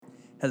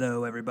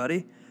Hello,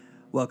 everybody.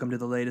 Welcome to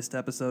the latest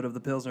episode of the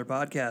Pilsner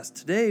Podcast.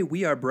 Today,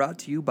 we are brought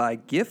to you by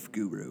Gift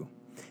Guru.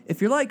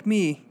 If you're like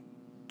me,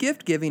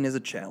 gift giving is a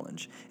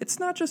challenge. It's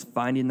not just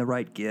finding the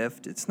right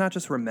gift. It's not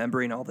just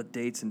remembering all the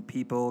dates and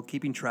people,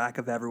 keeping track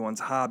of everyone's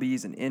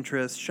hobbies and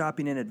interests,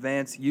 shopping in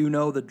advance. You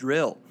know the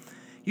drill.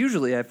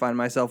 Usually, I find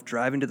myself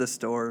driving to the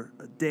store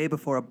a day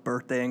before a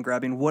birthday and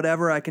grabbing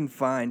whatever I can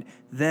find,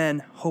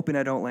 then hoping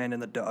I don't land in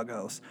the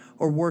doghouse.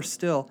 Or worse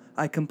still,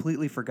 I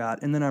completely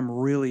forgot, and then I'm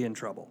really in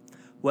trouble.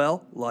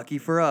 Well, lucky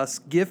for us,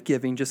 gift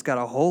giving just got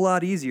a whole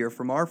lot easier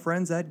from our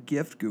friends at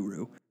Gift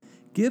Guru.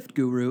 Gift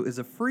Guru is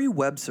a free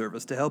web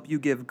service to help you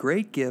give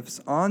great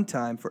gifts on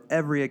time for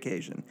every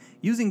occasion.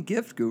 Using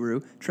Gift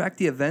Guru, track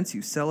the events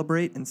you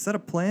celebrate and set a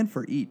plan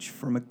for each,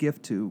 from a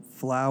gift to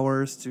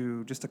flowers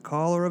to just a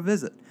call or a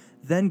visit.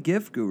 Then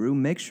Gift Guru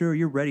makes sure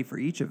you're ready for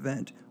each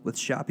event with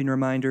shopping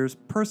reminders,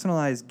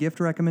 personalized gift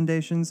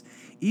recommendations,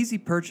 easy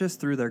purchase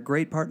through their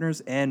great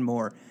partners, and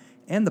more.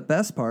 And the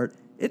best part,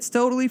 it's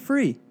totally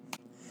free.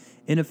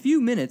 In a few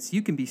minutes,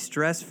 you can be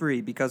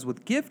stress-free because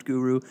with Gift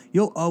Guru,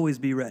 you'll always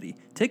be ready.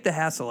 Take the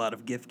hassle out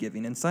of gift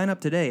giving and sign up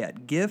today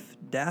at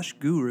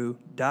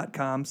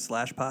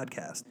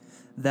gift-guru.com/podcast.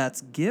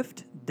 That's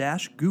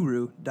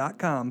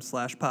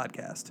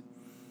gift-guru.com/podcast.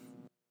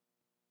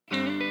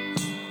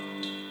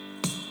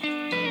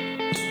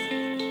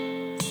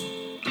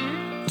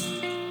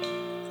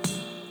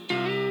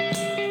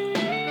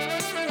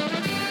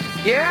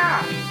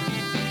 Yeah!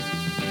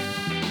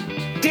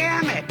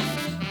 Damn it!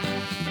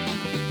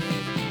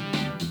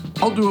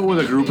 I'll do it with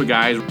a group of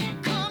guys.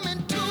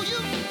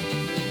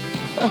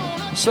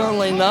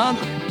 Certainly not.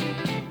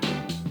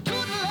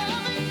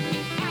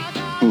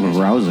 Ooh,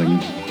 arousing.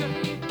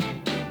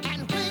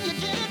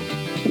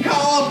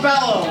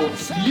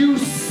 Colabello, you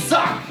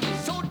suck!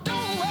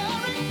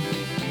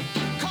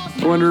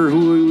 I wonder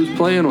who he was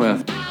playing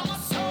with.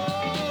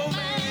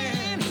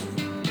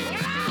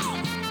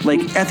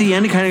 Like, at the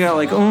end, it kind of got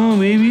like, oh,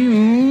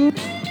 maybe.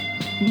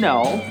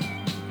 No.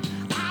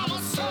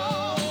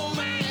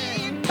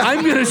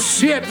 I'm gonna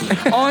shit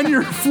on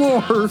your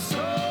floor.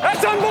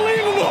 That's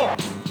unbelievable!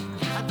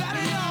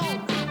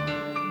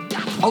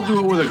 I'll do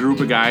it with a group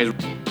of guys.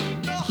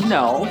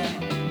 No.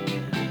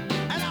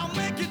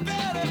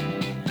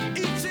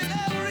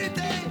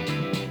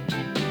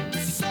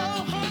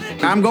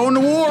 I'm going to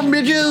war,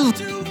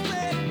 bitches.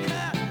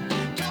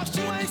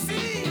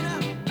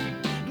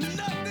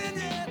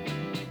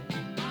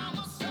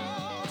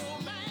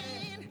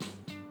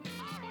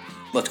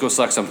 Let's go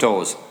suck some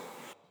toes.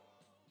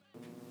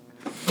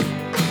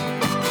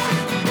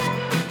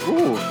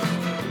 Ooh.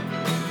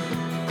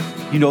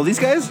 You know these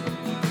guys?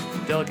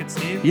 Delicate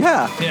Steve?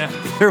 Yeah. Yeah.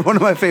 They're one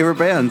of my favorite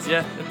bands.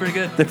 Yeah, they're pretty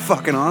good. They're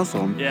fucking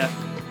awesome. Yeah.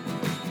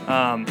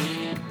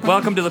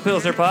 Welcome to the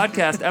Pilsner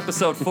Podcast,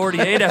 episode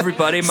 48,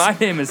 everybody. My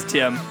name is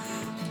Tim.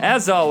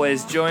 As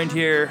always, joined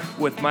here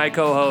with my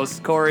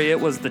co-host, Corey. It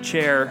was the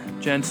chair,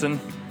 Jensen.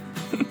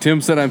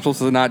 Tim said I'm supposed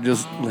to not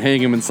just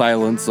hang him in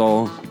silence,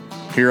 so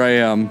here I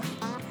am.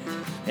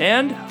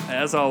 And,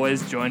 as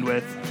always, joined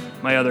with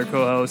my other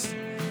co-host,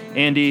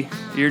 Andy.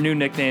 Your new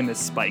nickname is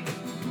Spike.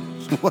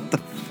 What the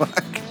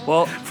fuck?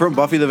 Well, From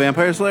Buffy the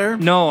Vampire Slayer?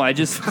 no,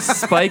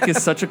 Spike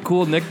is such a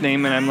cool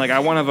nickname, and I'm like, I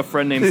want to have a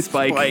friend named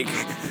Spike.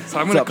 So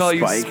I'm going to up, call you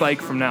Spike?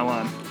 Spike from now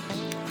on.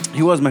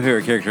 He was my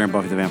favorite character in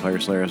Buffy the Vampire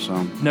Slayer,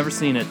 so. Never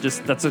seen it.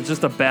 That's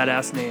just a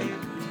badass name.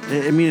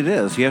 I mean, it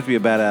is. You have to be a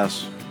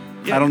badass.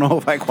 Yeah. I don't know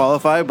if I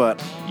qualify,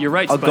 but You're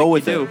right, I'll Spike, go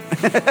with you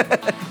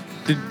it.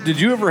 do.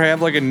 Did you ever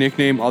have like a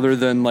nickname other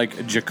than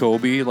like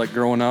Jacoby, like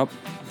growing up?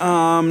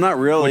 Not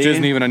really. Which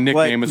isn't even a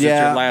nickname, it's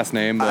just your last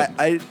name. But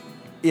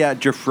Yeah,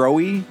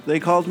 Jeffroey, they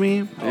called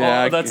me.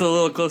 yeah, Oh, that's a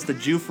little close to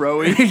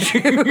Jufroey.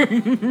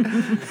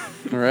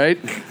 all right.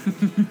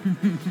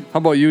 How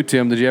about you,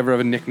 Tim? Did you ever have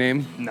a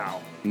nickname? No.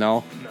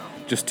 No,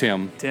 just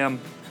Tim, Tim.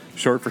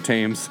 short for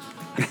Tames.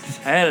 I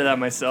had it on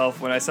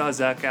myself when I saw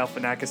Zach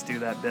Galifianakis do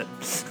that bit.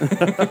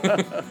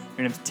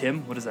 Your name's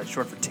Tim? What is that,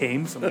 short for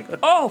Tames? I'm like,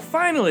 oh,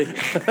 finally!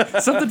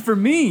 Something for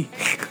me!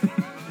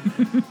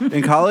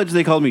 In college,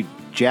 they called me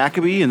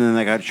Jacoby, and then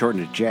I got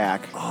shortened to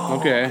Jack.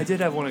 Okay. I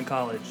did have one in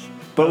college.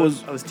 But I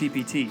was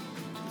TPT.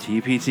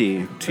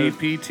 TPT.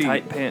 TPT.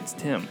 Tight Pants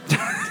Tim.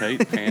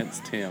 Tight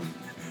Pants Tim.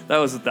 That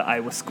was at the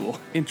Iowa school,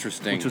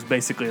 Interesting. which was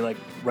basically like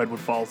Redwood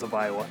Falls of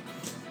Iowa.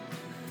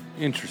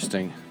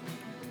 Interesting.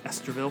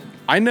 Esterville?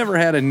 I never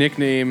had a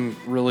nickname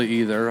really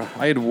either.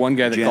 I had one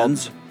guy that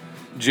Jens?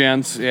 called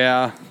Gents.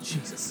 Yeah,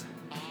 Jesus.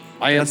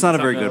 I had That's not a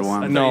very Something good else. I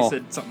one. thought No. you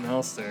said something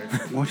else there.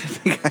 What do you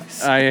think I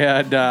said? I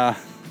had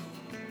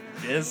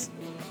Jizz?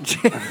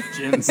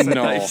 Jins?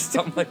 No.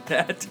 Something like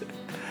that.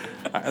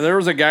 there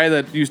was a guy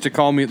that used to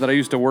call me that I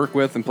used to work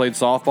with and played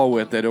softball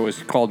with that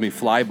always called me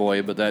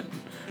Flyboy, but that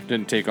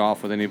didn't take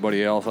off with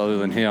anybody else other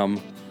than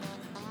him.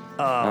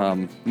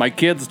 My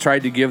kids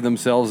tried to give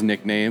themselves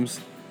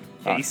nicknames.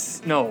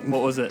 Ace? No,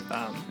 what was it?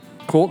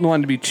 Colton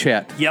wanted to be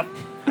Chet. Yep.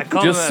 I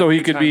called Just him that so a he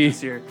few could times be-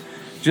 this year.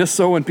 Just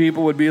so when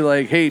people would be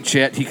like, hey,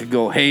 Chet, he could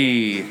go,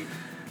 hey.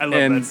 I love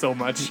And- that so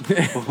much.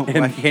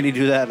 Why can't he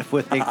do that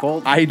with Nick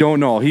Bolt? I don't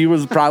know. He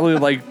was probably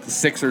like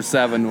 6 or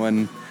 7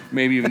 when,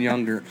 maybe even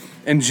younger.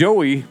 And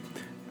Joey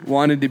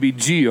wanted to be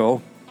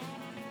Geo,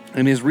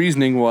 and his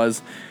reasoning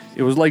was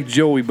it was like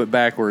Joey but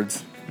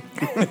backwards.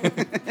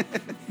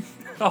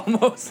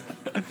 Almost.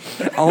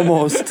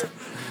 Almost.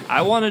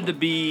 I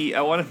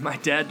wanted my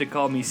dad to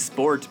call me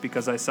Sport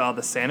because I saw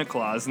the Santa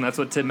Claus, and that's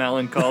what Tim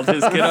Allen called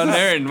his kid on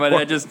there. And my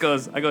dad just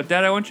goes, I go,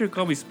 Dad, I want you to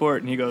call me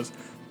Sport. And he goes,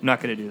 I'm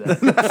not going to do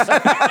that.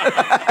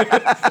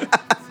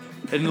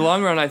 In the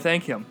long run, I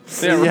thank him.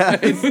 Yeah,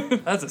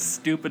 right. That's a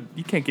stupid,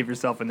 you can't give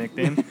yourself a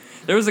nickname.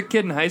 There was a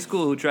kid in high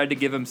school who tried to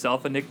give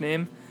himself a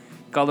nickname,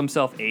 called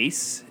himself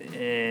Ace,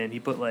 and he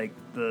put like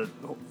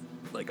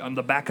on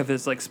the back of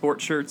his like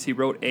sports shirts, he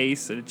wrote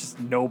Ace, and it just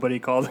nobody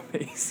called him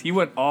Ace. He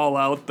went all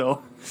out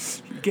though.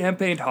 He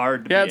campaigned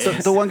hard to be it's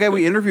Ace. The one guy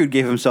we interviewed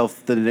gave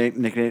himself the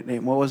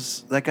nickname. What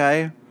was that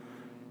guy?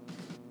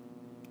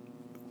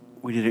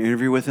 We did an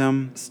interview with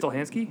him.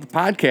 Stolhansky?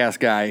 Podcast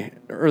guy,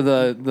 or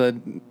the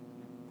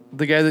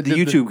guy that The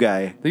did YouTube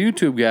guy. The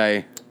YouTube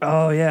guy.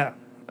 Oh yeah.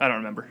 I don't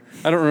remember.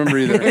 I don't remember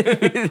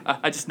either.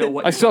 I just know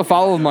what I still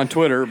follow him on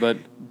Twitter, but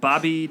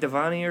Bobby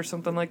Devani or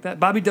something like that.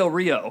 Bobby Del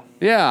Rio.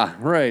 yeah,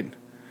 right.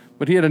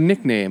 But he had a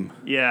nickname,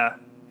 Yeah.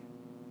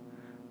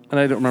 and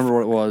I don't remember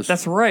what it was.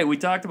 That's right. We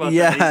talked about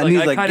Yeah, that. and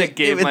he's I like, kind of give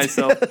gave it to-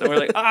 myself. We're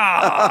like,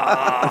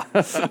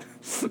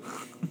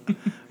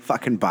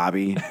 Fucking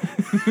Bobby.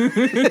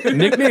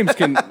 nicknames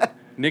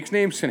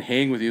can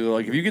hang with you.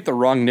 Like if you get the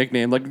wrong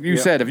nickname, like you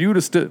said, if you would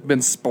have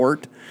been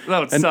Sport, that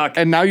would and, suck.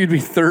 and now you'd be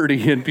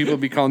 30 and people would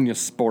be calling you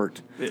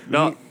Sport.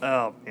 No.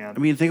 Oh man. I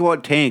mean, think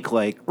about Tank.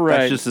 Like, Right.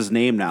 that's just his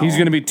name now. He's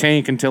gonna be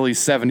Tank until he's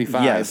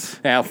 75. Yes.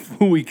 Yeah,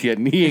 who we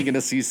kidding? He ain't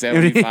gonna see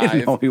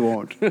 75. No, he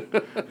won't.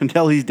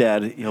 Until he's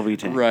dead, he'll be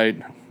Tank.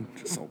 Right.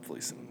 Just hopefully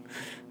soon.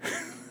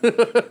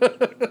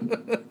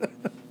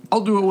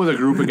 I'll do it with a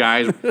group of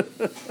guys.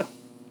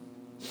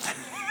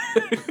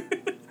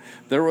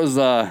 There was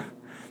a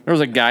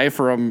guy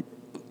from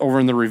over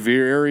in the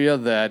Revere area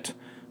that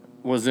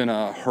was in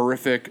a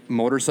horrific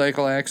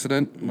motorcycle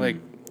accident, like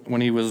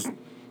when he was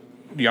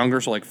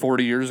younger, so like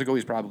 40 years ago.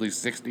 He's probably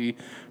 60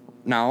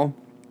 now,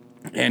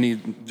 and he's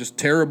just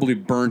terribly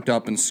burnt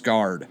up and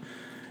scarred.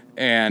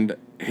 And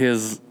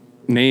his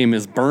name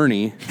is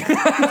Bernie.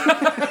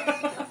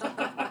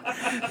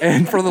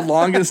 And for the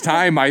longest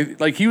time,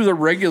 he was a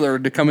regular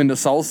to come into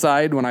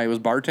Southside when I was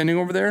bartending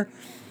over there.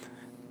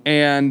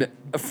 And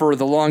for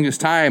the longest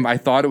time, I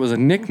thought it was a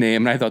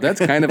nickname, and I thought that's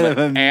kind of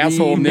an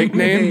asshole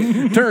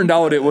nickname. Turned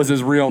out it was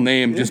his real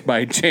name just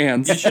by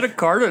chance. You should have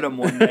carded him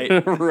one night.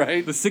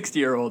 Right. The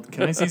 60-year-old.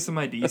 Can I see some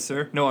ID,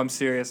 sir? No, I'm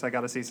serious. I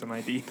got to see some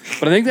ID.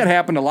 But I think that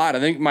happened a lot. I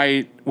think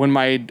when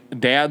my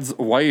dad's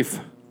wife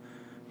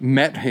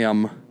met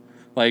him,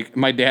 like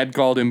my dad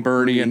called him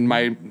Bernie, and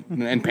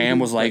Pam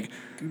was like,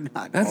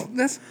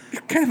 that's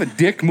kind of a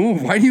dick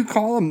move. Why do you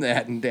call him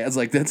that? And Dad's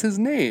like, that's his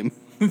name.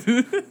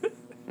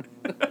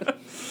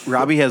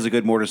 Robbie has a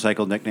good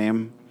motorcycle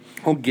nickname.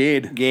 Oh,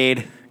 Gade.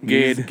 Gade.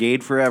 Gade. He's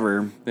Gade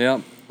forever.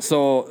 Yeah.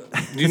 So,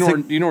 do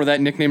you know where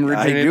that nickname I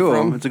originated do.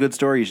 from? It's a good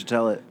story. You should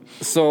tell it.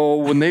 So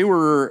when they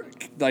were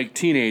like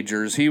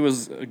teenagers,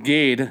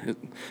 Gade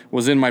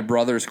was in my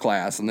brother's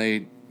class, and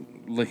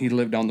he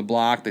lived down the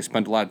block. They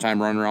spent a lot of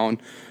time running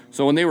around.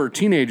 So when they were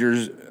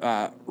teenagers,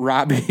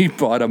 Robbie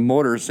bought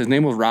his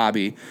name was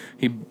Robbie.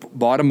 He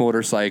bought a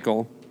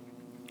motorcycle,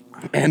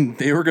 and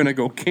they were going to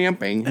go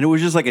camping. And it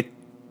was just like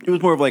it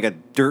was more of like a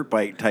dirt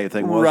bike type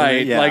thing, wasn't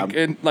Right, it?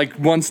 Yeah. like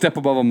one step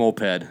above a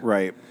moped.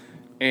 Right.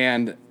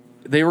 And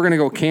they were going to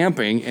go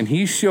camping, and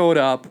he showed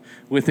up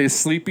with his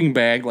sleeping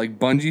bag, like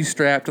bungee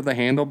strapped to the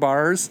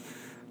handlebars,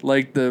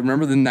 like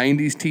remember the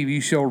 90s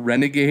TV show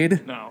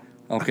Renegade? No.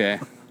 Okay.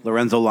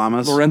 Lorenzo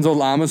Lamas. Lorenzo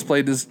Lamas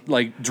played this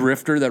like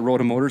drifter that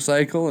rode a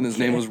motorcycle, and his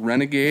name was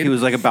Renegade. He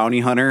was like a bounty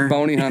hunter.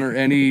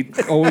 And he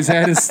always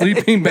had his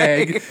sleeping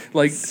bag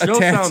like Still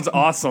attached. sounds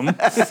awesome.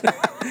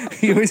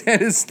 He always had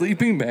his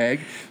sleeping bag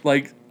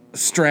like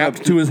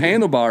strapped to his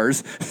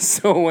handlebars.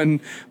 So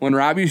when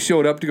Robbie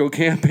showed up to go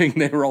camping,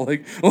 they were all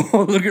like,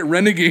 "Oh, look at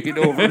Renegade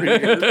over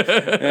here,"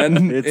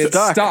 and it's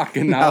stuck.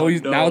 And now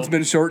now it's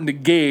been shortened to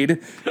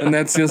Gade, and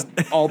that's just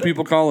all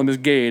people call him is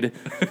Gade.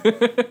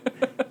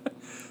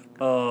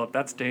 Oh,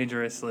 that's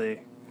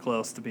dangerously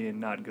close to being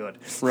not good.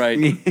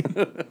 Right.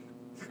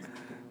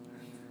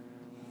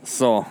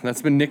 So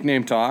that's been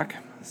nickname talk.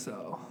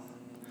 So,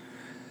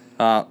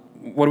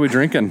 What are we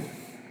drinking?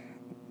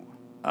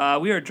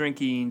 we are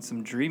drinking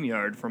some Dream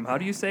Yard from, how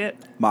do you say it?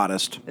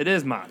 Modest. It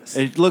is Modest.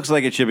 It looks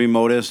like it should be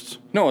modest.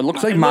 No, it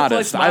looks like It looks like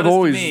modest. Modest I've to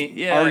always me,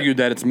 yeah. argued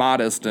that it's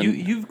modest. And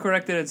You've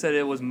corrected and said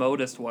it was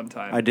Modest one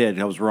time. I did.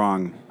 I was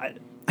wrong.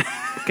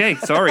 Okay,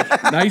 sorry.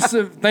 nice.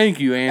 Thank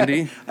you,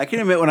 Andy. I can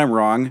admit when I'm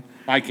wrong.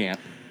 I can't.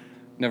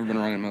 Never been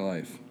wrong in my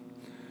life.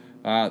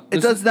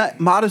 It does not.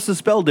 Modest is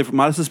spelled different.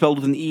 Modest is spelled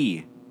with an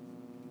E.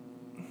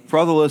 For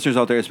all the listeners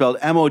out there, it's spelled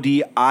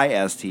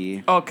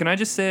M-O-D-I-S-T. Oh, can I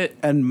just say it?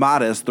 And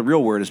modest, the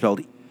real word, is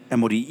spelled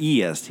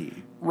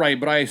M-O-D-E-S-T. Right,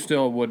 but I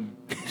still would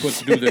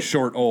do the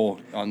short O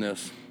on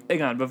this.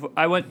 hang on.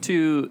 I went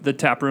to the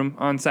tap room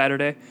on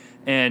Saturday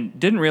and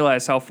didn't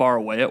realize how far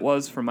away it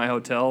was from my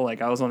hotel.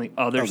 Like, I was on the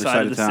other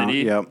side of the town, city.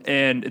 yep.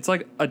 And it's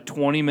like a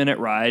 20-minute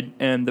ride,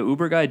 and the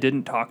Uber guy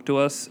didn't talk to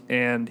us,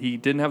 and he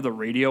didn't have the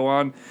radio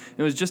on.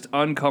 It was just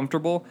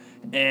uncomfortable.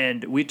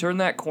 And we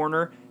turned that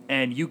corner,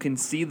 and you can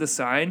see the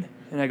sign,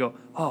 and I go,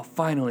 oh,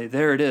 finally,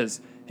 there it is.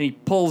 And he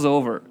pulls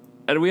over.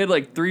 And we had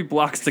like 3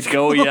 blocks to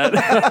go yet.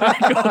 I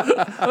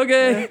go,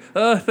 okay,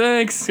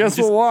 thanks. Guess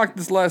we'll walk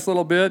this last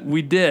little bit.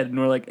 We did, and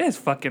we're like, it's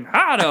fucking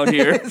hot out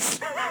here.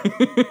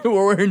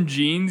 We're wearing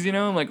jeans, you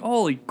know? I'm like,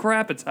 holy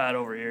crap, it's hot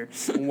over here.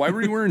 Why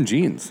were you wearing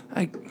jeans?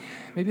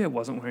 Maybe I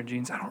wasn't wearing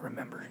jeans. I don't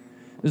remember.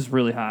 It was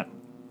really hot.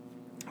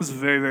 It was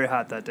very, very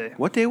hot that day.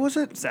 What day was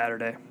it?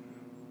 Saturday.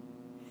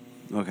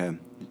 Okay.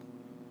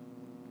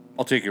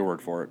 I'll take your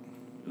word for it.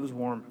 It was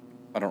warm.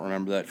 I don't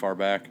remember that far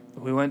back.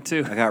 We went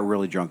to... I got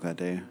really drunk that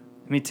day.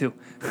 Me too.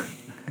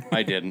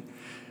 I didn't.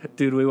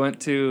 Dude, we went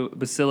to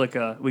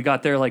Basilica. We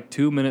got there like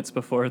 2 minutes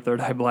before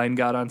Third Eye Blind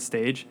got on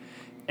stage,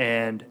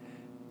 and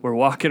we're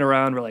walking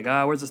around. We're like,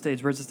 where's the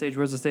stage? Where's the stage?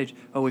 Where's the stage?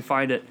 Oh, we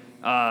find it.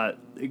 A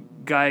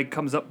guy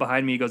comes up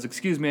behind me. He goes,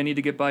 excuse me, I need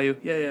to get by you.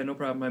 Yeah, no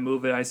problem. I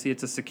move it. I see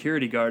it's a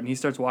security guard, and he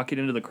starts walking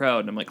into the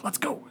crowd, and I'm like, let's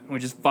go. And we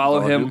just follow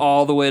him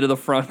all the way to the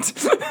front.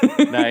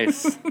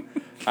 Nice.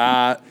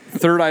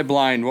 Third Eye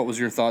Blind, what was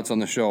your thoughts on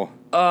the show?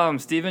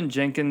 Stephen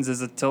Jenkins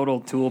is a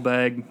total tool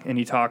bag, and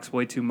he talks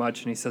way too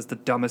much, and he says the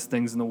dumbest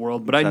things in the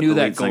world. But I that knew the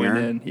that lead going singer?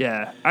 in.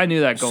 Yeah, I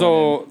knew that going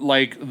in. So,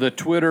 like, the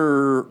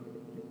Twitter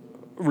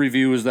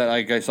reviews that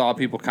I saw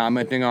people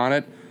commenting on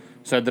it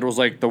said that it was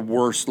like the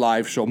worst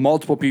live show.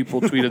 Multiple people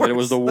tweeted that it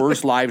was the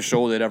worst live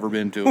show they'd ever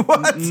been to.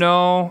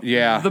 No.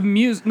 Yeah. The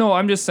music. No,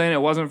 I'm just saying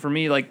it wasn't for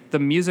me. Like, the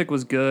music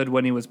was good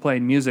when he was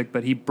playing music,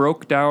 but he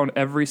broke down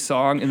every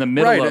song in the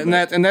middle Right, of and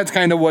it. that's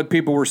kind of what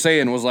people were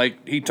saying was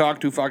like he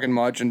talked too fucking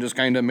much and just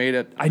kind of made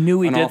it. I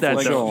knew he an did awful that,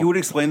 Like, though. you would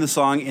explain the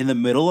song in the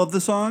middle of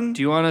the song?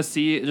 Do you want to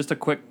see just a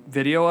quick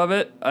video of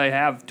it? I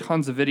have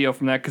tons of video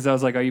from that because I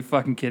was like, are you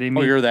fucking kidding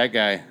me? Oh, you're that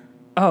guy.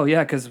 Oh,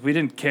 yeah, because we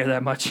didn't care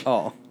that much.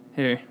 Oh,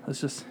 Here,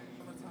 let's just...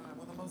 One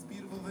of the most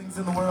beautiful things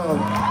in the world.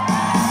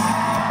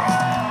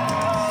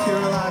 Pure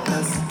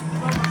aliveness.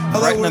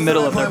 Hello, Right in the we're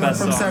middle of their Third Eye Blind. best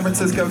We're from song. San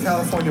Francisco,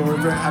 California. We're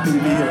very happy to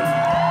be here.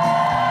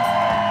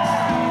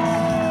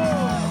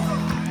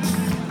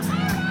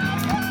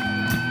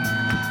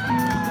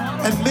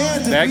 And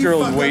man, did That we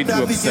girl is fuck way up too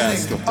that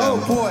obsessed beginning. with them. Oh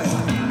boy.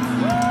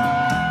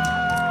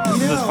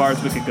 This is as far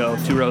as we could go.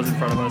 2 rows in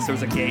front of us. There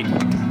was a gate.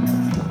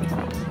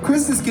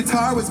 Chris's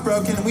guitar was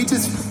broken, and we could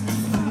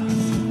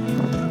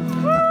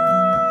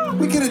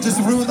have just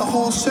ruined the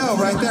whole show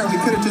right there. We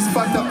could have just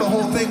fucked up the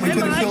whole thing. We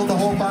could have killed the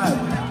whole vibe.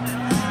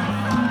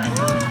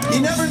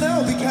 You never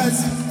know,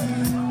 because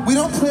we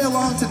don't play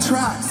along to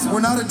tracks.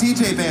 We're not a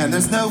DJ band.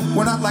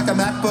 We're not like a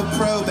MacBook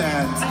Pro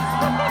band.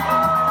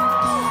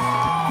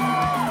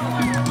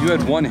 you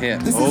had one hit.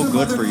 This Oh, is a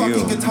good for you.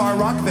 motherfucking guitar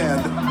rock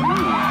band.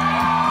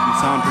 You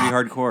sound pretty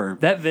hardcore.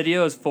 That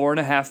video is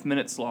 4.5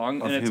 minutes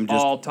long, and Of it's him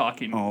just- all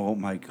talking. Oh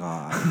my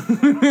god.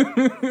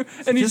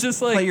 And he's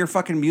just like... play your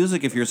fucking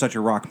music if you're such a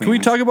rock band. Can we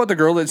talk about the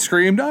girl that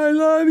screamed, "I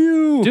love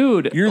you"?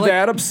 Dude, you're like-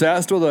 that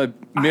obsessed with a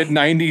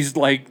mid-90s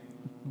like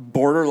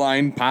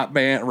borderline pop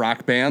band,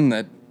 rock band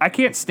that I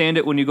can't stand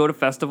it when you go to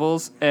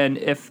festivals and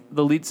if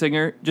the lead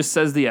singer just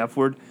says the F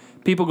word,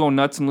 people go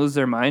nuts and lose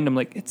their mind. I'm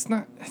like, it's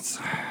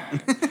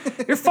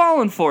you're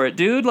falling for it,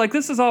 dude. Like,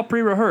 this is all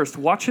pre-rehearsed.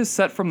 Watch his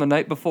set from the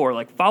night before.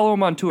 Like, follow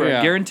him on tour. Yeah.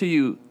 I guarantee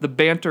you the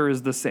banter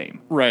is the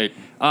same. right.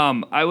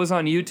 I was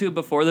on YouTube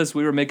before this.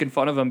 We were making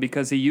fun of him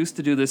because he used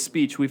to do this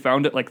speech. We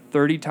found it like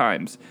 30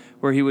 times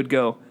where he would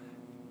go,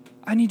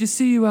 I need to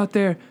see you out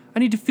there. I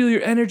need to feel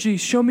your energy.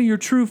 Show me your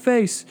true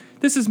face.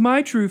 This is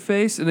my true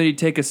face. And then he'd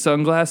take his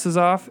sunglasses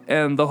off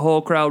and the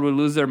whole crowd would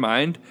lose their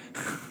mind.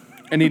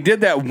 And he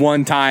did that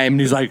one time, and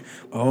he's like,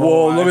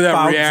 "Whoa, look I at that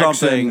found reaction!"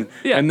 something.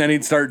 Yeah. And then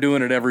he'd start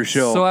doing it every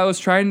show. So I was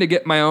trying to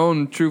get my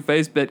own true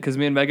face bit because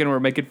me and Megan were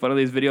making fun of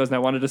these videos and I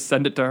wanted to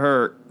send it to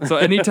her. So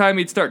anytime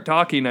he'd start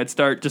talking, I'd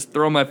start just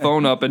throw my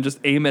phone up and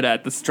just aim it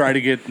at the try to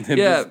get him.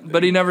 Yeah, to-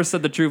 but he never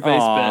said the true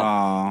face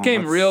Aw, bit.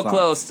 Came that real sucks.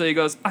 close. So he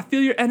goes, I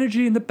feel your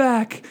energy in the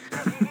back.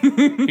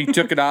 he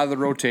took it out of the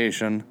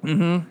rotation.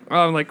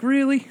 I'm like,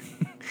 really?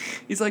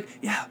 He's like,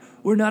 yeah,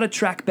 we're not a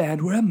track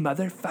band. We're a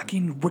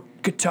motherfucking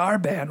guitar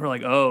band. We're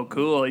like, oh,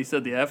 cool. He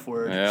said the F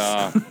word.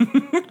 Yeah.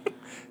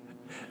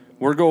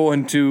 We're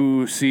going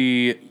to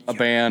see a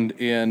band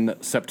in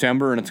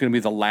September, and it's going to be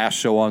the last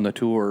show on the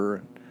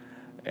tour.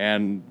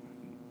 And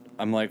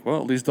I'm like, well,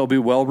 at least they'll be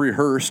well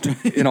rehearsed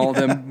in all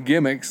them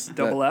gimmicks.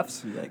 Double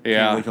Fs. Like,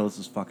 Yeah. Can't wait till this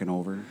is fucking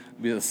over.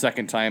 Be the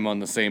second time on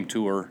the same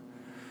tour.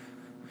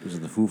 Is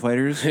it the Foo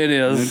Fighters? It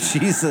is.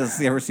 Jesus,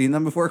 you ever seen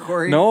them before,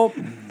 Corey? Nope.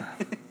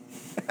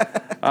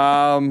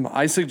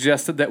 I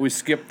suggested that we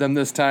skip them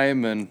this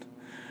time, and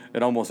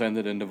it almost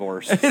ended in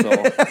divorce.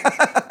 So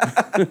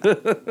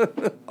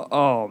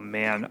Oh,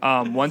 man.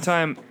 One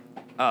time,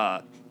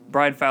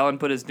 Brian Fallon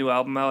put his new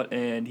album out,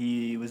 and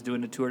he was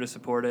doing a tour to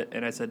support it.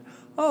 And I said,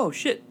 oh,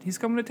 shit, he's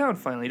coming to town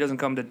finally. He doesn't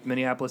come to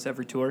Minneapolis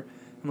every tour.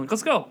 I'm like,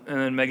 let's go. And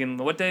then Megan,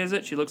 what day is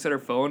it? She looks at her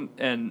phone,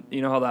 and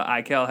you know how the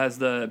iCal has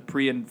the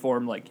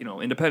pre-informed, like, you know,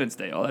 Independence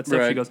Day, all that stuff.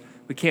 Right. She goes,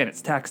 we can't,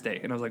 it's tax day.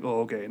 And I was like,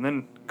 oh, okay. And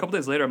then a couple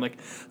days later, I'm like,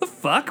 the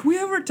fuck? We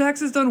have our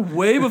taxes done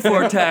way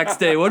before tax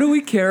day. What do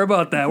we care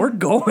about that? We're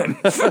going.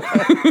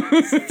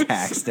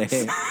 Tax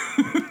day.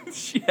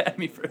 She had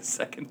me for a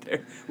second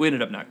there. We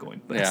ended up not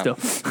going, but Yeah. still.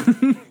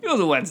 It was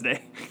a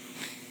Wednesday.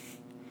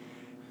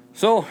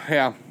 So,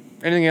 yeah.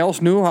 Anything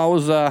else new? How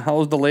was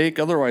the lake?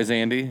 Otherwise,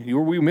 Andy,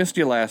 we missed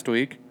you last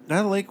week.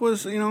 That lake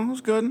was, it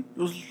was good.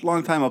 It was a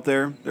long time up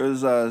there. There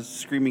was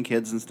screaming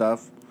kids and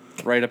stuff.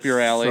 Right up your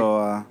alley.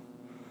 So,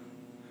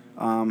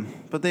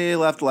 but they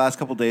left the last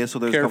couple days, so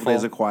there's a Careful. couple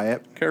days of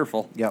quiet.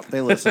 Careful. Yep,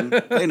 they listen.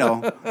 They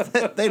know.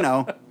 They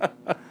know.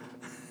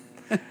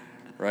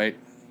 Right.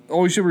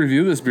 Oh, we should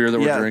review this beer that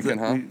we're drinking,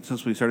 huh?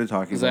 Since we started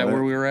talking Is about that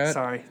where it. we were at?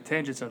 Sorry,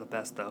 tangents are the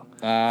best, though.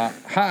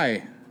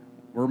 Hi.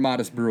 We're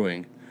Modest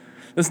Brewing.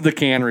 This is the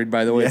can read,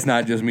 by the way. It's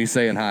not just me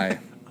saying hi.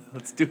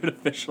 Let's do it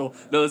official.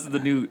 No, this is the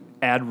new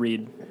ad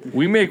read.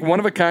 We make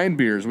one-of-a-kind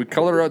beers. We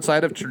color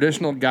outside of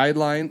traditional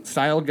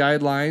style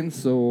guidelines,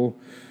 so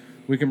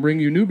we can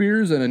bring you new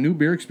beers and a new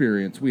beer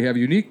experience. We have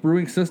unique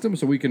brewing systems,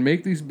 so we can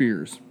make these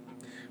beers.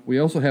 We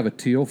also have a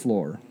teal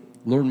floor.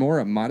 Learn more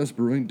at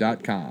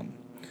modestbrewing.com.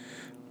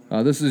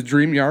 This is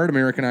Dream Yard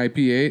American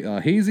IPA,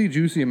 a hazy,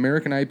 juicy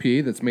American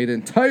IPA that's made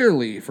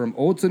entirely from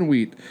oats and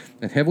wheat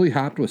and heavily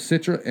hopped with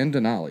Citra and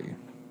Denali.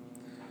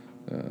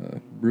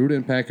 Brewed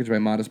and packaged by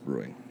Modest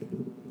Brewing.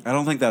 I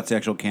don't think that's the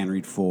actual can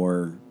read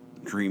for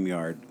Dream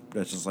Yard.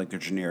 That's just like their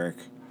generic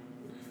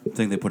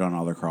thing they put on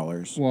all their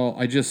crawlers. Well,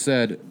 I just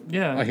said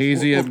Yeah. a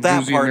hazy, Well, that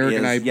juicy part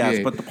American is, IPA. yes,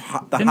 but the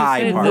Didn't it high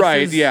say part. this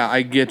Right, is- yeah,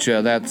 I get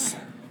you. That's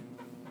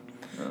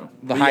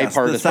the high yes,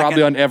 part the is probably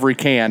second- on every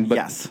can, but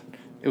Yes,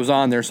 it was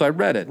on there, so I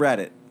read it. read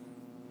it.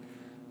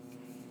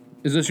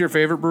 Is this your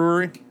favorite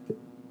brewery?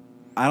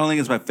 I don't think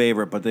it's my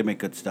favorite, but they make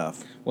good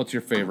stuff. What's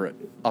your favorite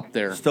up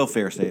there? Still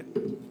Fair State.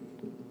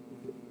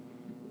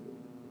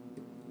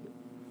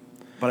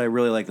 But I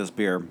really like this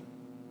beer.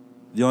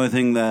 The only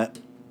thing that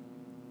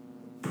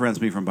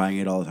prevents me from buying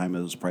it all the time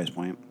is its price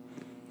point.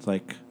 It's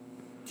like,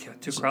 Yeah,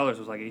 2 crawlers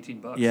was like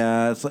 $18.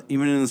 yeah, it's like,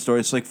 even in the store,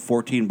 it's like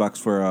 $14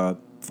 for a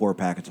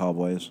 4-pack of Tall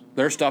Boys.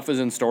 Their stuff is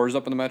in stores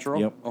up in the metro?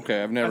 Yep.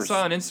 Okay, I've I never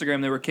saw on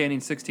Instagram they were canning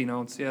 16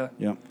 ounce. Yeah,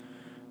 Yep.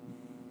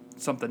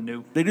 something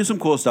new. They do some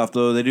cool stuff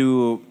though.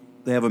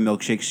 They have a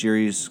milkshake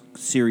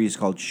series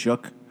called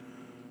Shook.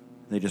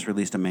 They just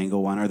released a mango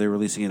one. Are they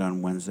releasing it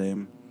on Wednesday?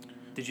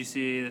 Did you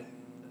see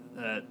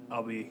that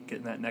I'll be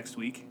getting that next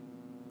week?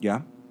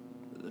 Yeah.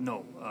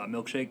 No,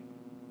 milkshake.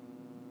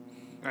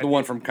 The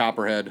one from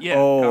Copperhead. Yeah.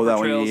 Oh, Copper that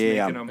one, Trail's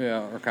yeah. making 'em.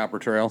 Yeah, or Copper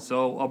Trail.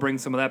 So I'll bring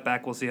some of that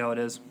back. We'll see how it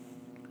is.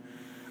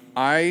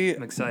 I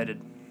I'm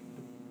excited.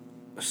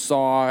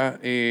 saw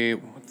I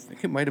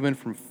think it might have been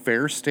from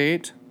Fair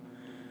State,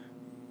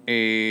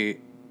 a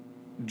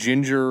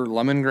ginger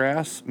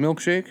lemongrass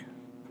milkshake.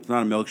 It's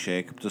not a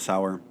milkshake. It's a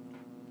sour.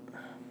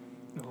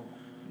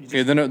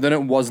 Okay, then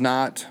it was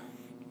not.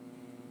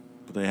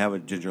 But they have a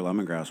ginger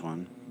lemongrass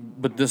one.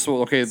 But this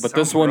one, okay, but Sounds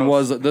this one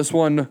gross. was this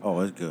one.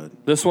 Oh, it's good.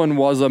 This one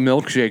was a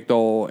milkshake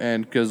though,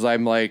 and because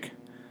I'm like,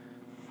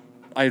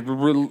 I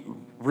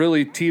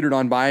really teetered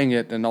on buying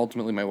it, and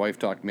ultimately my wife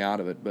talked me out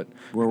of it. But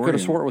Where I were could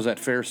have you? swore it was at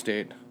Fair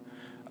State.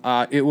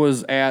 It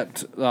was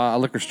at a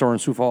liquor store in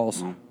Sioux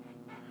Falls.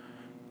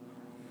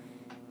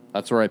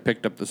 That's where I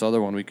picked up this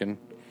other one. We can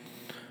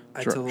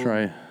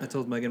try. I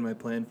told Megan my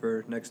plan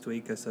for next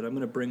week. I said I'm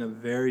going to bring a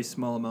very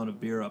small amount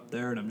of beer up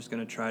there, and I'm just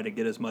going to try to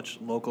get as much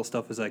local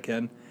stuff as I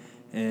can.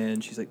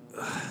 And she's like,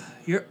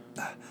 I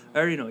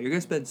already know you're going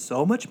to spend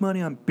so much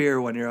money on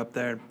beer when you're up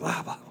there, and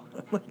blah blah blah.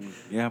 I'm like,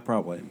 Yeah,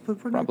 probably.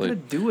 but we're Probably. not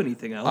going to do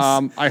anything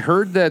else. I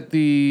heard that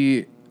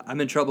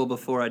I'm in trouble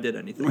before I did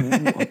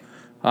anything.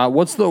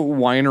 what's the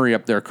winery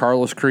up there,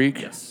 Carlos Creek?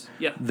 Yes.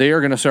 Yeah. They are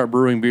going to start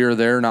brewing beer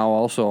there now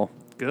also.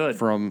 Good.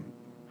 From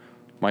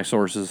my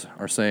sources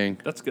are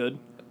saying. That's good.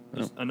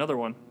 There's another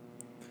one.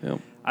 Yep.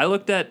 I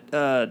looked at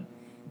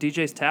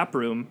DJ's Tap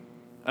Room.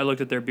 I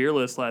looked at their beer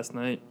list last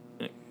night.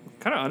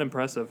 Kind of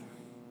unimpressive.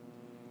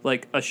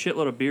 Like a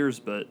shitload of beers,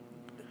 but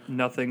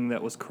nothing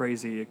that was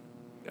crazy.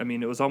 I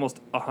mean, it was almost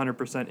 100%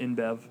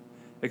 InBev,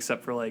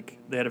 except for like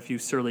they had a few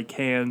Surly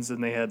cans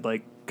and they had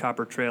like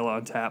Copper Trail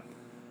on tap.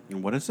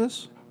 And what is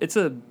this? It's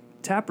a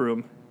tap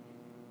room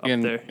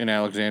up there. In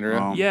Alexandria.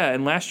 Oh. Yeah,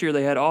 and last year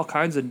they had all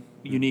kinds of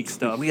unique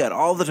stuff. We had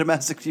all the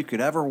domestics you could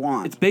ever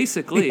want. It's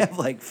basically we have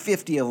like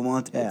 50 of them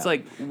on tap. it's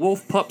like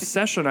Wolf Pup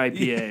Session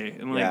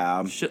IPA and like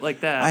Yeah. shit like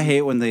that. I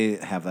hate when they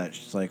have that.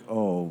 It's like,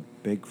 oh,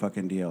 big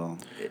fucking deal.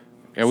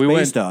 Yeah, we Space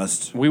went.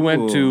 dust. We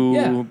went Ooh. to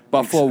Yeah.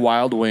 Buffalo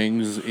Wild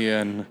Wings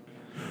in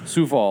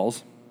Sioux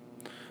Falls.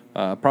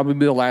 Probably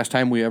be the last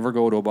time we ever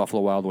go to a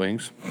Buffalo Wild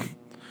Wings,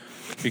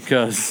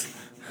 because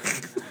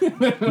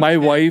my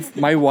wife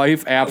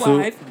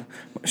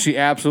she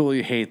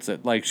absolutely hates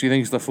it. Like, she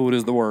thinks the food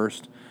is the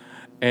worst,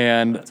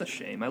 and That's a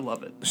shame. I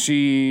love it.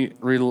 she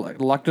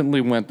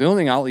reluctantly went. The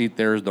only thing I'll eat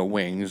there is the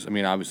wings. I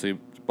mean, obviously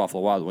it's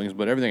Buffalo Wild Wings,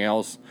 but everything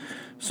else.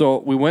 So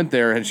we went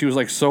there, and she was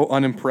like so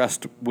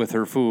unimpressed with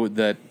her food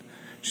that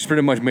she's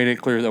pretty much made it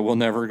clear that we'll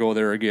never go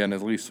there again,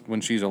 at least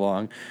when she's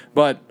along.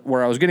 But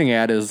where I was getting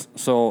at is,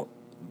 so,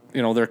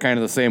 they're kind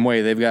of the same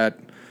way. They've got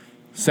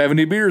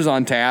 70 beers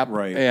on tap,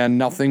 Right. and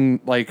nothing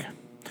like.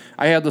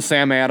 I had the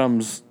Sam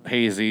Adams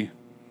Hazy,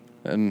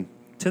 and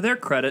To their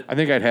credit, I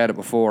think I'd had it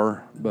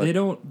before, but they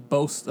don't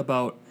boast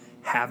about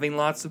having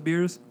lots of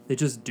beers. They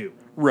just do.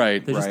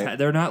 right, They just Right.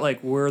 they're not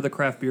like we're the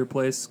craft beer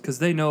place because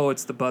they know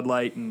it's the Bud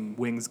Light and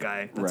Wings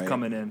guy that's Right.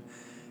 coming in.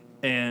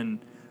 And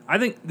I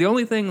think the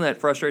only thing that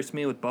frustrates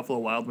me with Buffalo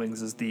Wild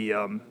Wings is the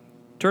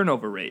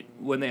turnover rate.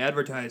 When they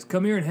advertise,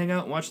 come here and hang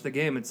out and watch the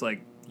game, it's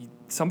like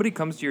somebody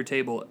comes to your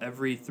table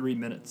every 3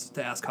 minutes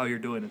to ask how you're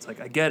doing. It's like,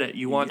 I get it.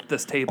 You want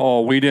this table.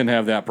 Oh, we didn't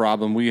have that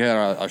problem. We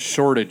had a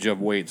shortage of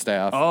wait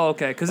staff. Oh,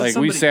 okay. Because Like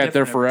we sat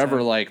there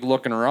forever, like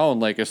looking around,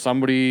 like is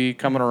somebody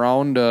coming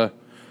around to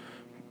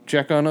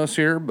check on us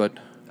here? But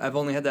I've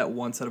only had that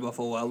once at a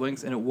Buffalo Wild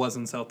Wings, and it was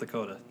in South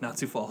Dakota, not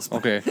Sioux Falls. but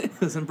Okay. it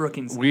was in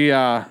Brookings. we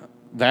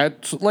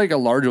that's like a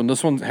large one.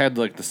 This one had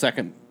like the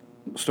second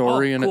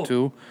story Oh, in cool. it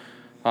too,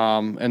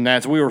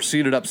 and we were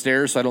seated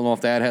upstairs. So I don't know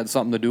if that had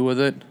something to do with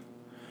it,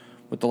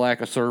 with the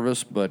lack of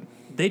service. But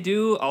They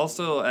do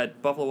also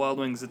at Buffalo Wild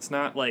Wings. It's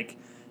not like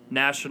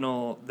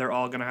national. They're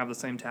all gonna have the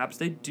same taps.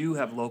 They do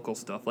have local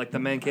stuff. Like the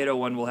Mankato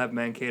one will have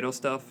Mankato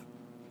stuff.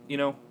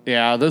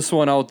 yeah, this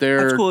one out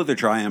there, That's cool that they're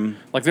trying.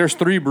 like there's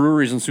 3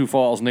 breweries in Sioux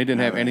Falls, and they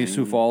didn't have any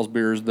Sioux Falls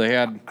beers. They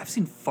had I've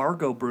seen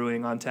Fargo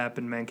Brewing on tap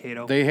in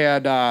Mankato. They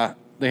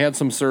had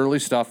some Surly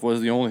stuff was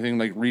the only thing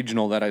like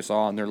regional that I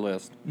saw on their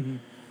list.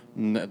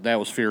 And that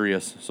was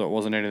Furious, so it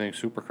wasn't anything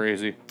super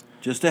crazy.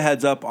 Just a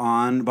heads up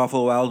on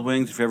Buffalo Wild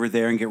Wings. If you're ever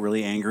there and get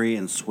really angry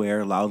and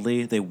swear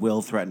loudly, they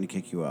will threaten to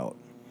kick you out.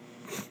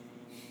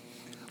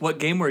 What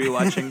game were you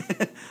watching?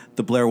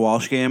 The Blair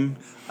Walsh game.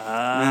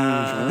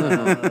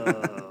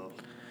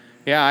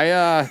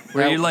 Yeah,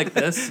 Were you like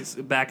this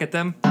back at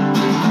them?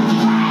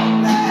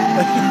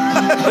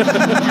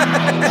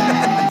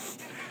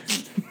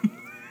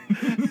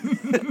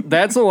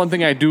 that's the one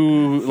thing I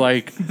do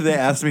like They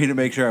asked me to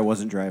make sure I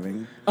wasn't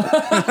driving.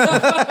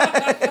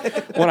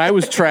 when I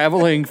was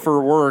traveling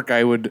for work.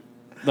 I would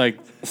like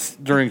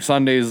during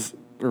Sundays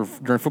or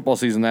during football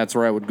season. That's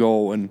where I would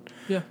go and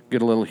Yeah.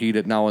 get a little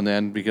heated now and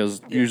then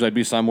because usually I'd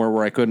be somewhere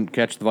where I couldn't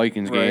catch the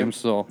Vikings Right. games.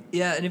 So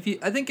Yeah, and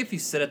I think if you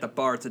sit at the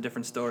bar, it's a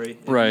different story.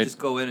 If Right. You just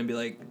go in and be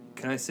like,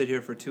 "Can I sit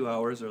here for 2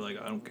 hours?" Or like,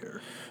 "I don't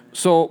care."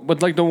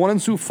 but like the one in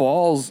Sioux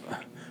Falls,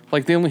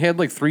 like they only had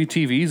like 3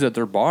 TVs at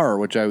their bar,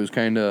 which I was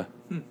kind of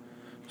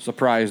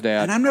surprised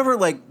at. And I'm never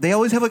like, they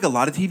always have like a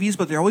lot of TVs,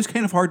 but they're always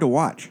kind of hard to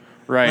watch.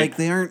 Right. Like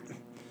they aren't,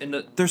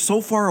 And they're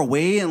so far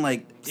away and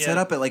like set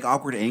Yeah. up at like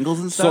awkward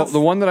angles and So stuff. the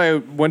one that I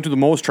went to the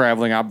most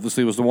traveling,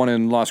 obviously, was the one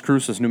in Las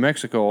Cruces, New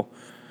Mexico,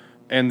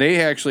 and they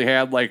actually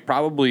had like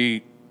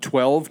probably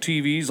 12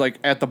 TVs. Like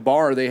at the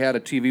bar, they had a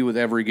TV with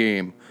every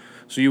game,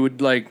 so you would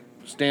like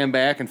stand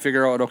back and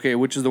figure out, okay,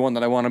 which is the one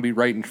that I want to be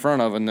right in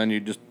front of, and then you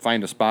just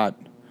find a spot,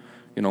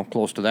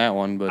 close to that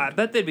one. But I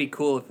bet they'd be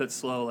cool if it's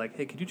slow. Like,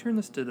 hey, could you turn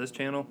this to this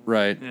channel?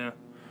 right, Yeah.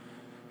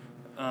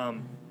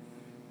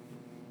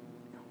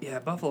 Yeah,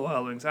 Buffalo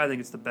Wild Wings. I think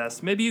it's the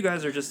best. Maybe you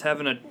guys are just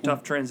having a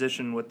tough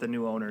transition with the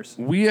new owners.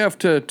 we have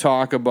to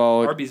talk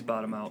about Arby's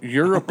bottom out.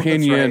 your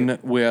opinion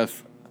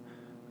with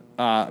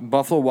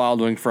Buffalo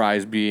Wild Wing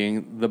fries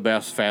being the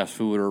best fast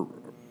food or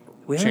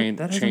chain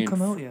that hasn't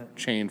come out yet.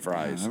 chain I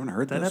fries. haven't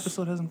heard That this.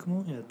 episode hasn't come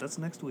out yet. That's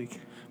next week.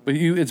 But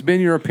it's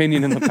been your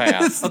opinion in the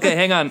past. Okay,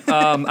 hang on.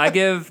 I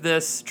give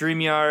this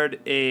StreamYard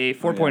a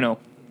 4.0.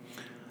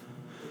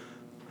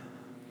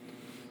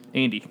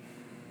 Andy.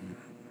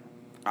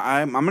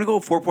 I'm gonna go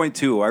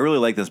 4.2. I really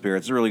like this beer.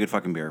 It's a really good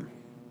fucking beer.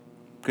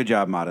 Good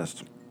job,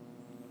 Modest.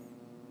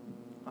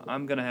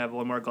 I'm going to have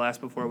one more glass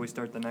before we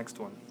start the next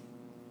one.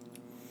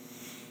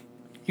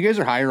 You guys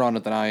are higher on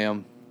it than I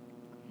am.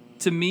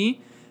 To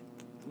me,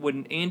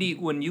 when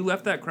you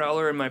left that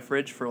crowler in my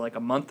fridge for like a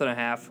month and a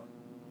half,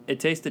 it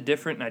tasted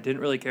different and I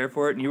didn't really care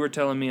for it. And you were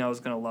telling me I was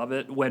going to love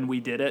it when we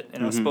did it,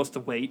 and I was supposed to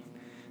wait.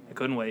 I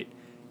couldn't wait.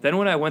 Then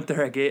when I went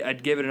there,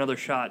 I'd give it another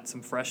shot,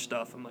 some fresh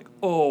stuff. I'm like,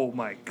 oh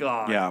my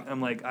God. Yeah.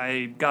 I'm like,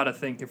 I got to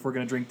think if we're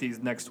going to drink these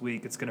next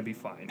week, it's going to be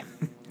fine.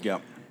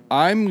 Yep.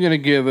 I'm going to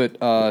give it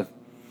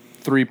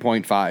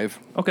 3.5.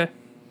 Okay.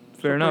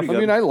 Fair enough. I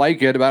mean, I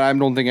like it, but I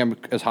don't think I'm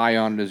as high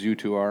on it as you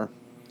two are.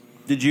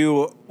 Did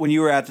you, when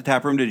you were at the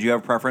tap room, did you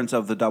have preference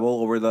of the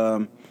double over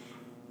the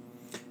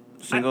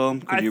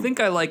single? I think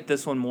I like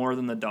this one more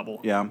than the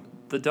double. Yeah.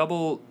 The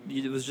double,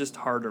 it was just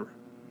harder.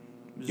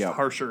 It was Yeah.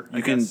 harsher, I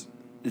You can. guess.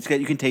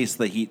 You can taste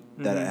the heat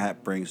that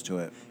it brings to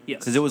it. Yes.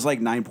 Because it was like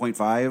 9.5,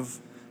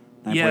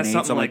 9.8, Yeah,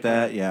 something like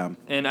that. Yeah.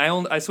 And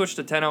I switched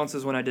to 10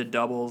 ounces when I did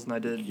doubles, and I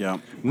did... Yeah.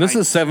 And this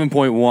is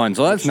 7.1,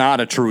 so that's not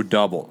a true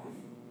double.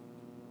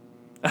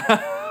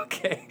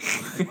 Okay.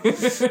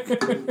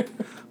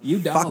 You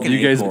don't. Fucking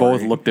You guys Corey.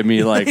 both looked at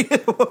me like,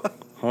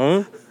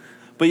 huh?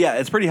 But yeah,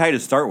 it's pretty high to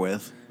start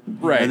with.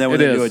 Right, And then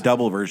when it they do a is.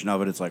 double version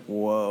of it, it's like,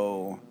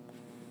 whoa.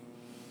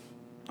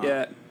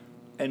 Yeah.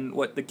 And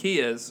what the key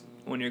is,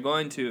 when you're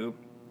going to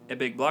a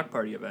big block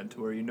party event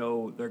where you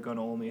know they're going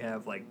to only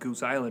have, like,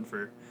 Goose Island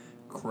for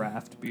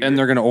craft beer. And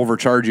they're going to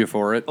overcharge you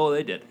for it. Oh,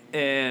 they did.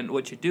 And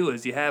what you do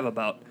is you have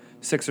about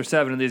 6 or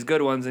 7 of these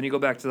good ones, and you go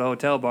back to the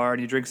hotel bar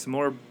and you drink some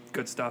more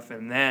good stuff,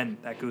 and then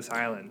that Goose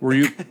Island. Were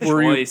you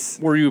Choice.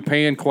 were you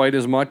paying quite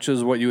as much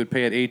as what you would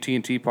pay at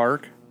AT&T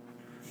Park?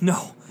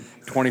 No.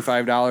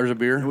 $25 a It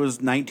beer? was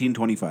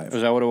 $19.25.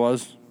 Is that what it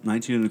was?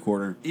 19 and a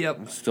quarter.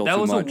 Yep. Still that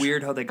too was much.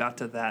 weird how they got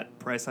to that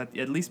price. At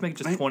least make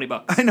just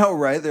 $20. I know,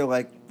 right? They're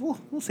like, we'll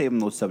save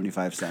them those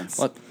 75 cents.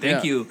 What?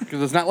 Thank you.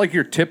 Because it's not like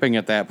you're tipping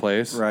at that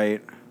place.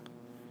 Right.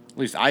 At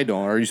least I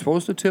don't. Are you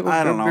supposed to tip?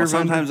 I don't a know. beer vendor?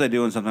 Sometimes I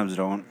do and sometimes I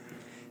don't.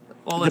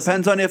 Well,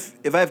 listen, Depends on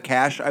if I have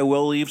cash, I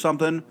will leave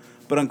something.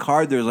 But on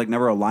card, there's like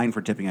never a line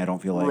for tipping, I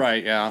don't feel like.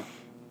 Right, yeah.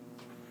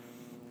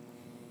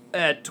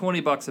 at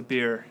 $20 a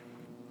beer,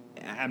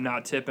 I'm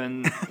not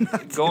tipping.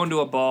 Going to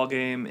a ball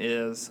game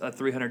is a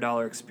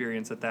 $300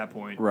 experience at that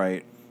point.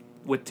 Right.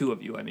 With 2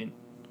 of you, I mean.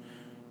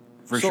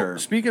 For So, sure.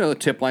 Speaking of the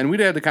tip line, we'd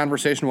had the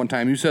conversation one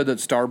time. You said that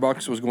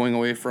Starbucks was going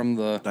away from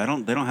They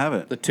don't have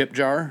it. the tip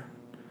jar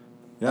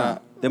Yeah.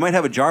 They might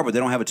have a jar, but they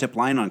don't have a tip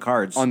line on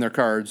cards. on their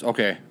cards.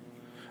 Okay.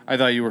 I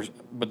thought you were,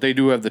 but they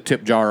do have the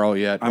tip jar out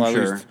yet. I'm at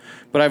sure. least-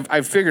 but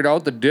I've figured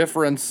out the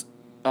difference.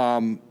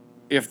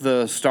 If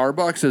the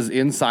Starbucks is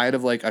inside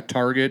of like a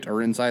Target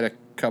or inside a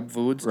Cub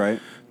Foods, Right.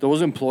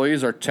 those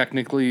employees are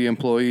technically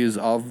employees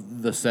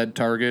of the said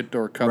Target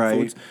or Cub Right.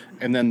 Foods,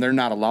 and then they're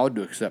not allowed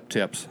to accept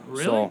tips.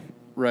 Really? So,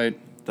 right.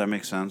 That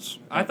makes sense.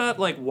 I thought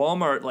like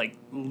Walmart like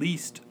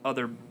leased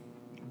other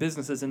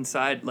businesses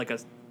inside like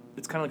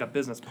it's kind of like a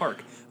business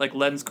park, like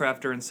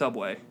Lenscrafter and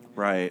Subway.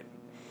 Right.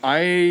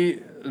 I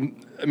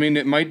mean,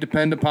 it might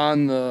depend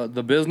upon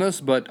the business,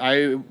 but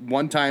I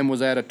one time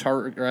was at a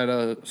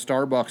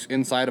Starbucks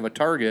inside of a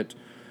Target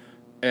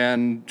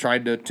and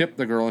tried to tip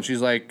the girl, and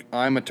she's like,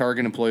 "I'm a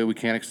Target employee. We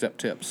can't accept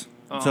tips."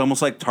 It's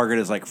almost like Target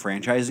is like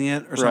franchising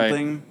it or Right.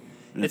 something.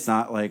 And it's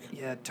not like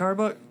Yeah,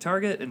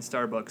 Target and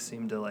Starbucks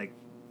seem to like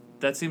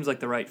that seems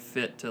like the right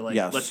fit to like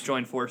Yes. let's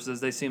join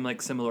forces. They seem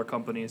like similar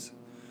companies.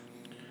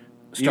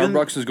 Even-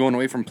 Starbucks is going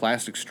away from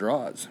plastic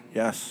straws.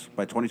 yes,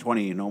 by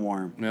 2020, no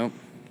more. Nope.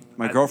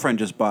 My girlfriend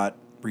just bought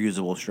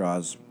reusable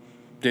straws.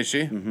 Did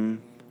she? Mm-hmm.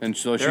 And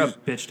so They're she's a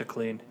bitch to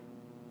clean.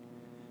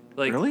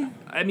 Like Really?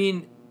 I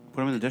mean, Put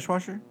them in the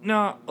dishwasher?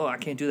 no, I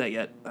can't do that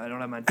yet. I don't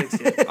have mine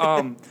fixed yet.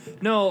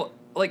 No,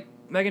 like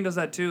Megan does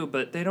that too,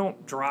 but they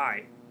don't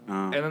dry.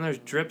 And then there's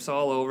drips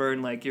all over,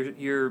 and like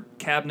your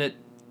cabinet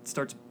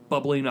starts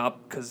bubbling up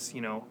because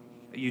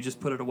you just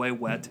put it away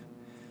wet.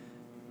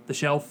 The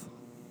shelf,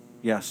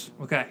 Yes.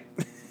 okay.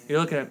 You're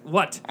looking at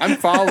what? I'm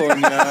following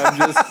you. I'm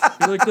just.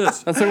 You're like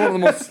this. That's like one of the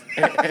most.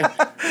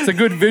 It's a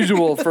good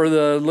visual for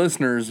the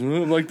listeners.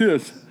 Like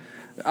this.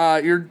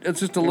 It's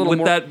just a little With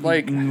more that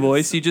like.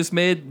 voice you just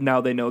made, now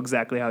they know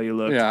exactly how you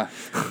look. Yeah.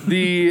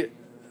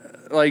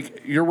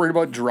 You're worried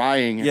about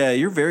drying. Yeah,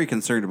 you're very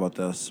concerned about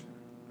this.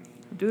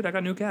 Dude, I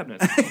got new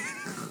cabinets.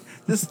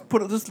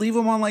 Just leave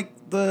them on like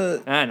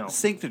the I know.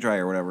 sink to dry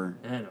or whatever.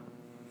 I know.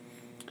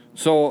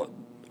 So,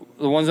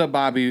 the ones that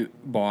Bobby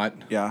bought,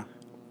 Yeah.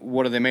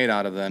 what are they made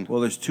out of then? Well,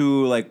 there's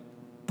 2 like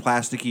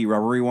plasticky,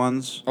 rubbery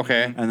ones.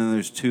 Okay. And then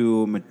there's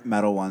 2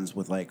 metal ones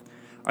with like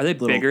Are they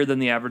Little- bigger than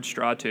the average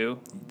straw too?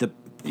 the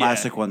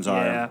plastic Yeah. ones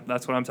are. Yeah,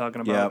 that's what I'm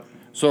talking about. Yep.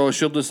 So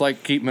she'll just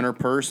like keep them in her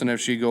purse, and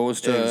if she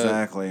goes to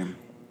Exactly.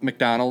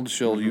 McDonald's,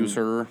 she'll use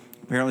her.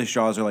 Apparently,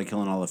 straws are like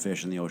killing all the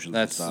fish in the oceans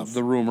That's and stuff.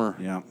 the rumor.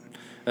 Yeah.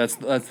 That's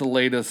the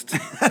latest.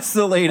 That's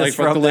the latest Like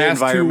for from the the last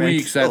 2 environment.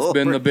 weeks, that's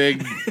been the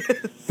big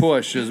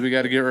push. Is we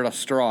got to get rid of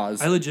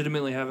straws. I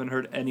legitimately haven't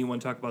heard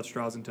anyone talk about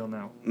straws until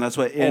now. And that's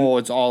what. Oh,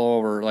 it's all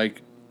over.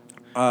 Like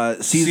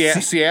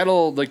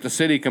Seattle, like the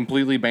city,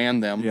 completely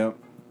banned them.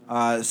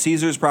 Yep.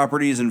 Caesar's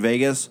properties in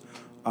Vegas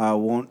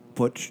won't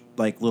put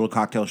like little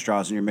cocktail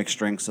straws in your mixed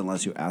drinks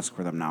unless you ask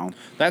for them now.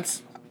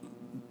 That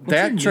your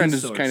trend news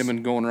has source? kind of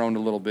been going around a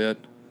little bit.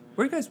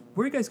 Where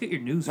you guys get your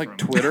news Like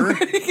from? Twitter.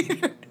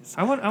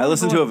 I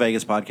listened to a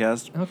Vegas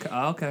podcast. Okay.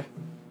 Okay.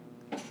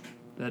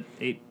 That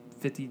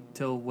 8:50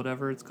 till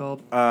whatever it's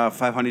called.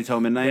 500 till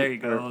midnight. There you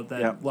go. Or-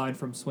 That Yep. line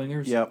from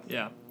Swingers. Yep.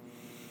 Yeah.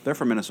 They're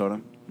from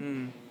Minnesota.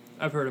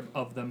 I've heard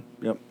of them.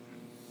 Yep.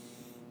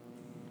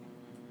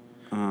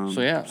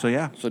 So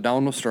yeah. So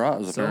down with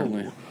straws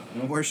apparently.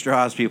 No more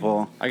straws,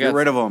 people. I Get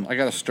rid of them. I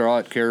got a straw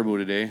at Caribou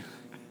today,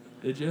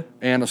 Did you?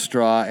 and a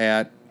straw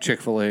at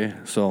Chick-fil-A.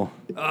 So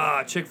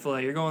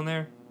Chick-fil-A. You're going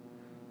there?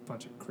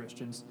 Bunch of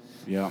Christians.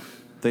 Yeah.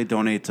 They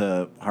donate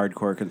to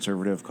hardcore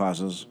conservative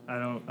causes.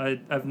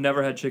 I've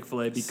never had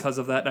Chick-fil-A because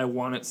of that, and I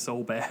want it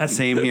so bad.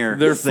 Same here.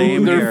 their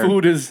Same food, here. their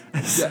food is.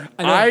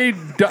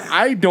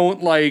 I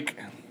don't like.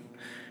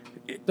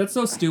 That's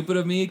so stupid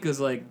of me because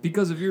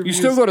of your. You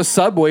still go to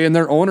Subway, and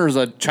their owner's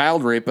a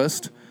child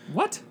rapist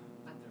What?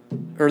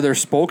 or their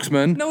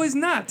spokesman, No, he's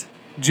not.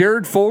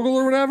 Jared Fogle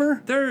or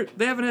whatever.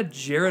 They haven't had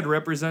Jared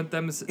represent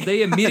them.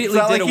 They immediately It's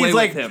not did like away he's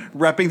like with him.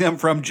 repping them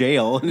from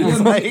jail. It's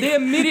like, They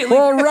immediately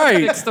Well,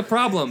 right. fixed the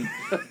problem.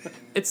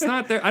 It's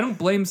not there. I don't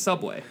blame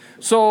Subway.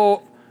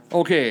 So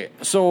okay,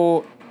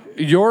 so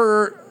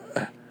you're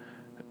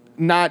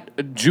not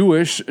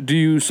Jewish. Do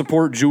you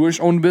support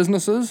Jewish-owned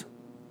businesses?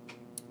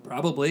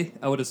 Probably.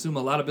 I would assume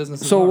a lot of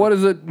businesses So are. what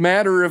does it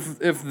matter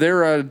if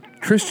they're a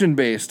Christian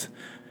based?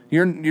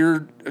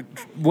 You're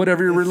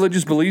whatever your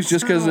religious beliefs,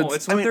 just because No,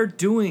 it's what they're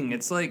doing.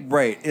 It's like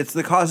Right. It's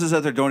the causes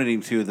that they're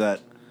donating to that.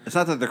 It's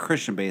not that they're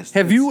Christian based.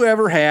 Have you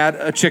ever had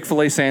a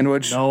Chick-fil-A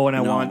sandwich? no, and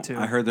I want to.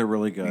 I heard they're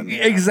really good.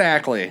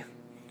 Exactly.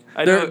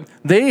 I know.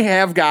 They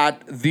have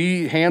got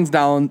the hands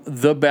down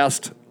the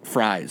best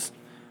fries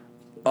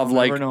of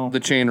never know.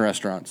 the chain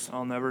restaurants.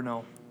 I'll never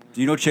know.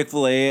 Do you know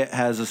Chick-fil-A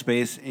has a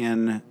space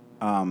in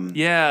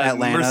Yeah,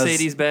 Atlanta's?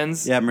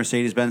 Mercedes-Benz. Yeah,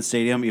 Mercedes-Benz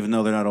Stadium, even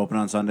though they're not open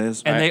on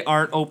Sundays. And they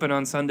aren't open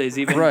on Sundays,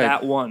 even Right.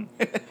 that one.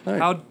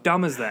 How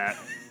dumb is that?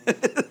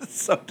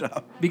 so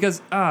dumb.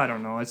 Because, I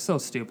don't know, it's so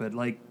stupid.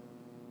 Like,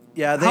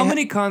 Yeah, how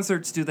many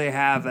concerts do they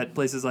have at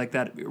places like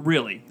that?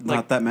 Really? Like,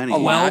 Not that many.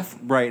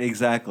 12? Right,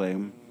 exactly.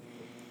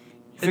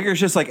 I figure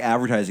it's just like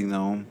advertising,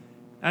 though.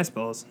 I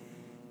suppose.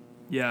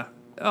 Yeah.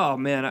 Oh,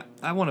 man,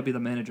 I want to be the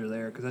manager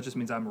there because that just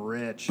means I'm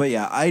rich. But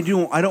yeah, I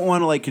don't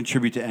want to like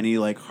contribute to any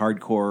like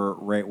hardcore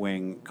right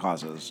wing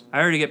causes.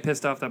 I already get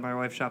pissed off that my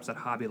wife shops at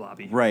Hobby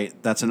Lobby. Right,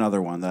 that's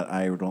another one that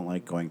I don't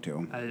like going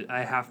to.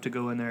 I have to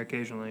go in there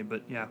occasionally,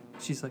 but yeah.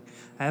 She's like,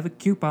 I have a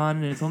coupon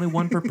and it's only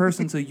one per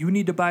person, so you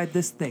need to buy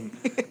this thing.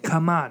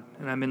 Come on.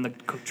 And I'm in the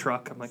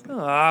truck. I'm like,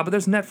 but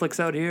there's Netflix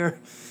out here.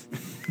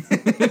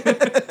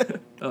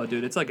 Oh,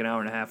 dude, it's like an hour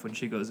and a half when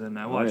she goes in.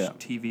 I watch yeah.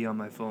 TV on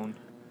my phone.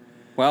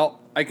 Well,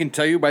 I can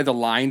tell you by the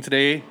line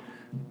today,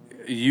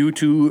 you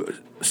two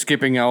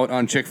skipping out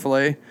on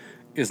Chick-fil-A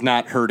is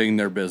not hurting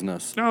their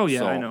business. Oh, yeah,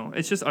 So, I know.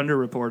 It's just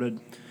underreported.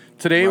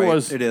 Today Right,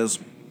 was it is.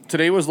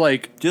 today was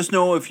like Just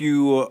know if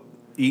you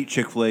eat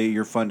Chick-fil-A,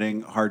 you're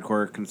funding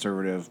hardcore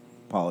conservative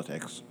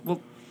politics.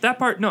 Well, that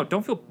part, no,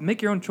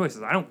 make your own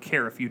choices. I don't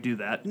care if you do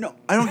that. No,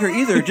 I don't care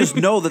either. Just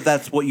know that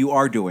that's what you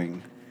are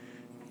doing.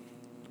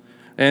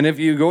 And if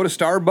you go to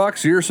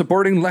Starbucks, you're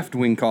supporting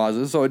left-wing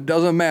causes, so it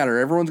doesn't matter.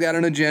 Everyone's got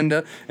an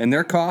agenda, and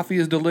their coffee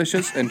is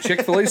delicious, and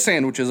Chick-fil-A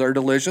sandwiches are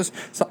delicious,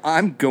 so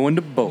I'm going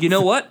to both. You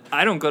know what?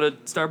 I don't go to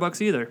Starbucks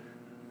either.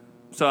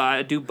 So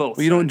I do both.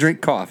 Well, you don't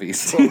drink coffee,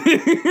 so.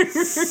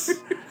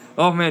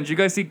 Oh, man, did you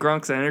guys see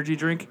Gronk's energy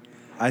drink?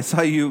 I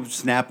saw you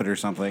snap it or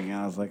something,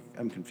 and I was like,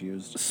 I'm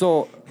confused.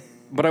 So,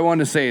 but I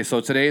wanted to say, so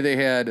today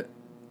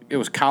it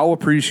was Cow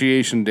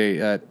Appreciation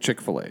Day at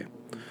Chick-fil-A.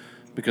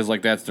 Because,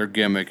 like, that's their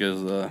gimmick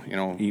is,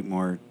 Eat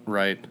more.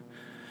 right.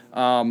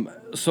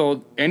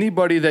 So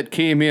anybody that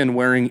came in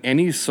wearing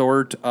any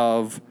sort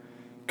of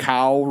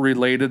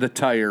cow-related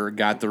attire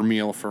got their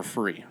meal for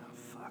free.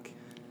 Fuck.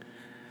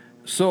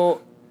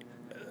 So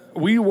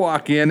we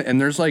walk in,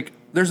 and there's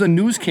a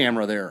news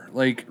camera there,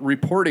 like,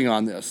 reporting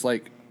on this.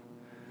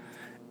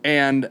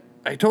 And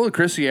I told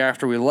Chrissy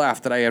after we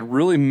left that I had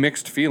really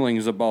mixed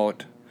feelings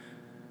about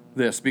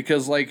this.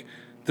 Because, like,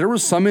 there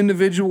was some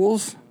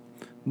individuals...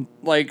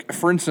 Like,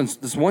 for instance,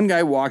 this one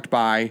guy walked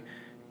by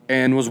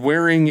and was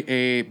wearing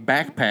a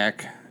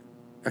backpack,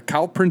 a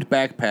cow print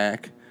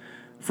backpack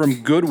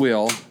from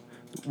Goodwill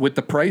with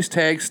the price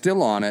tag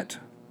still on it.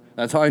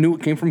 That's how I knew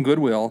it came from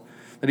Goodwill,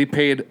 that he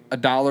paid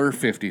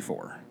 $1.50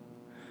 for.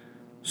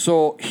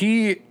 So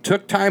he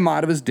took time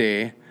out of his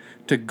day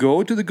to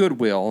go to the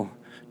Goodwill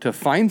to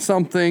find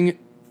something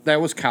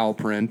that was cow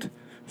print,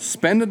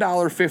 spend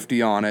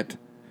 $1.50 on it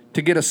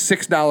to get a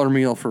 $6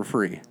 meal for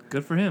free.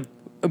 Good for him.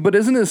 But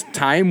isn't his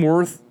time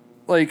worth,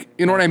 like,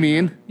 you know what I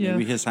mean? Yeah.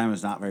 Maybe his time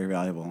is not very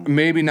valuable.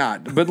 Maybe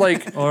not. But,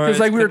 like, Or because, it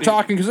like, we could were be-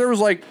 talking, because there was,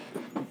 like,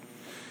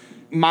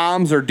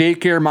 moms or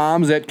daycare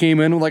moms that came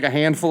in with, like, a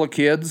handful of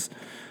kids.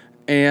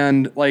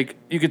 And, like,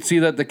 you could see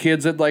that the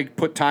kids had, like,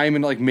 put time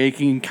in, like,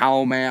 making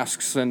cow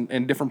masks and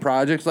different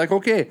projects. Like,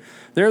 okay,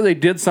 there they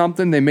did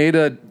something. They made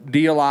a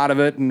deal out of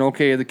it. And,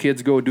 okay, the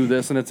kids go do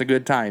this, and it's a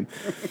good time.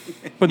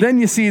 But then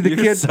you see the You're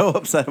kids... so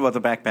upset about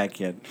the backpack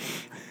kid.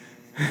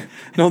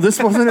 No,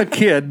 this wasn't a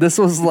kid. This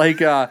was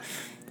like a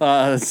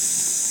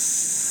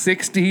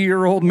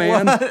 60-year-old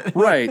man. What?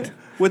 Right.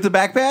 With the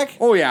backpack?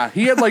 Oh, yeah.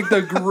 He had like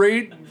the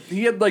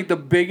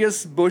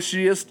biggest,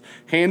 bushiest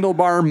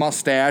handlebar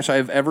mustache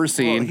I've ever Well,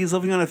 seen. he's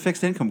living on a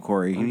fixed income,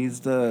 Corey. He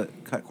needs to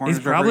cut corners.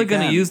 He's probably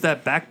going to use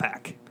that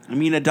backpack. I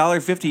mean,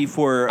 $1.50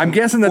 for. I'm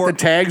guessing that the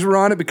tags were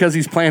on it because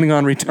he's planning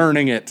on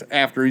returning it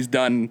after he's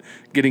done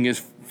getting his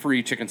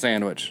free chicken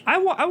sandwich. I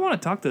want to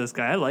talk to this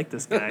guy. I like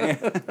this guy.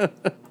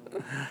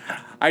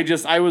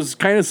 I was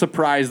kind of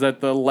surprised at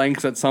the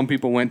lengths that some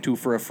people went to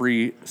for a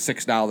free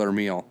 $6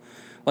 meal.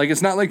 Like,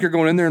 it's not like you're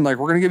going in there and, like,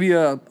 we're going to give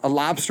you a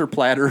lobster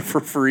platter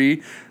for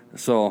free.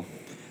 So,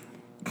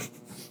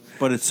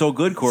 But it's so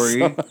good,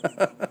 Corey.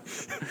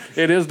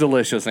 it is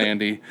delicious,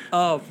 Andy.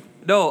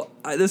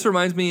 This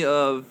reminds me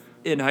of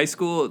in high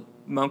school,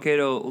 Mount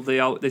Cato,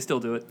 they still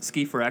do it.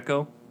 Ski for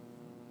Echo.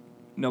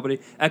 Nobody.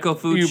 Echo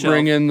Food You Shelf.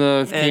 bring in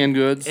the canned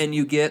goods. And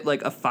you get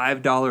like a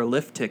 $5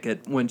 lift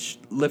ticket, which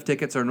lift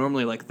tickets are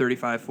normally like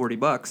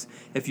 $35-$40.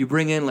 If you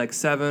bring in like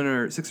 6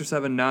 or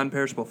 7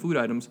 non-perishable food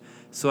items.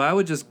 So I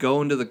would just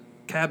go into the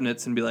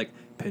cabinets and be like,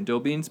 pinto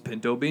beans,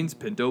 pinto beans,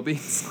 pinto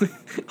beans.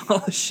 All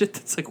the shit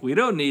that's like, we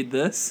don't need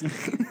this.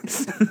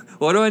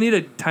 What do I need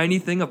a tiny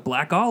thing of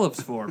black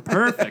olives for?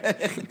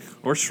 Perfect.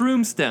 Or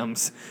shroom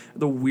stems.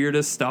 The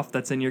weirdest stuff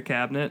that's in your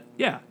cabinet.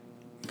 Yeah.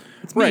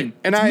 It's mean. Right,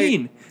 and it's I-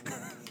 mean.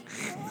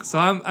 So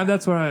I'm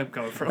that's where I'm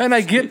coming from. And I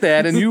get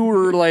that, and you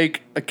were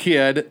like a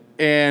kid,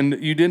 and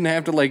you didn't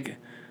have to like.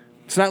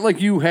 It's not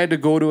like you had to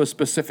go to a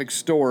specific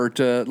store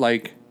to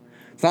like.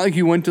 It's not like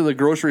you went to the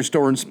grocery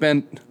store and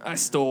spent I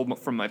stole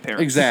from my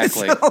parents.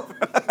 exactly.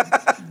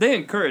 They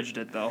encouraged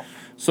it though.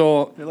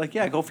 So They're like,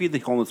 yeah, go feed the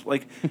homeless.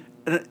 Like,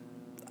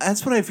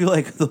 that's what I feel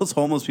like. Those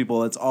homeless people.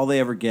 That's all they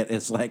ever get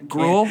is like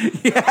Gruel?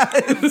 Yeah,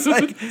 it's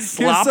like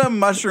Slop? here's some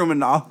mushroom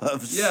and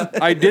olives. Yeah.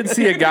 I did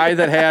see a guy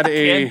that had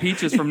Canned a.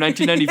 peaches from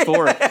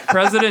 1994.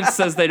 President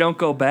says they don't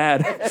go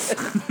bad.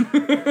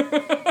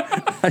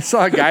 I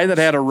saw a guy that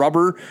had a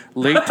rubber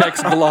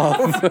latex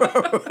glove.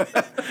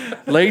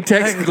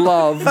 Latex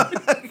glove.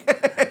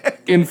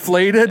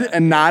 Inflated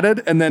and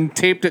knotted, and then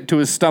taped it to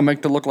his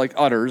stomach to look like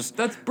udders.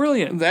 That's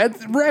brilliant.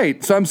 That's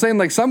right. So I'm saying,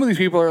 like, some of these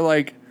people are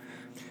like,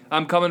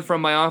 I'm coming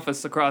from my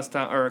office across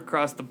town or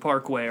across the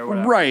parkway or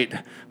whatever. right.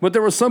 But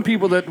there were some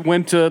people that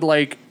went to,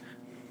 like,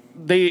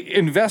 they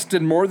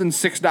invested more than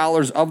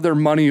 $6 of their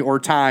money or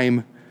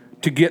time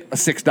to get a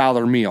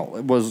 $6 meal.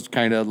 It was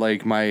kind of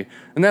like my,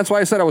 and that's why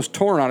I said I was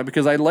torn on it,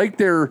 because I like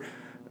their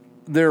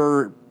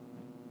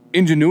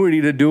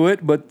ingenuity to do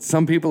it, but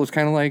some people it's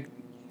kind of like,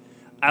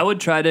 I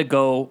would try to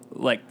go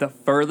like the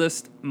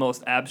furthest,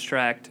 most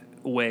abstract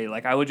way.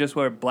 Like I would just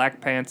wear black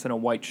pants and a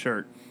white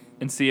shirt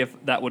and see if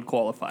that would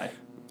qualify.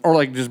 or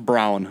like just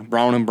brown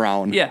and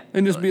brown. Yeah.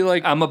 And just be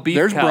like, I'm a beef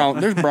there's cow.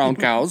 there's brown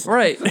cows.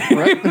 Right.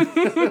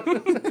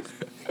 Right?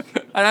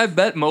 And I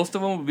bet most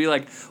of them would be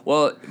like,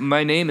 well,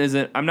 my name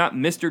isn't, I'm not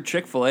Mr.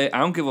 Chick-fil-A. I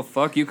don't give a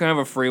fuck. You can have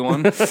a free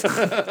one.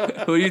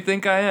 Who do you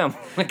think I am?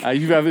 Like,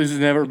 You've obviously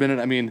never been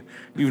in,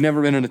 you've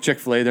never been in a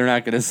Chick-fil-A. They're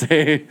not going to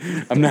say,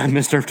 I'm not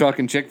Mr.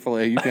 Talking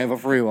Chick-fil-A. You can have a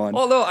free one.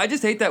 although I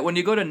just hate that when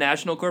you go to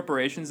national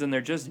corporations and they're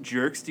just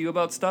jerks to you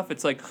about stuff.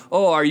 It's like,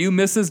 oh, are you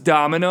Mrs.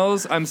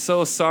 Domino's? I'm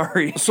so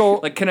sorry. So-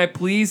 like, can I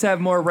please have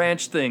more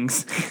ranch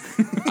things?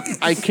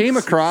 I came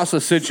across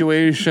a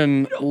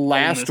situation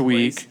last this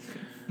week place.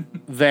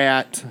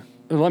 that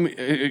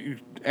it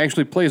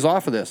actually plays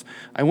off of this.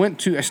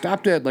 I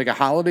stopped at like a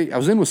holiday. I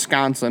was in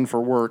Wisconsin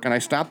for work, and I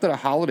stopped at a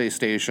holiday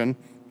station,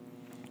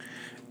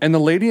 and the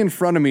lady in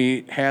front of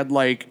me had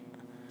like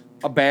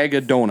a bag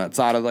of donuts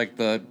out of like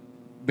the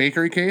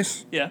bakery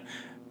case. Yeah.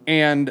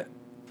 And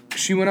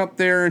she went up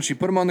there and she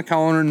put them on the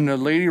counter, and the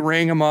lady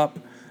rang them up,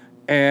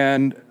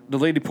 and the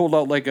lady pulled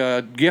out like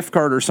a gift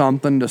card or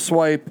something to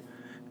swipe,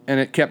 and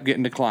it kept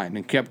getting declined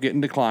and kept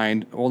getting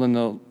declined. Well, then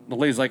the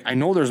lady's like, I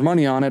know there's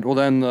money on it. Well,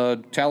 then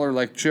the teller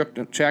like checked,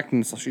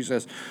 and so she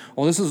says,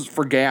 well, this is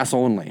for gas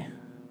only.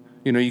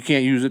 You know, you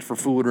can't use it for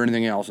food or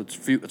anything else.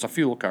 It's a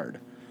fuel card.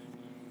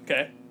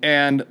 Okay.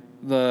 And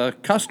the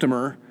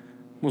customer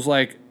was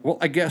like, well,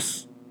 I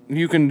guess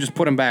you can just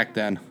put them back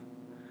then.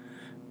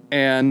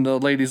 And the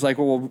lady's like,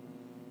 well,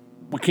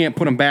 we can't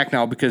put them back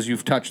now because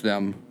you've touched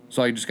them,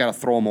 so I just got to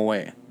throw them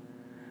away.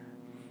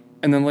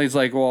 And then the lady's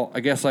like, well, I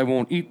guess I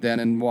won't eat then,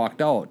 and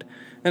walked out.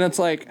 And it's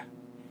like,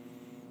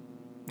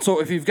 so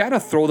if you've got to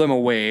throw them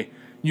away,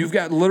 you've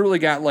literally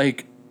got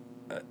like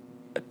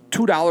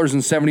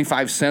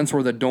 $2.75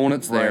 worth of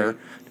donuts there. Right.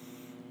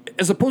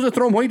 As opposed to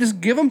throw them away,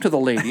 just give them to the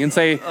lady and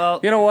say,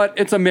 you know what,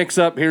 it's a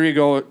mix-up. Here you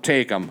go,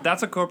 take them.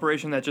 That's a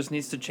corporation that just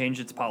needs to change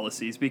its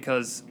policies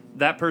because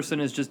that person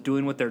is just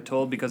doing what they're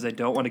told because they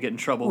don't want to get in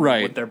trouble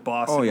Right. with their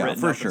boss Oh, and yeah, written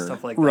for up sure. and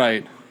stuff like that.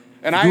 Right.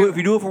 And If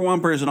you do it for one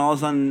person, all of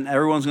a sudden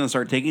everyone's going to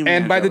start taking.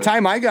 And by the advantage of it.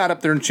 time I got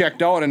up there and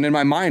checked out, and in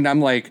my mind,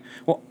 I'm like,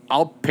 well,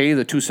 I'll pay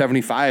the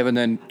 $2.75 and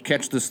then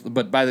catch this.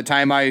 But by the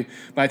time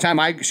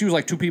she was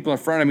like two people in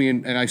front of me,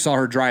 and I saw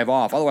her drive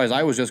off. Otherwise,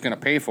 I was just going to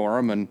pay for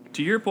them. And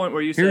To your point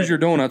where you here's said your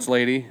donuts,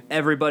 lady.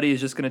 everybody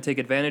is just going to take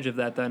advantage of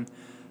that then.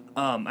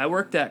 I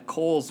worked at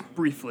Kohl's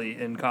briefly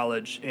in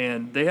college,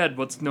 and they had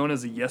what's known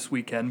as a yes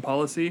we can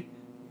policy,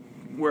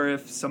 where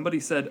if somebody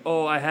said,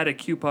 oh, I had a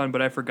coupon,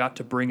 but I forgot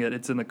to bring it,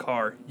 it's in the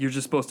car, you're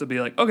just supposed to be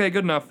like, okay,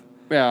 good enough.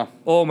 Yeah.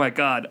 Oh my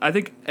God. I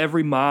think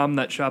every mom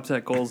that shops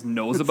at Kohl's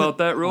knows about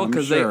that rule I'm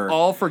because sure. they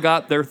all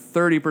forgot their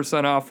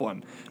 30% off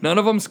one. None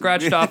of them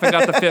scratched off and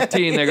got the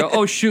 15. They go,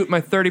 oh shoot,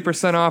 my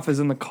 30% off is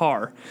in the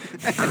car.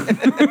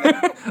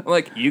 I'm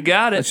like, you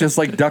got It's it. just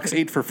like ducks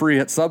ate for free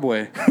at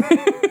Subway.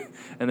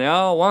 And they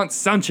all want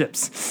sun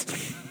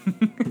chips.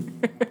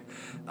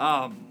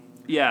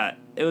 Yeah,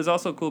 it was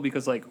also cool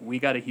because like we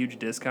got a huge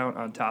discount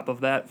on top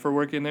of that for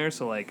working there.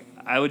 So like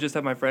I would just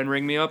have my friend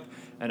ring me up,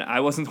 and I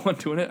wasn't the one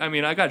doing it. I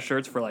mean, I got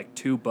shirts for like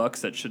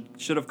 $2 that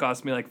should have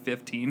cost me like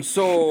 15.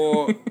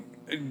 So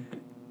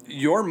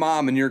your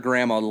mom and your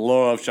grandma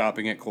love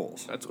shopping at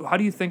Kohl's. How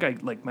do you think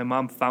my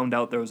mom found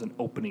out there was an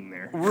opening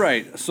there?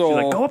 Right. So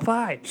She's like, go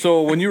apply.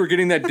 So when you were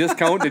getting that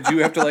discount, did you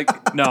have to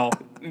like No.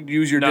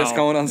 use your No,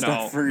 discount on no,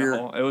 stuff for your?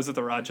 no. It was at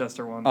the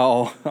Rochester one.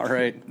 Oh, all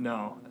right.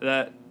 No.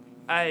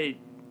 I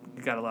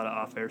got a lot of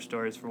off-air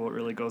stories for what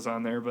really goes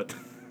on there, but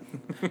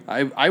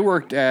I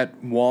worked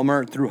at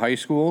Walmart through high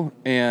school,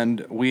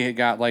 and we had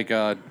got like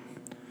a.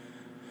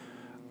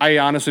 I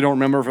honestly don't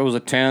remember if it was a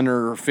 10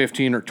 or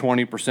 15 or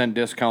 20%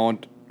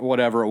 discount,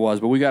 whatever it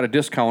was, but we got a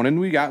discount, and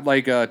we got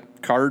like a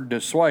card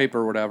to swipe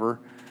or whatever.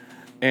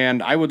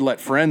 And I would let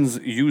friends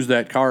use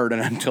that card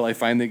and until I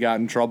finally got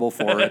in trouble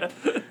for it.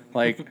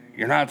 Like,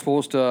 you're not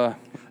supposed to.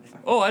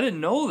 Oh, I didn't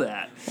know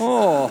that.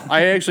 Oh,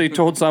 I actually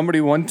told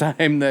somebody one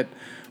time that,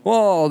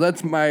 well,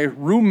 that's my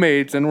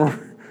roommate, and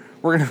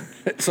we're gonna.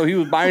 So he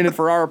was buying it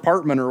for our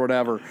apartment or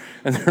whatever,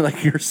 and they're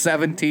like, "You're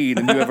 17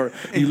 and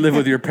you live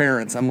with your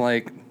parents." I'm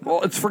like,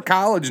 "Well, it's for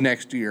college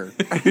next year."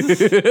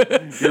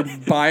 You're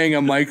buying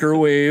a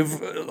microwave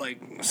like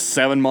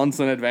 7 months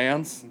in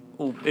advance.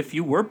 Well, if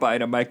you were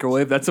buying a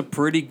microwave, that's a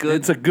pretty good.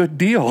 It's a good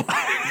deal.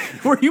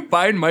 Were you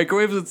buying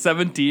microwaves at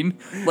 17?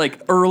 Like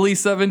early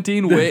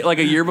 17, like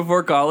a year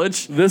before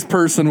college? This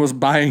person was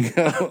buying.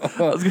 I was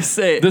going to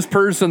say. This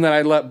person that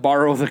I let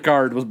borrow the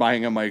card was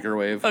buying a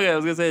microwave. Okay, I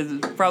was going to say,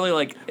 it's probably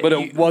like. But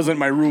it wasn't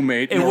my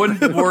roommate. It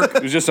wouldn't work.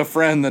 It was just a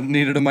friend that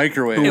needed a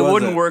microwave. It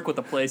wouldn't work with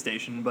the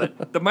PlayStation,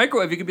 but the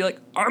microwave, you could be like,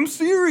 I'm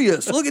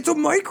serious. Look, it's a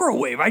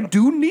microwave. I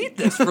do need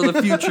this for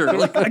the future.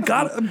 Like,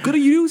 I'm going to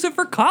use it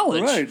for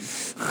college. Right.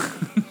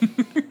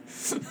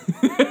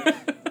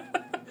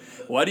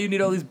 Why do you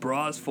need all these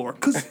bras for?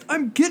 Because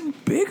I'm getting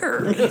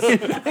bigger.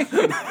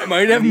 I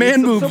might have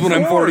man boobs when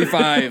I'm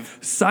 45.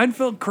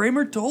 Seinfeld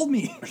Kramer told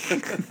me.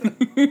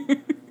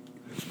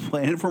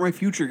 Planning for my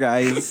future,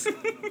 guys.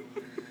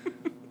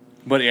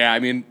 But yeah, I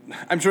mean,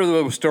 I'm sure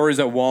the stories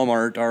at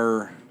Walmart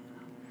are.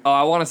 Oh,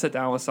 I want to sit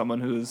down with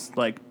someone who's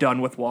like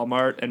done with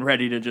Walmart and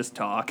ready to just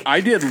talk.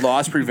 I did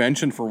loss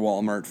prevention for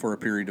Walmart for a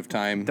period of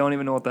time. Don't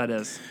even know what that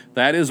is.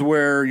 That is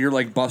where you're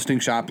like busting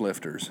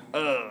shoplifters.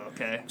 Oh,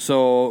 okay.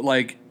 So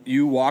like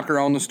you walk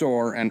around the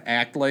store and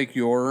act like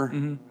you're,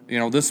 you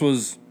know, this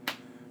was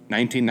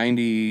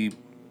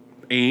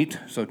 1998,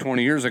 so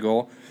 20 years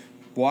ago.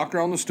 Walk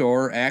around the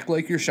store, act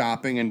like you're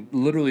shopping, and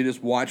literally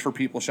just watch for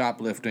people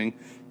shoplifting.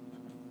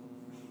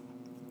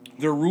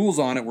 The rules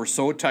on it were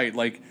so tight.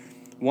 Like,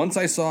 once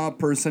I saw a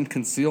person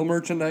conceal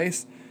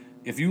merchandise,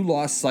 if you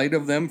lost sight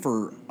of them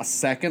for a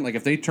second, like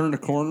if they turned a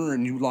corner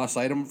and you lost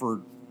sight of them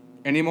for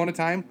any amount of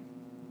time,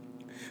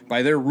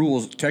 by their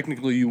rules,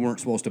 technically you weren't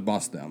supposed to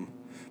bust them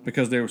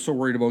because they were so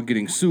worried about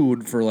getting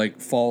sued for like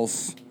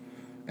false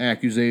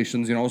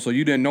accusations, you know. So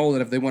you didn't know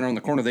that if they went around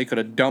the corner, they could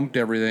have dumped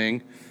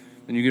everything.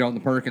 Then you get out in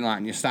the parking lot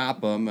and you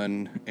stop them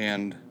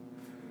and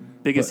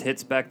Biggest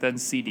hits back then,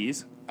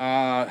 CDs.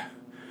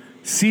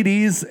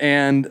 CDs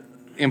and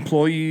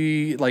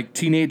employee, like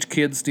teenage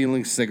kids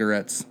stealing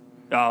cigarettes.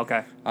 Oh,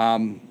 okay.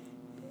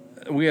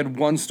 We had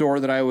one store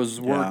that I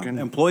was working.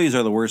 Yeah. Employees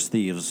are the worst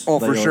thieves. Oh,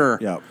 for sure.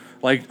 Yeah.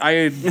 Like I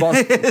had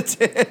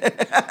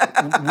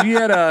we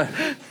had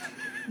a.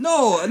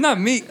 No, not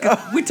me.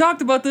 We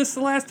talked about this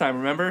the last time,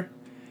 remember?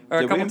 Or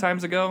a Did couple we?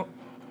 times ago.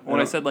 When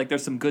I said, like,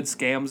 there's some good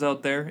scams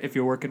out there if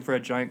you're working for a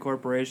giant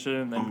corporation.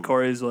 And then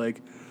Corey's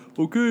like,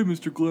 okay,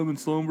 Mr. Clement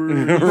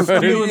Slumber.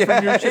 Stealing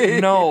from your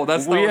shit. No,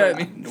 that's not what I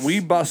mean. We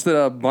busted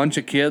a bunch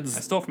of I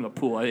kids stole from the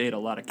pool. I ate a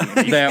lot of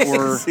candy. that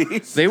were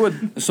they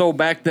would so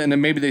back then,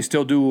 and maybe they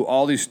still do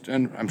all these,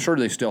 and I'm sure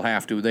they still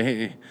have to.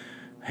 They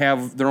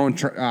have their own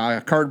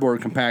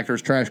cardboard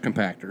compactors, trash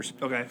compactors.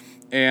 Okay.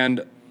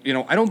 And you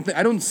know, I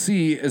don't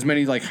see as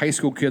many like high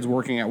school kids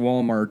working at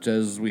Walmart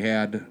as we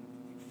had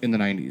in the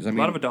 90s. I mean,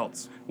 A lot of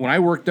adults. when I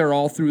worked there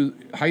all through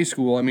high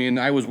school, I mean,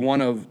 I was one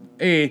of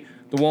the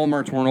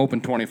Walmarts weren't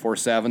open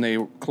 24/7. They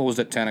closed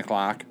at 10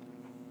 o'clock.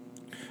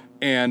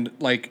 And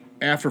like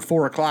after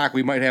 4 o'clock,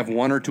 we might have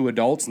one or two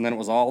adults, and then it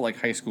was all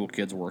like high school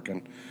kids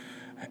working.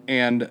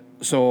 And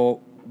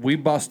so we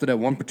busted at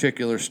one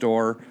particular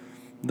store.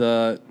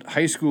 A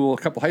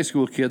couple high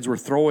school kids were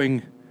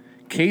throwing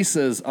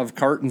cases of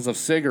cartons of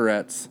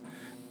cigarettes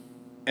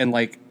and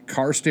like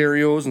car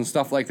stereos and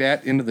stuff like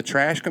that into the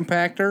trash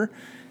compactor,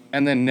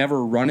 and then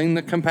never running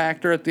the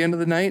compactor at the end of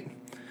the night.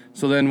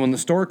 So then when the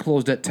store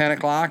closed at 10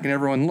 o'clock and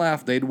everyone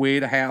left, they'd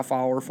wait a half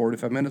hour,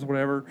 45 minutes,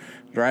 whatever,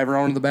 drive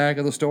around to the back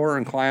of the store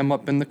and climb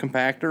up in the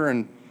compactor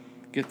and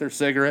get their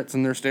cigarettes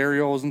and their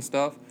stereos and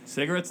stuff.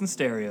 Cigarettes and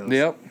stereos.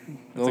 Yep.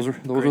 Those are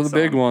great the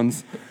big song.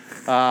 ones.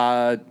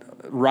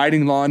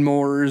 Riding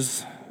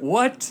lawnmowers.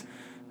 What?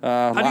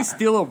 How do you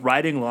steal a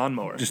riding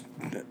lawnmower? Just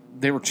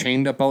they were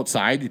chained up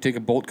outside. You take a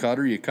bolt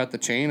cutter, you cut the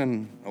chain,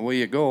 and away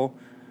you go.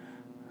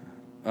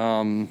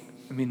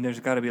 I mean, there's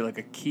got to be like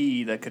a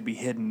key that could be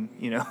hidden,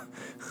 you know?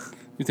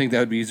 You think that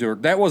would be easier?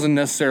 That wasn't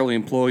necessarily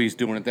employees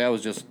doing it. That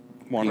was just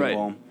one Right. of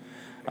them.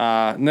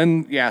 And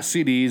then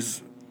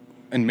CDs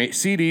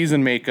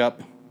and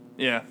makeup.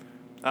 Yeah.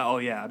 Oh,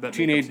 yeah. I bet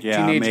Teenage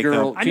makeup.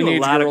 girl, I knew a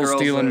teenage lot of girls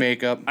girls stealing that-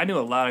 makeup. I knew a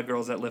lot of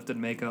girls that lifted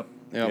makeup.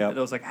 Yep. Yep.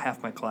 That was like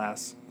half my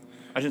class.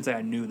 I shouldn't say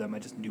I knew them. I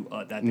just knew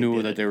that they Knew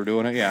did that it. they were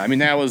doing it. Yeah, I mean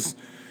that was.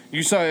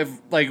 You saw if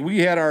like we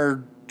had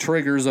our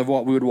triggers of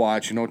what we would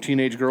watch. You know,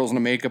 teenage girls in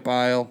the makeup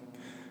aisle.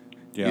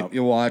 Yeah.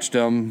 You watched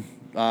them.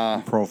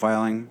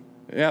 Profiling.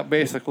 Yeah,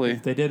 basically.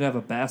 If they did have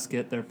a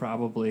basket, they're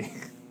probably,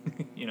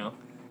 you know,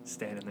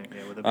 standing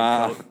there with a big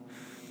coat.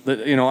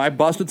 I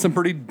busted some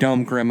pretty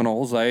dumb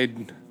criminals. I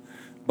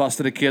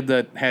busted a kid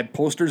that had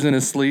posters in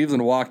his sleeves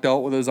and walked out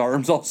with his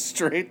arms all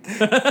straight.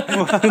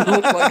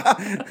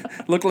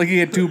 looked like he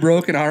had 2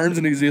 broken arms,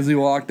 and as he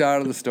walked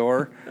out of the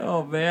store.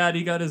 Oh man,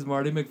 he got his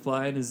Marty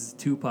McFly and his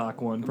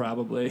Tupac one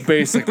probably.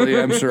 Basically,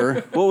 I'm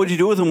sure. What would you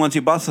do with him once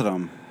you busted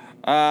him?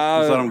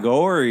 Just let him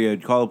go, or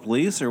you'd call the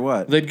police, or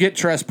what? They'd get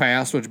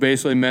trespassed, which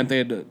basically meant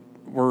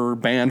were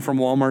banned from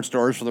Walmart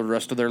stores for the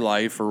rest of their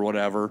life or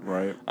whatever.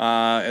 Right.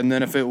 And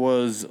then if it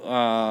was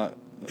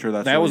Sure,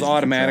 that's that what was he's keeping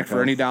automatic track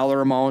for of. any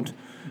dollar amount.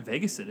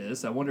 Vegas it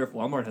is. I wonder if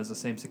Walmart has the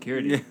same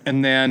security.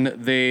 And then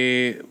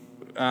they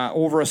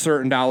over a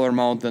certain dollar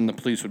amount, then the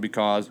police would be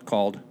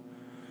called.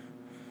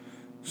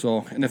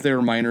 So, and if they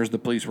were minors, the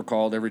police were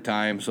called every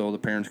time, so the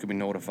parents could be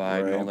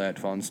notified and all that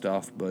fun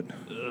stuff. But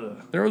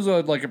there was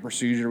a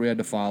procedure we had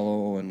to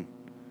follow, and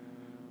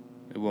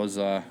it was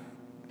an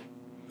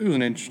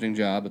interesting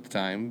job at the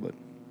time. But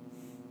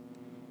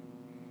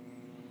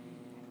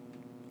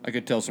I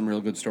could tell some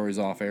real good stories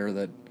off air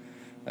that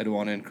I don't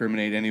want to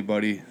incriminate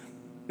anybody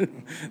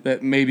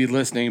that may be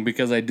listening,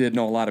 because I did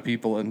know a lot of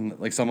people, and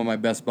like some of my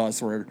best busts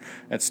were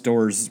at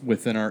stores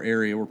within our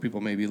area where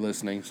people may be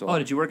listening. So, Oh,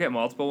 did you work at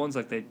multiple ones?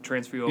 Like they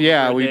transfer you over?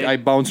 yeah, for a day? I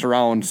bounced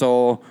around.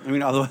 So I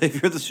mean, although if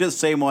you're just the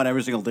same one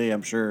every single day,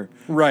 I'm sure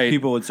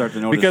people would start to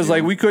notice. because you.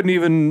 like we couldn't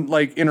even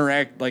like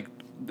interact. Like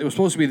it was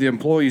supposed to be the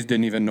employees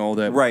didn't even know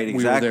that exactly.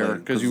 we were there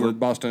because you were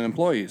busting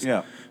employees.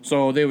 Yeah.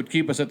 So they would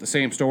keep us at the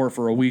same store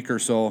for a week or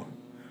so,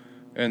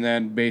 and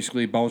then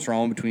basically bounce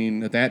around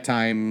between at that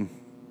time.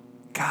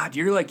 God,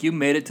 you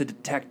made it to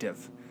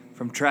detective,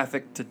 from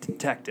traffic to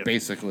detective.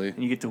 Basically.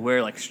 And you get to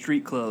wear like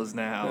street clothes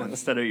now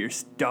instead of your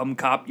dumb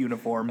cop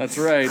uniform. That's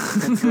right.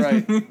 That's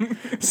right.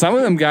 Some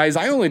of them guys,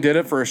 I only did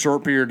it for a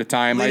short period of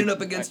time. Leaning up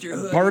against your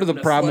hood. Part of the and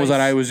a problem was that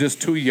slice. I was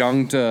just too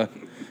young to.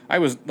 I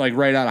was like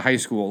right out of high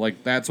school.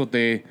 Like that's what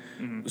they.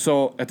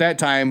 So at that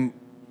time,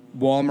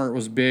 Walmart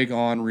was big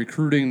on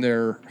recruiting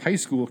their high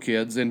school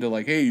kids into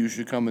like, hey, you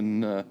should come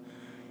in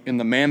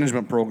the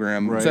management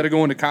program instead of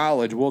going to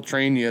college. We'll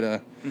train you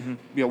to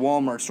be a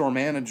Walmart store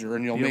manager,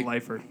 and you'll Be a make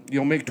lifer.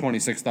 You'll make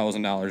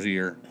 $26,000 a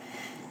year.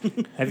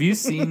 Have you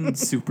seen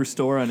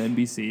Superstore on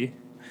NBC?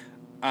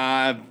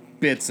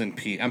 Bits and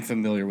pieces. I'm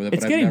familiar with it.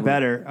 It's but getting I've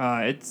never,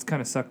 better. It's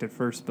kind of sucked at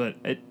first, but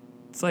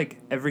it's like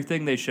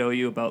everything they show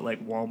you about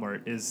like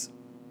Walmart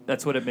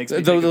that's what it makes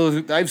me think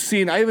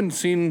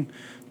of.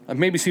 I've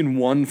maybe seen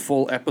one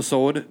full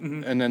episode,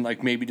 and then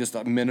like maybe just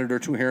a minute or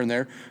two here and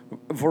there.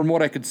 From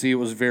what I could see, it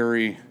was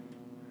very,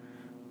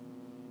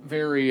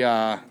 very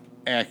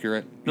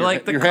accurate.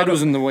 Like the your head cut-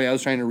 was in the way. I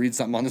was trying to read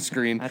something on the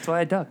screen. That's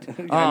why I ducked.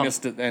 I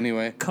missed it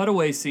anyway.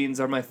 Cutaway scenes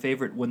are my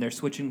favorite when they're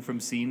switching from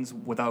scenes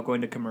without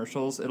going to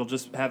commercials. It'll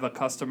just have a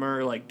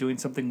customer like doing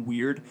something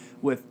weird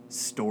with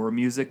store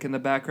music in the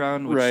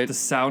background, which Right. the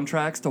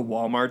soundtracks to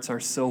Walmarts are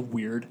so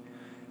weird.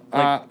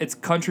 Like it's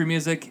country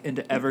music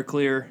into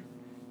Everclear,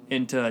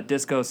 into a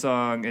disco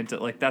song, into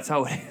like that's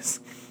how it is.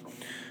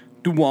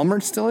 Do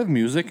Walmart still have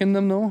music in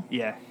them though?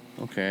 Yeah.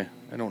 Okay,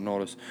 I don't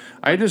notice.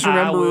 I just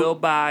remember. I will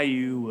buy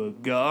you a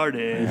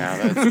garden.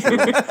 Yeah, that's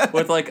true.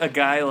 With like a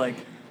guy like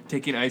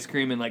taking ice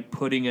cream and like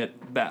putting it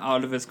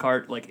out of his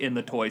cart like in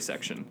the toy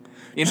section.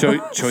 You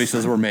know?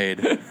 Choices were made.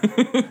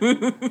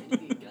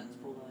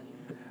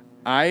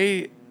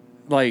 I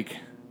like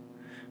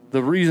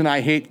the reason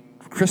I hate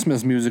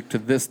Christmas music to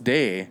this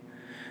day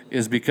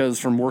is because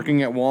from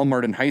working at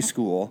Walmart in high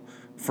school,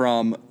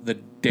 from the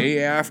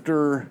day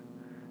after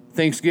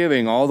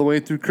Thanksgiving all the way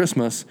through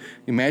Christmas,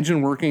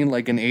 imagine working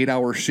like an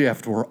 8-hour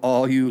shift where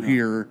all you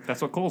hear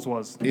That's what Kohl's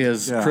was.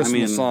 is Yeah, I Christmas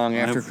mean, song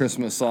after I've-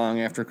 Christmas song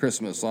after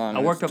Christmas song.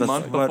 I worked a That's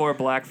month what- before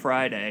Black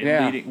Friday,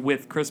 Yeah.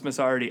 with Christmas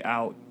already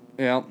out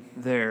Yeah.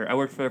 there. I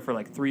worked there for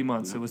like 3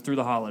 months. It was through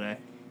the holiday.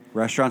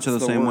 Restaurants are the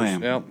It's same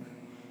worst. way. Yep.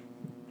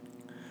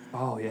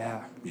 Oh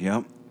yeah,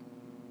 Yep.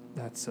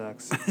 that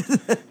sucks.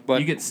 But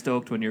You get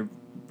stoked when your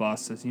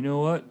boss says, "You know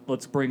what?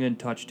 Let's bring in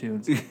touch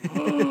tunes."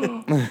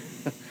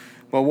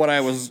 But what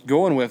I was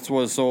going with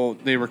was, so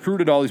they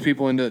recruited all these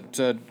people to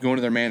go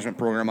into their management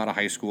program out of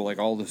high school, like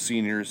all the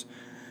seniors.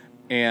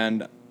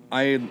 And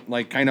I,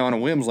 like, kind of on a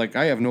whim, was like,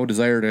 I have no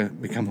desire to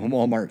become a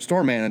Walmart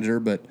store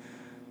manager, but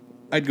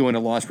I'd go into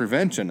loss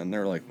prevention. And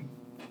they're like,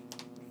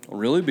 oh,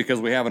 really? Because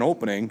we have an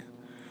opening.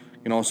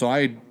 You know, so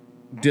I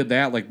did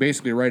that, like,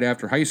 basically right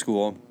after high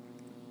school.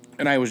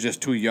 And I was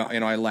just too young. You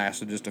know, I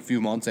lasted just a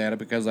few months at it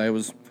because I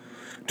was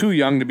too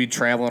young to be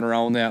traveling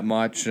around that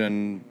much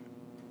and,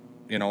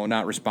 you know,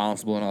 not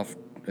responsible enough.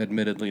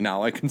 Admittedly,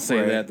 now I can say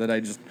Right. that I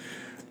just.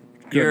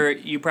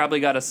 You probably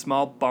got a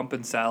small bump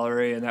in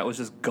salary, and that was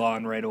just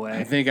gone right I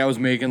away. think I was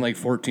making like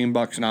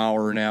 $14 an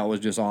hour, and that was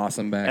just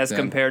awesome back As then.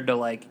 compared to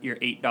like your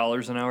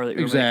 $8 an hour that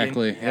you're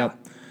Exactly. making. Yep.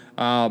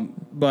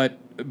 But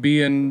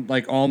being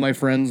like all my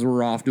friends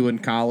were off doing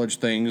college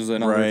things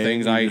and other Right.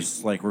 things, You I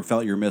just like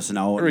felt you're missing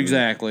out.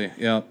 exactly.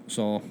 Yep.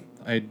 So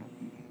I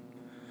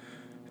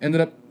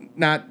ended up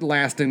not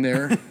lasting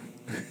there,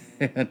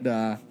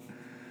 and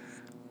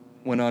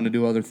went on to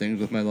do other things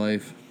with my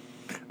life.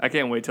 I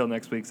can't wait till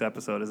next week's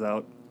episode is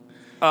out.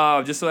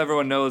 just so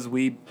everyone knows,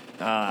 I'm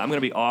going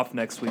to be off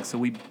next week.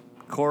 So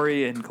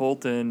Corey and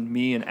Colton,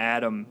 me and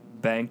Adam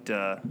banked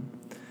an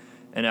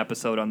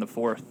episode on the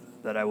 4th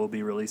that I will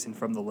be releasing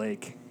from the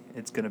lake.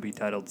 It's going to be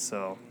titled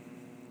So.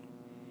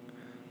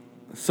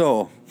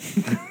 So,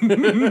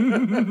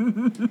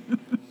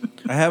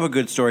 I have a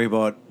good story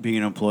about being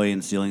an employee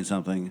and stealing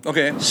something.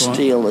 okay.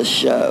 Steal a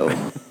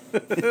show.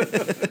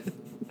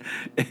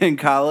 In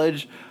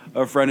college,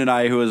 a friend and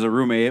I, who was a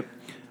roommate,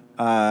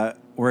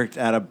 worked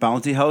at a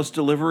bouncy house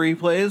delivery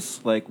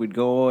place. Like, we'd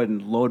go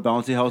and load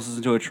bouncy houses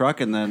into a truck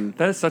and then...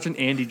 That is such an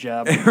Andy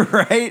job.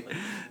 Right?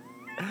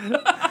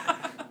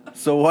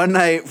 So one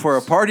night for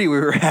a party we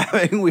were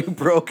having, we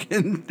broke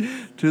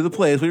into the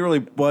place.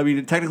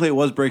 Technically it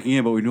was breaking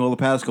in, but we knew all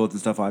the passcodes and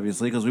stuff,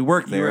 obviously, because we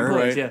worked there.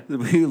 employees, yeah.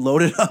 We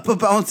loaded up a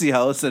bouncy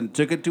house and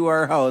took it to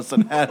our house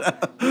and had a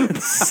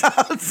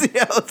bouncy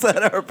house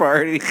at our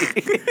party.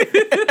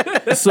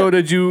 So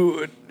did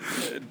you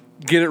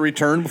get it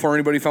returned before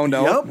anybody found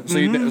out? Yep.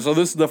 So, so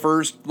this is the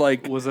first,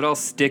 like... Was it all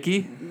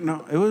sticky?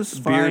 No, it was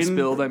Beer fine.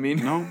 spilled, I mean.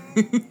 No.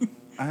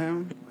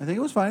 I think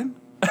it was fine.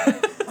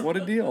 What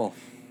a deal.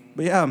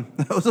 But yeah,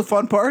 that was a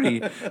fun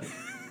party.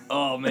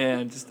 Oh,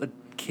 man. Just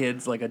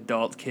kids, like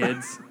adult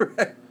kids.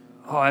 Right.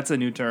 Oh, that's a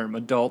new term.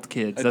 Adult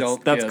kids.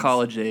 Adult That's kids.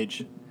 college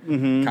age.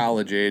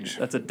 College age.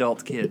 That's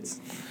adult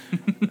kids.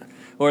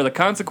 Or the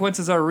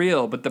consequences are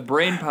real, but the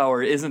brain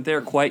power isn't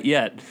there quite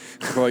yet.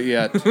 Quite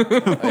yet.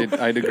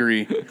 I'd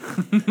agree.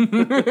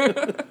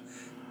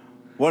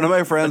 One of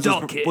my friends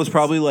Adult kids. was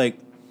probably like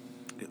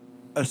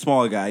a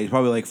small guy. He's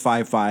probably like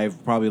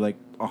 5'5", probably like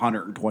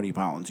 120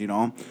 pounds, you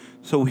know?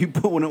 So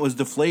when it was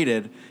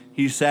deflated,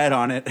 he sat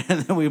on it,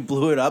 and then we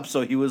blew it up,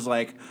 so he was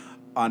like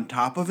on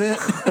top of it.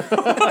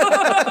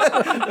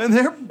 And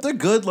they're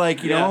good,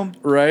 like, you know,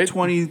 Right.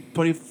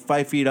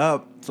 25 feet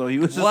up. So he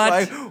was just What?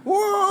 like,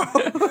 whoa.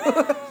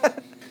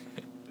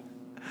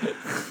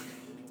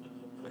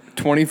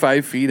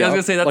 25 feet I was up.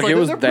 gonna say, that's like like- it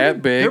was they're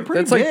that pretty- they're big.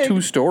 pretty That's like big.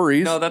 2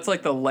 stories. No, that's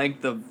like the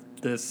length of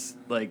this.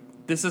 Like,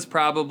 this is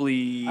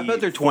probably. I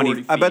bet they're 40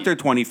 20. I bet feet. they're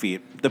 20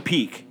 feet. The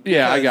peak.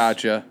 Yeah, I Because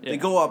gotcha. They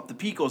go up. The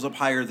peak goes up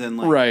higher than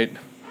like Right.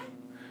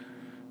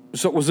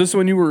 So was this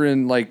when you were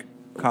in like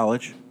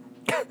college.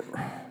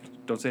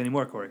 Don't say any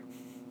more, Corey.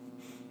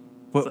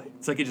 What?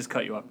 It's like he just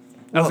cut you off.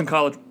 I was in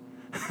college.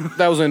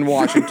 that was in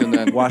Washington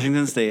then?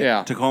 Washington State.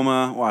 Yeah.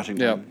 Tacoma,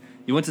 Washington. Yeah.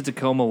 You went to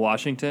Tacoma,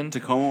 Washington.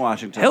 Tacoma,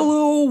 Washington.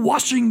 Hello,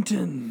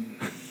 Washington.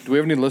 Do we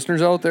have any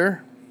listeners out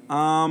there?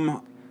 I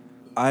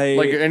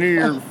Like any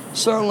of your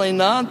Certainly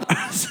not.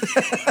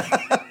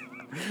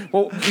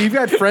 Well, you've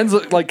got friends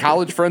like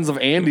college friends of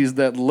Andy's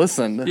that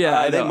listen.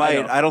 Yeah, they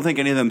might. I don't think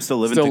any of them still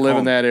live Still in live Tacoma.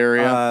 in that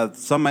area.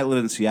 Some might live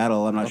in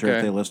Seattle. I'm not sure if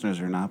Okay. they're listeners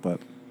or not, but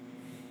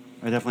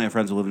I definitely have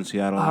friends who live in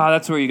Seattle.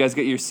 That's where you guys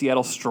get your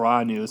Seattle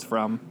Straw news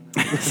from.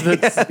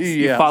 That's- You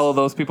yes. follow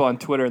those people on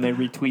Twitter and they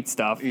retweet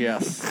stuff.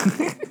 Yes.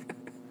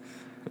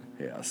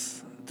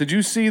 Yes. Did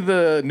you see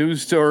the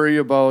news story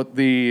about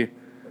the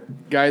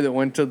guy that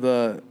went to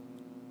the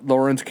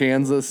Lawrence,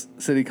 Kansas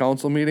City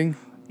Council meeting?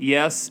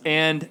 Yes,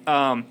 and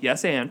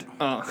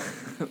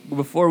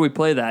before we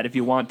play that, if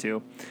you want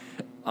to.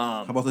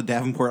 How about the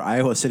Davenport,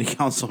 Iowa City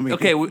Council meeting?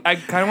 Okay, I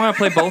kind of want to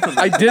play both of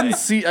them. I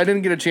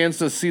didn't get a chance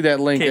to see that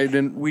link. Okay, I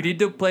didn't. we need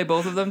to play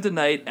both of them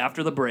tonight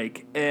after the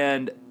break.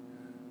 And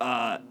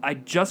I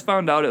just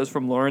found out it was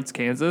from Lawrence,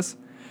 Kansas.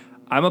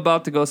 I'm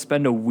about to go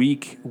spend a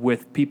week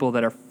with people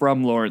that are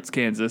from Lawrence,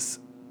 Kansas.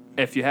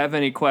 If you have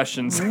any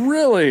questions,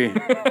 Really?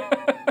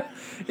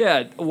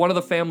 yeah, one of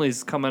the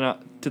families coming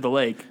up to the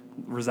lake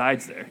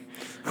resides there.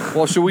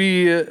 Well, should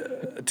we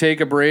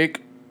take a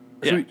break?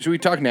 Yeah. Should we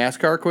talk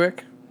NASCAR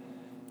quick?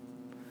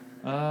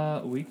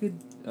 We could.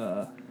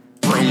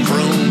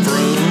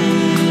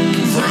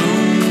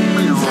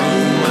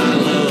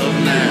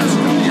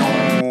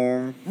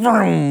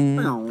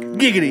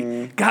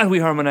 Giggity. God, we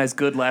harmonized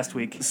good last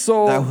week.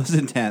 So That was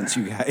intense,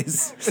 you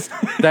guys.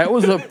 that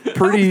was a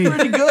pretty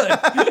Good.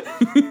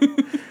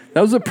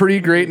 that was a pretty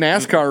great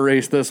NASCAR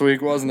race this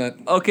week, wasn't it?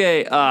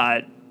 Okay.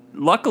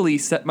 Luckily,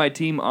 set my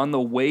team on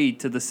the way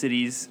to the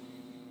cities.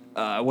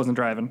 I wasn't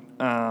driving.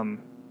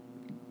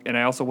 And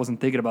I also wasn't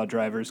thinking about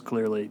drivers,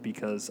 clearly,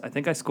 because I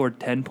think I scored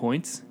 10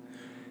 points.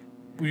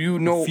 You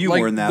know, A few like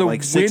more than that, the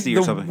like 60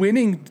 or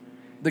something.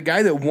 The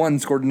guy that won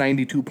scored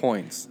 92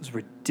 points. It was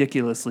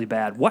ridiculously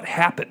bad. What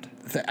happened?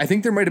 I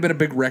think there might have been a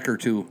big wreck or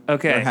two.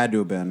 Okay. There had to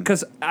have been.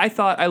 Because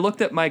I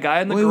looked at my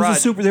guy in the Well, it garage. was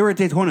a super. They were at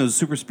Daytona. It was a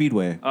super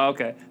speedway. Oh,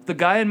 okay. The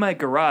guy in my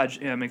garage,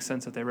 yeah, it makes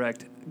sense that they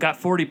wrecked, got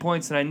 40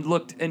 points, and I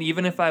looked, and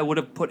even if I would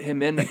have put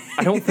him in,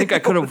 I don't think I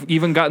could have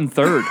even gotten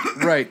third.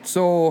 Right.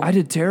 So I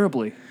did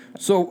terribly.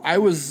 So I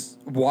was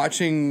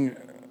watching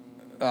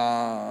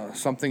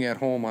something at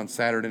home on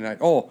Saturday night.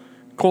 Oh,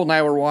 Colt and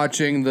I were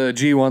watching the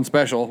G1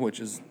 special, which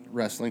is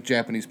wrestling,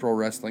 Japanese pro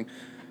wrestling,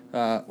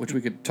 which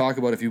we could talk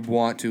about if you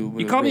want to. but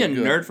You it call was me a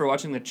really good. nerd for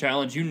watching the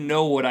challenge. You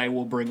know what I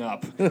will bring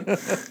up.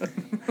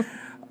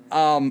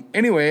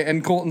 Anyway,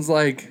 and Colton's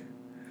like,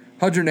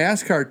 how'd your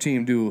NASCAR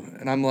team do?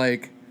 And I'm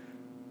like,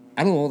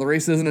 I don't know, the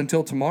race isn't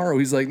until tomorrow.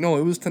 He's like, no,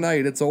 it was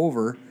tonight. It's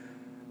over.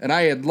 And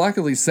I had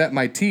luckily set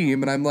my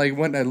team, and I'm like,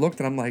 when I looked,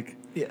 and I'm like,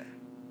 Yeah.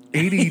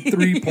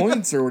 83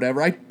 points or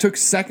whatever. I took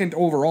second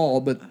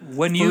overall, but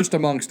When you- first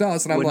amongst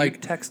us, and I'm when you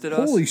like, texted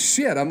us- holy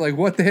shit. I'm like,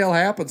 what the hell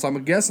happened? So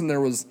I'm guessing there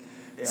was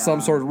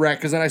some sort of wreck.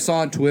 Because then I saw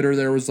on Twitter,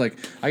 there was like,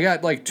 I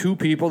got like 2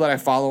 people that I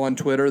follow on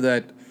Twitter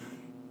that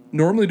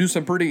normally do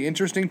some pretty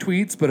interesting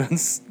tweets, but on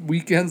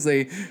weekends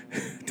they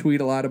tweet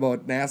a lot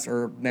about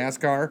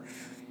NASCAR.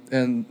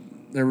 And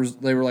they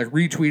were like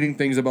retweeting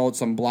things about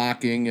some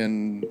blocking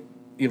and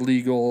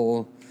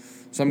illegal.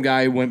 Some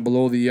guy went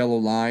below the yellow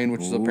line,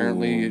 which is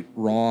apparently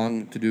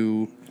wrong to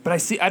do. But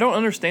I don't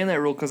understand that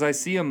rule because I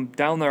see them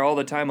down there all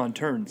the time on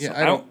turns. Yeah,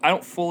 So I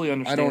don't fully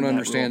understand. I don't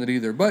understand it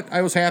either. But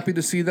I was happy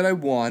to see that I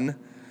won.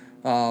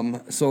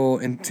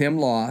 And Tim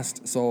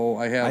lost. So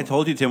I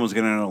told you Tim was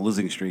going to on a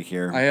losing streak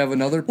here. I have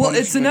another Well,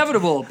 punishment. it's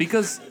inevitable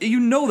because you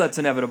know that's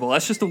inevitable.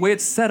 That's just the way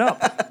it's set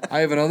up. I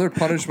have another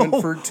punishment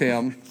for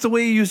Tim. It's the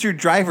way you use your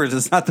drivers.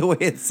 It's not the way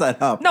it's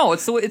set up. No,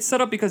 it's the way it's set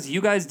up because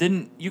you guys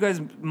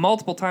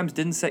multiple times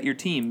didn't set your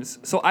teams.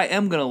 So I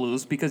am gonna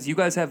lose because you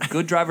guys have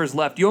good drivers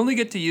left. You only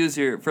get to use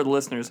for the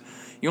listeners.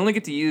 You only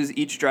get to use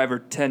each driver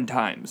 10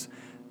 times.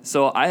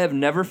 So I have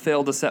never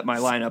failed to set my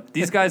lineup.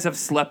 These guys have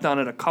slept on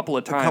it a couple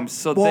of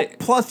times.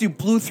 Plus you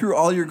blew through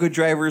all your good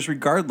drivers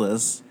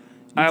regardless.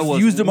 You I was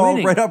used them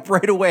winning. all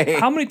right away.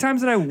 How many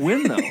times did I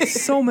win though?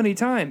 So many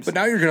times. But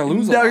now you're going to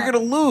lose a now lot. you're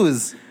going to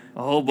lose.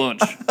 A whole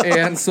bunch.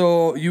 And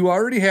so you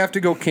already have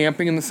to go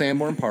camping in the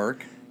Sanborn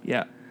Park.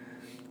 Yeah.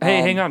 Hey,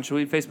 hang on. Should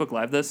we Facebook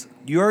Live this?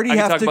 You already I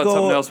can have talk to about go.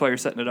 something else while you're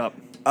setting it up.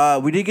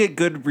 We did get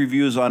good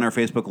reviews on our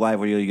Facebook Live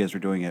while you guys were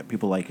doing it.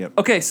 People like it.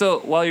 Okay, so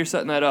while you're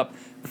setting that up,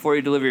 before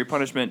you deliver your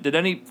punishment, did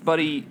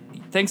anybody?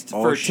 Thanks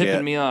for shit.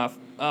 tipping me off.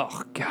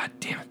 Oh God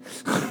damn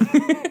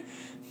it!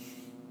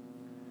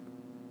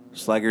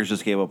 Slaggers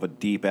just gave up a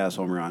deep ass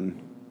home run,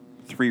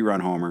 3-run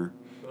homer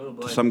Oh,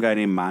 boy. to some guy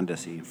named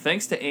Mondesi.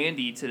 Thanks to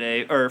Andy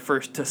today, or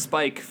to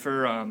Spike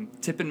for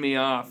tipping me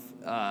off.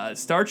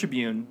 Star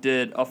Tribune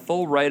did a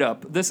full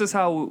write-up. This is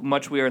how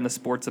much we are in the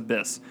sports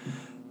abyss.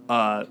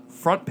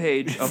 Front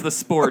page of the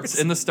sports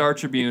in the Star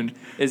Tribune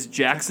is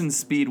Jackson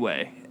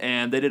Speedway,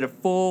 and they did a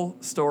full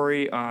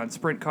story on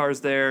sprint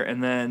cars there.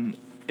 And then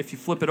if you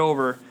flip it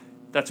over,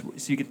 so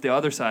you get the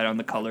other side on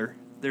the color.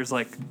 There's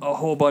like a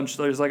whole bunch.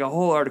 There's like a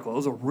whole article. It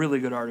was a really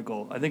good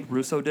article. I think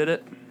Russo did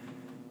it.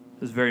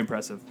 It was very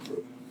impressive.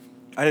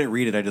 I didn't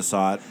read it. I just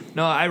saw it.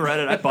 No, I read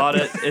it. I bought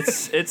it.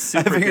 It's I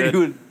super figured good. you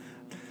would.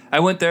 I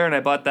went there and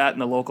I bought that in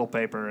the local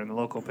paper, and the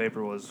local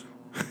paper was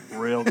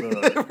real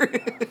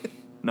good.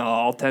 No,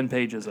 all 10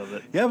 pages of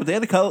it. Yeah, but they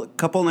had a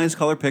couple nice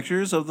color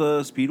pictures of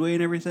the speedway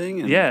and everything.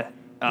 And Yeah. it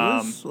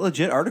was a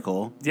legit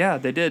article. Yeah,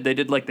 they did. They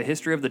did like the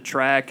history of the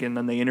track, and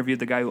then they interviewed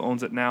the guy who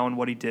owns it now and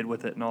what he did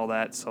with it and all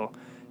that. So,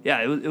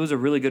 yeah, it was a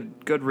really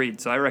good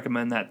read. So I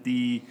recommend that.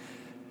 The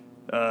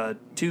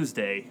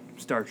Tuesday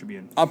Star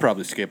Tribune, I'll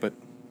probably skip it.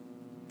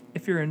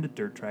 if you're into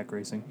dirt track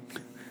racing.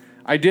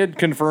 I did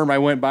confirm I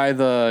went by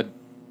the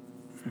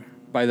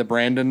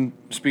Brandon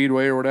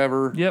Speedway or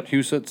whatever. Yep.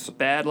 Huset's,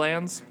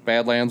 Badlands.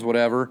 Badlands,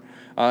 whatever.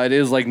 It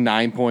is like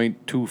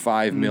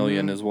 $9.25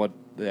 million is what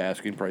the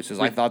asking price is.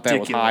 I thought that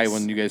was high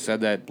Ridiculous. when you guys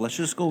said that. Let's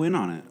just go in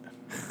on it.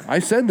 I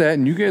said that,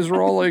 and you guys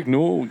were all like,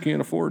 "No, we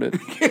can't afford it."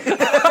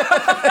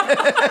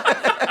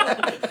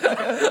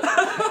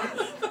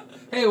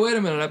 Hey, wait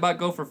a minute! I bought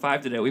Go for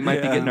 $5 today. We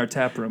might be getting our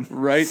tap room.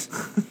 Right?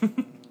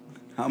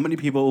 How many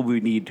people will we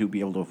need to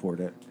be able to afford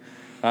it?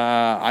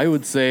 I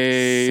would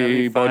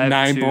say about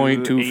 75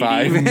 to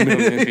 9.25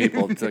 million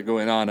people to go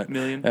in on it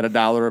Million. at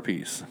 $1 a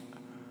piece.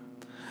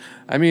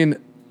 I mean,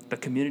 The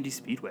Community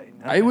Speedway.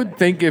 Not I would bad.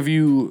 think if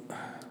you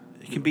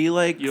It can be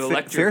like You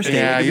elect your Fair State.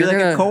 Yeah, it can be you're like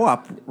gonna- a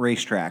co-op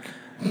racetrack.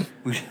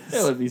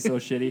 That would be so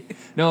shitty.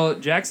 No,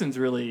 Jackson's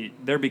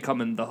they're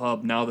becoming the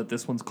hub now that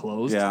this one's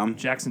closed. Yeah.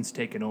 Jackson's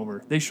taken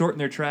over. They shortened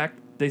their track.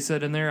 They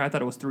said in there, I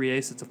thought it was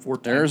 3/8. It's a 4.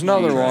 There's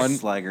another one.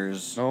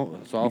 Slaggers. Oh,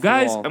 it's off You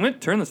guys, the I'm wall. going to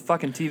turn this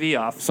fucking TV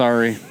off.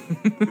 Sorry.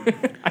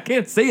 I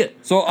can't see it.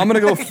 So I'm gonna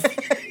go.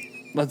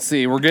 Let's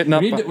see. We're getting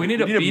up. We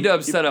need a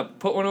B-dub setup.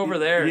 Put one over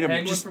there. you need a-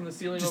 Hang just- one from the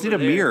ceiling Just over need a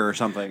there. mirror or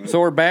something. So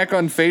we're back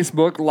on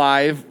Facebook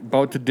Live,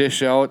 about to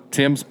dish out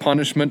Tim's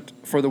punishment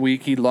for the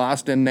week. He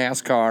lost in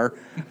NASCAR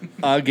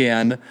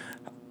again.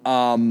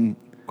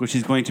 Which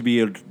he's going to be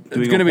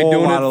doing gonna a be whole,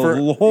 doing lot it for-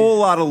 of, whole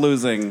lot of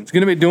losing. He's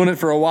going to be doing it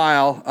for a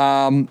while.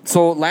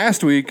 So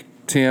last week,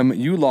 Tim,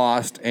 you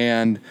lost,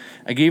 and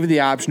I gave you the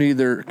option to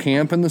either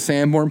camp in the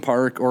Sanborn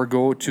Park or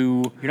go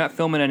to You're not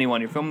filming anyone.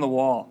 You're filming the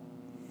wall.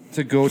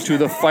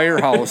 the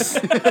Firehouse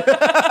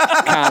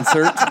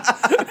concert.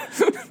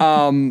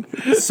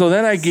 So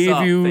then I gave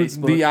Sup, you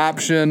Facebook? the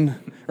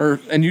option,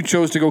 and you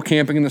chose to go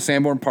camping in the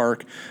Sanborn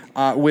Park,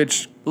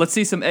 which Let's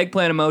see some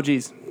eggplant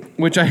emojis.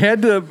 I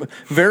had to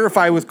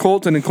verify with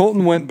Colton, and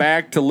Colton went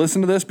back to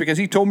listen to this because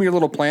he told me a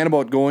little plan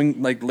about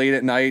going like late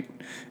at night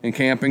and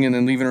camping and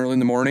then leaving early in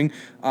the morning.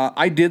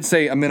 I did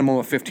say a minimum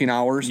of 15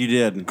 hours. You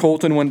did.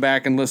 Colton went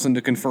back and listened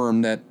to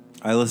confirm that.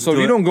 I listened So to if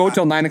you it. don't go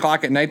till 9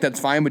 o'clock at night, that's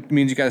fine, but it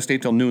means you got to stay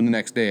till noon the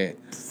next day.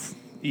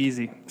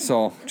 Easy.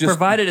 So just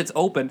Provided it's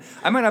open.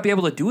 I might not be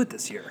able to do it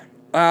this year.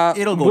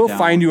 It'll go We'll down.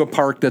 find you a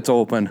park that's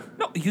open.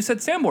 No, you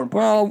said Sanborn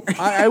Park.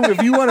 Well,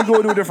 if you want to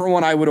go to a different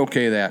one, I would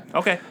okay that.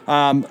 Okay.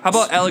 How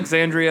about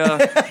Alexandria,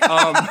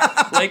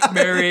 Lake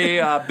Mary,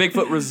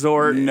 Bigfoot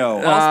Resort? No.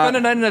 I'll spend a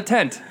night in a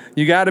tent.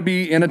 You got to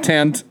be in a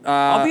tent.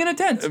 I'll be in a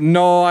tent.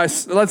 No,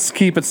 let's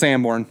keep it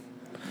Sanborn.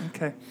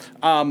 Okay.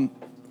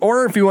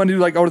 Or if you want to do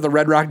like go to the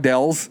Red Rock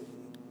Dells.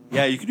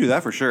 Yeah, you could do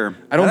that for sure.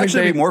 I don't That'd think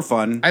actually they- be more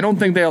fun. I don't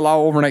think they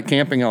allow overnight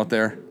camping out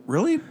there.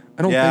 Really?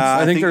 I don't Yeah, think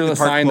so. I think there's the a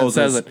park sign that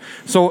says closes.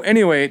 it. So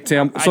anyway,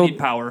 Tim. I So need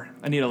power.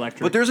 I need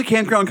electric. But there's a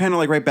campground kind of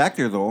like right back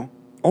there, though.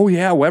 oh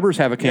yeah, Weber's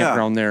have a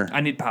campground there.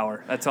 I need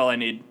power. That's all I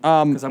need.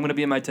 Because I'm going to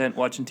be in my tent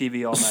watching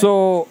TV all night.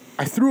 So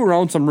I threw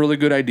around some really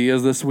good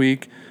ideas this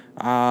week.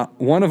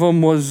 One of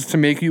them was to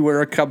make you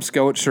wear a Cub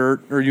Scout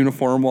shirt or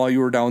uniform while you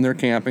were down there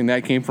camping.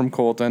 That came from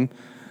Colton.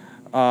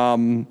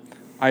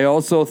 I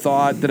also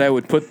thought that I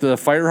would put the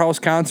Firehouse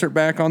concert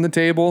back on the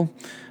table.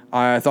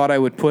 I thought I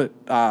would put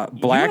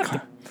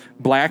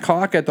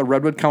Blackhawk at the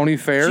Redwood County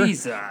Fair.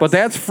 Jesus. But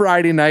that's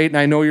Friday night, and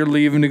I know you're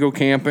leaving to go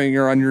camping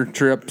or on your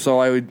trip,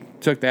 so I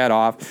took that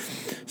off.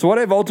 So what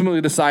I've ultimately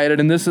decided,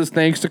 and this is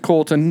thanks to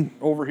Colton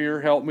over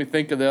here, helped me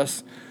think of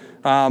this.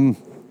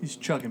 He's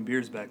chugging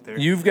beers back there.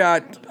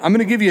 I'm going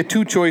to give you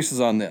two choices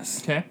on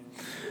this. Okay.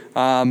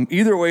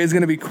 Either way is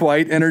going to be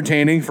quite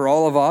entertaining for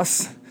all of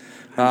us.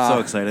 I'm so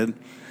excited.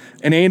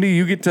 And Andy,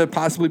 you get to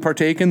possibly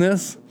partake in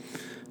this.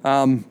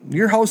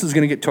 Your house is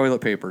going to get toilet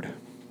papered.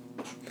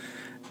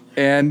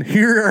 And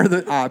here are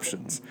the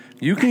options.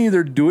 You can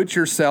either do it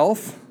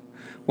yourself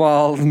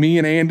while me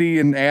and Andy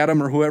and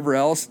Adam or whoever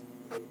else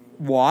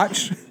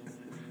watch,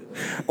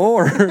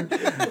 or,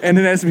 and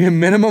it has to be a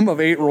minimum of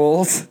 8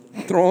 rolls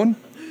thrown,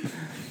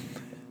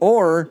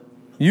 or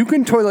you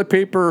can toilet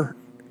paper,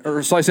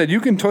 so I said you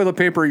can toilet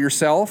paper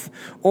yourself,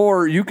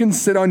 or you can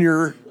sit on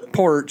your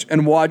porch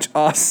and watch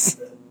us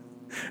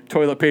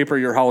toilet paper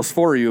your house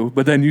for you,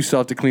 but then you still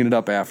have to clean it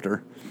up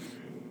after.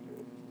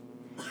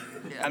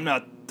 I'm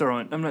not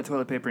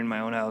toilet papering my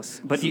own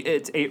house. But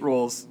it's 8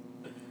 rolls.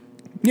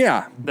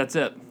 Yeah, That's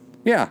it.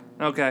 yeah.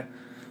 Okay.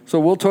 So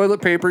we'll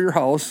toilet paper your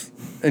house,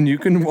 and you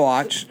can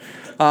watch.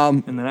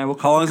 And then I will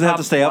call How long does it have to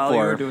cops stay up while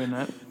you're for? doing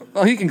that.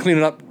 Well, he can clean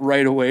it up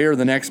right away or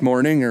the next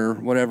morning or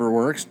whatever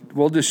works.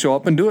 We'll just show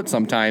up and do it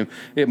sometime.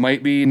 It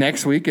might be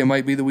next week. It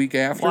might be the week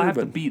after. Well, I have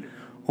but, to be there.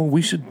 Oh,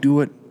 we should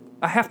do it.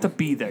 I have to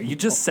be there. You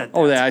just said that.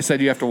 Oh, yeah, I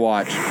said you have to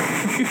watch.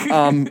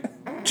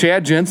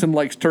 Chad Jensen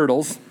likes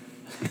turtles.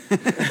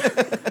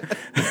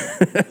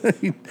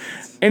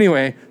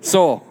 Anyway,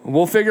 so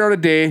we'll figure out a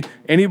day.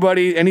 Any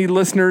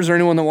listeners or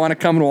anyone that want to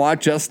come and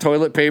watch us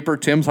toilet paper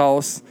Tim's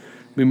house,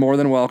 be more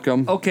than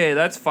welcome. Okay,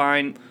 that's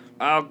fine.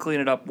 I'll clean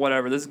it up.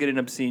 Whatever. This is getting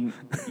obscene.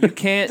 You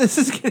can't. This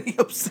is getting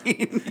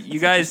obscene. You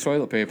guys.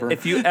 Toilet paper.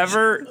 If you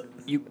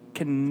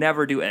can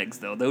never do eggs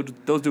though.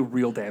 Those do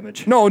real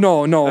damage. No.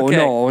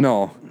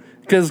 Okay.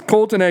 Because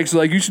Colton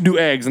actually you should do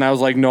eggs, and I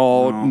was like,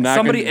 no. Not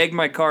Somebody gonna. egged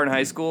my car in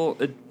high school.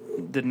 It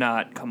did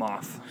not come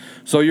off.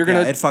 So you're Yeah,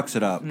 gonna it fucks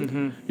it up.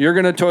 You're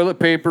gonna toilet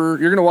paper.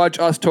 You're gonna watch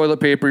us toilet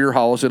paper your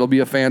house. It'll be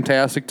a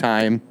fantastic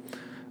time.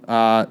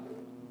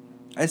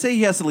 I say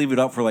he has to leave it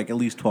up for like at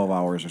least 12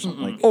 hours or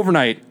something. Like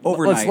Overnight.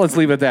 Overnight. Let's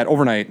leave it at that.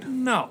 Overnight.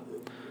 No.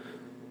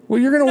 Well,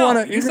 you're gonna No.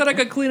 want to. You said I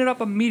could clean it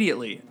up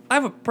immediately. I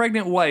have a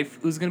pregnant wife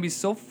who's gonna be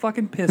so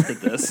fucking pissed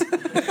at this.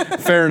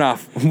 Fair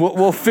enough.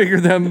 We'll figure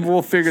them.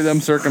 We'll figure them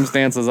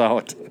circumstances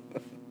out.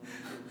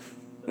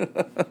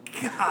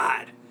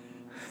 God.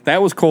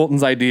 That was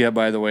Colton's idea,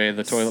 by the way,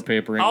 the toilet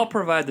papering. I'll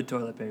provide the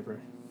toilet paper.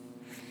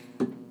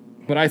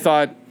 But I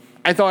thought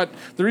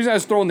the reason I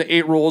was throwing the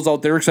 8 rolls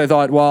out there because I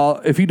thought,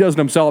 well, if he does it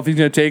himself, he's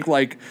gonna take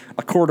like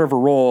a quarter of a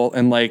roll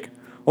and like,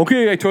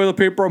 okay, I toilet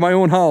paper my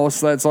own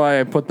house. That's why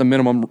I put the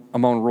minimum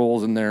amount of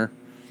rolls in there.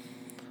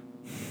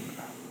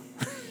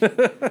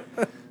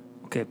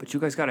 Okay, but you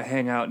guys gotta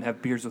hang out and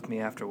have beers with me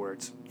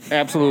afterwards.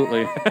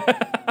 Absolutely.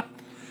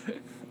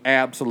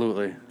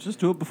 Absolutely. just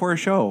do it before a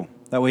show.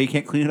 That way you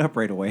can't clean it up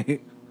right away.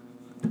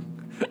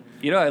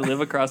 You know, I live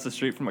across the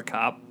street from a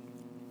cop.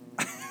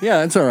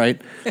 Yeah, that's all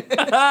right.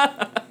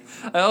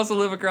 I also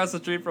live across the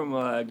street from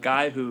a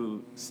guy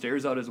who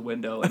stares out his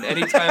window, and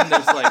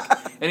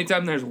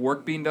anytime there's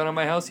work being done on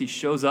my house, he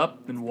shows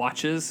up and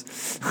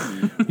watches.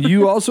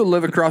 You also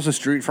live across the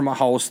street from a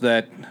house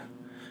that,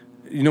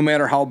 no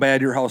matter how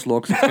bad your house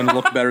looks, it's going to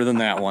look better than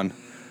that one.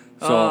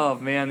 So, Oh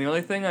man, the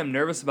only thing I'm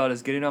nervous about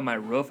is getting on my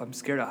roof. I'm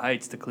scared of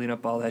heights to clean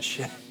up all that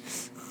shit.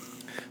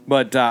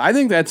 but I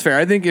think that's fair.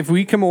 I think if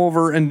we come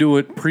over and do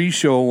it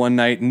pre-show one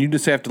night, and you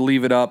just have to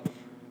leave it up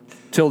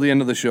till the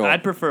end of the show,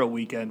 I'd prefer a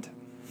weekend,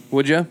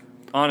 would you?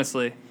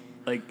 honestly.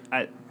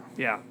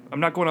 I'm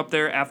not going up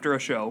there after a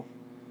show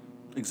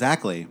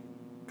Exactly.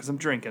 because I'm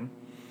drinking.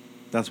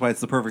 That's why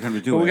it's the perfect time to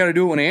do But it. we got to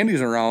do it when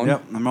Andy's around.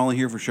 Yep, I'm only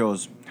here for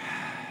shows.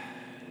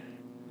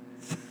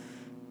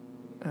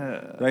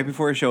 Right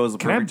before a show is the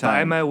Can I perfect buy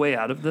time. my way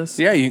out of this?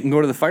 Yeah, you can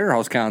go to the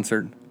Firehouse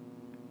concert.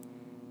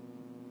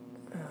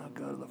 I'll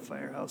go to the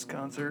Firehouse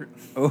concert.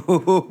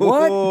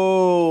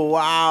 Oh,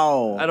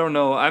 wow. I don't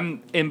know.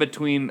 I'm in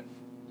between.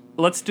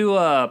 Let's do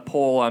a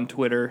poll on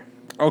Twitter.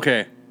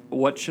 Okay.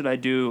 what should I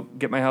do?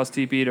 Get my house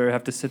TP'd or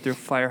have to sit through a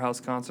Firehouse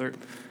concert?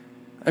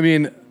 I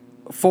mean,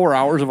 4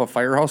 hours of a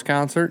Firehouse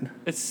concert?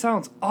 It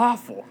sounds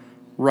awful.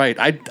 Right.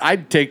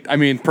 I'd take, I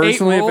mean,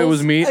 personally, if it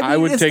was me, I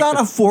would it's take not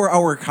a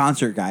 4-hour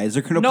concert, guys.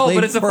 They're gonna No, play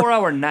but it's a for,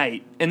 4-hour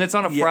night, and it's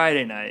on a Yeah.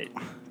 Friday night.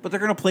 But they're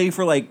gonna play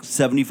for like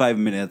 75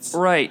 minutes.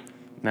 Right.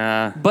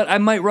 Nah. But I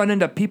might run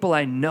into people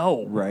I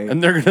know. Right.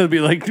 And they're gonna be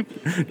like,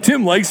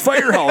 Tim likes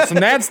Firehouse, and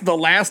that's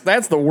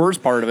the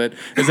worst part of it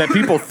is that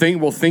people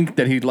will think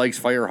that he likes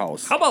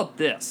Firehouse. How about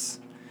this?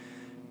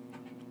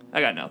 I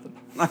got nothing.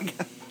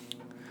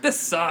 This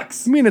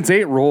sucks. I mean, it's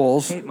 8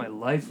 rolls. I hate my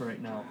life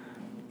right now.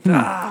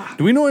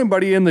 Do we know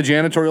anybody in the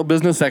janitorial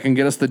business that can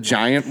get us the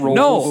giant rolls?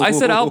 No, I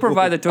said I'll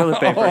provide the toilet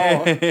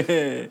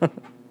paper.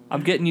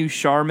 I'm getting you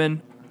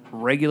Charmin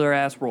regular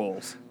ass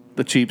rolls.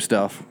 The cheap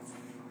stuff,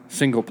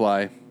 single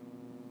ply.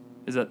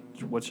 Is that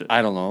what's it?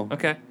 I don't know.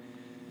 Okay.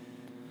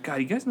 God,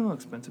 you guys know how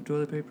expensive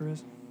toilet paper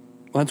is?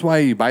 That's why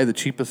you buy the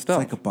cheapest It's stuff.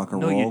 like a buck a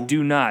No, roll. you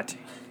do not.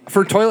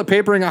 For toilet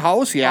papering a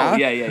house, yeah. Oh,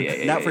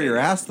 yeah. Not for your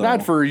ass though.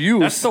 Not for use.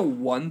 That's the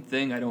one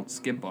thing I don't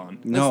skimp on.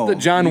 no. the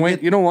John Wayne-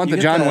 you don't want the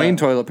get John Wayne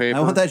toilet paper.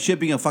 I want that shit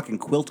being a fucking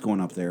quilt going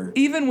up there.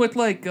 Even with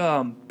like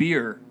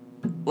beer,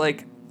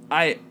 like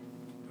I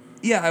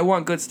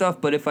want good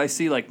stuff. But if I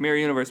see like Mirror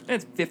Universe,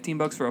 it's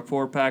 $15 for a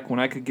 4-pack when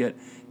I could get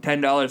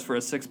 $10 for a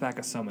 6-pack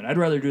of Summit. I'd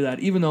rather do that,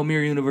 even though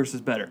Mirror Universe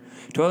is better.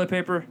 Toilet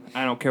paper,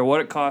 I don't care what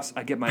it costs.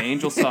 I get my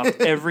Angel Soft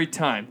every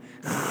time.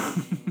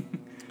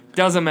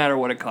 Doesn't matter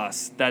what it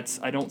costs.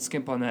 I don't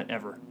skimp on that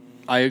ever.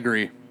 I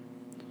agree.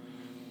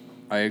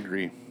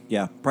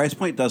 Yeah, price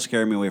point does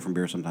scare me away from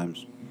beer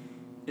sometimes.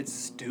 It's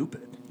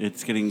stupid.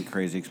 It's getting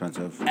crazy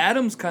expensive.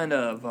 Adam's kind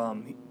of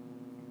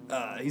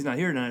he's not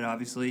here tonight,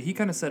 obviously. He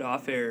kind of said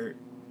off air,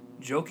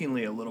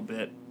 jokingly a little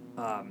bit,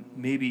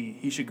 maybe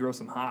he should grow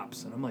some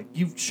hops. And I'm like,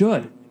 you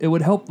should. It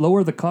would help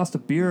lower the cost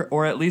of beer,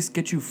 or at least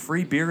get you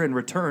free beer in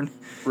return.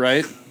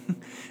 Right?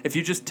 If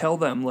you just tell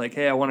them, like,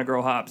 hey, I want to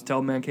grow hops,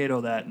 tell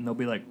Mankato that, and they'll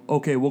be like,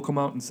 okay, we'll come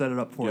out and set it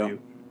up for Yeah.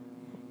 you.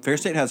 Fair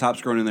State has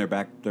hops growing in their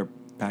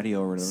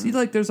patio or whatever. See,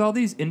 like, there's all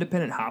these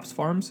independent hops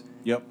farms,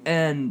 Yep.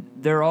 and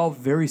they're all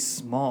very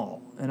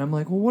small. And I'm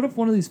like, well, what if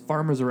one of these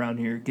farmers around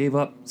here gave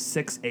up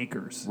 6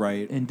 acres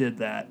Right. and did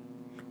that?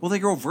 Well, they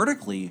grow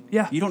vertically.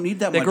 Yeah. You don't need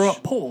that They much. grow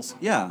up poles.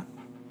 Yeah.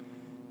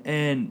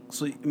 And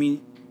So, I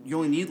mean, you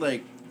only need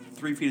like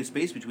 3 feet of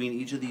space between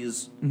each of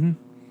these Mm-hmm.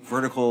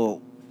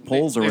 vertical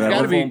poles or They've whatever.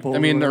 gotta be, Poles I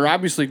or mean, they're whatever.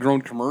 obviously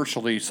grown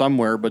commercially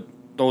somewhere, but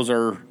those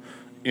are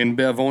in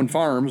Bev-owned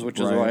farms, which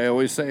is Right. why I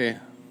always say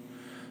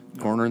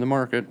corner in the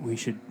market. we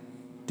should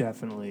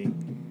definitely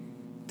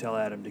tell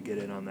Adam to get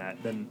in on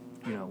that. Then,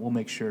 we'll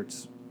make sure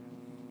it's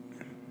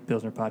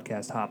Pilsner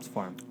Podcast Hops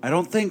Farm. I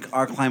don't think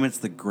our climate's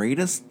the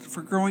greatest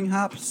for growing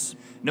hops,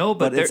 No,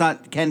 but it's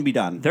not. Can be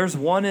done. There's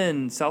one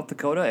in South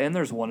Dakota and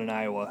there's one in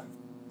Iowa.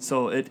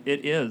 So it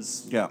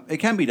is. Yeah, it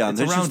can be done.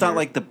 It's It's around just not here.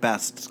 like the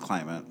best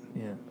climate.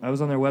 Yeah. I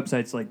was on their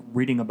websites, like,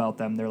 reading about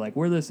them. They're like,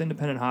 we're this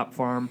independent hop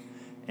farm,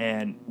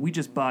 and we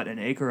just bought an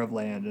acre of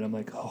land. And I'm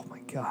like, oh, my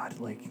God.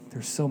 Like,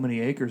 there's so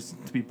many acres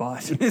to be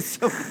bought.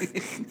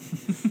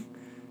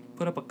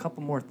 Put up a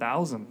couple more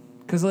thousand.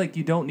 Because, like,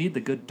 you don't need the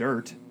good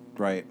dirt.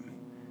 Right.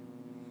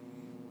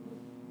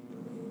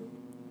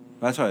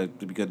 That's why it'd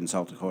be good in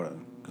South Dakota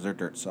because their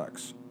dirt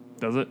sucks.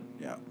 Does it?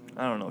 Yeah,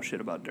 I don't know shit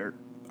about dirt.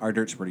 our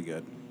dirt's pretty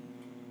good.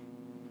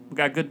 We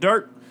got good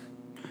dirt.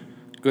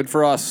 Good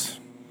for us.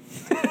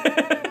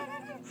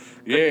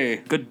 Yay.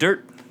 Good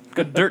dirt.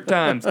 Good dirt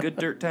times. Good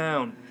dirt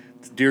town.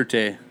 It's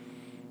Dirte.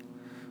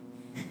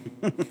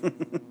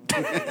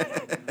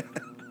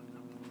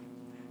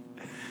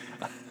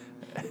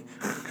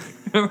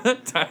 Remember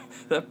that time,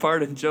 that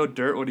part in Joe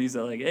Dirt when he's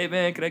like, hey,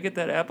 man, can I get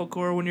that apple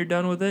core when you're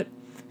done with it?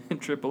 And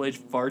Triple H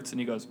farts and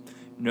he goes,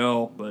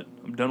 no, but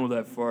I'm done with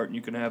that fart and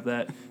you can have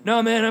that.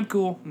 No, man, I'm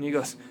cool. And he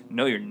goes,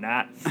 no, you're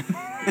not.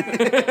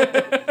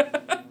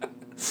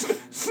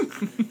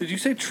 Did you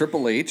say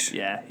Triple H?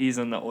 Yeah, he's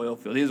in the oil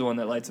field. He's the one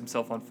that lights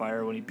himself on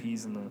fire when he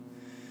pees in the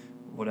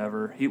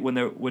whatever.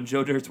 When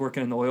Joe Dirt's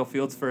working in the oil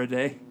fields for a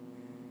day,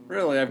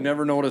 Really? I've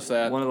never noticed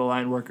that. one of the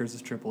line workers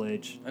is Triple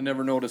H. I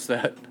never noticed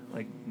that.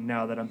 Like,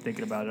 now that I'm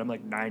thinking about it, I'm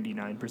like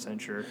 99%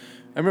 sure.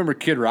 I remember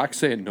Kid Rock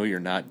saying, no, you're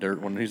not,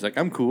 Dirt. When he's like,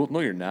 I'm cool. No,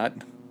 you're not.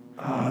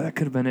 Oh, that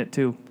could have been it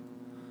too.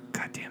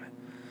 God damn it.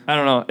 I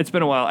don't know. It's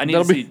been a while. I need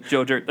That'll to be- see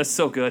Joe Dirt. That's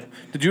so good.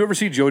 Did you ever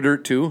see Joe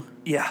Dirt 2?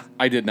 Yeah.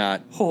 I did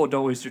not. Oh,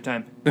 don't waste your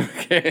time.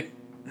 Okay.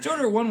 Joe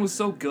Dirt 1 was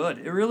so good.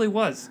 It really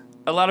was.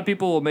 A lot of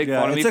people will make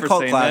Yeah, fun of me it's a for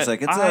cult saying classic.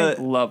 that. It's I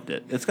a- loved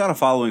it. It's got a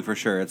following for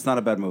sure. It's not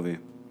a bad movie.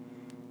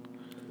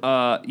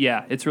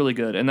 Yeah, it's really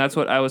good. And that's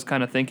what I was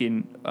kind of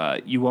thinking.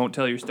 You won't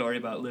tell your story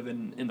about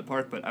living in the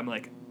park, but I'm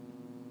like,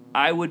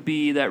 I would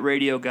be that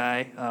radio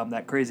guy,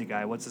 that crazy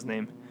guy. What's his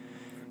name?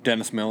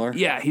 Dennis Miller.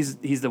 Yeah,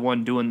 he's the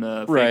one doing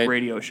the fake Right.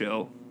 radio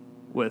show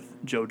with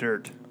Joe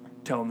Dirt,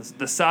 telling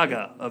the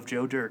saga of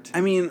Joe Dirt. I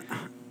mean,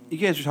 you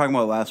guys were talking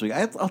about it last week.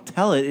 I'll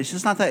tell it. It's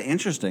just not that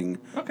interesting.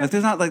 Okay. Like,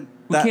 there's not like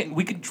We that. can't.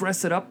 We could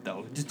dress it up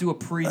though. Just do a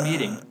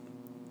pre-meeting.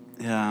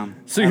 Yeah.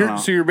 So I don't you're know.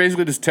 so you're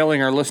basically just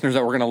telling our listeners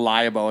that we're going to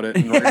lie about it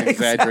and we're going to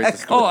exaggerate the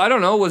story. Oh, I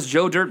don't know. Was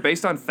Joe Dirt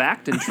based on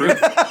fact and truth?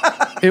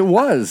 It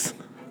was.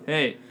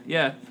 Hey,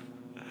 yeah.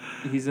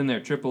 He's in there.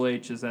 Triple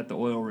H is at the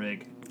oil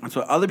rig.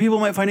 So other people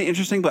might find it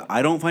interesting, but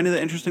I don't find it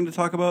that interesting to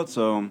talk about.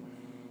 So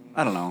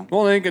I don't know.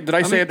 Well, did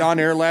I say it on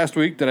air last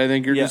week that I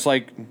think you're Yeah. just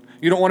like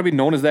you don't want to be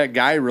known as that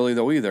guy really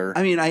though either.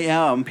 I mean, I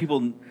am.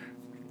 People,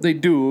 They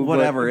do,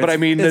 whatever. But I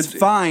mean, it's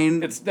fine.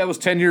 That was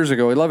 10 years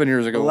ago, 11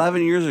 years ago.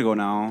 11 years ago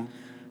now,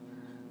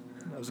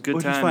 That was a good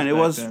which time. is fine. It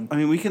was. I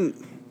mean, we can.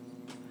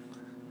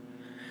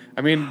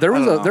 I mean, there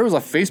was don't know. there was a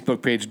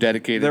Facebook page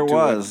dedicated. There to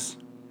was.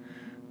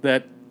 it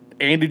that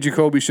Andy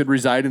Jacoby should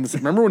reside in.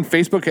 Remember when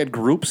Facebook had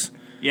groups?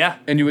 Yeah.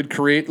 And you would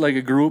create like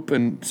a group,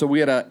 and so we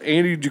had a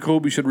Andy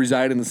Jacoby should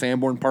reside in the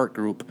Sanborn Park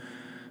group,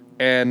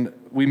 and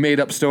we made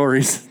up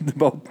stories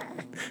about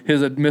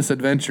his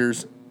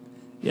misadventures.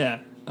 Yeah.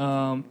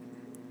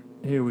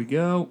 Here we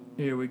go.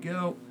 Here we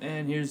go.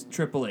 And here's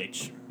Triple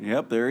H.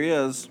 Yep, there he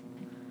is.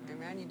 Hey,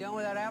 man, you done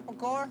with that apple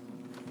core?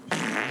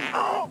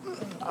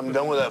 I'm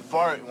done with that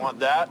fart. You want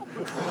that?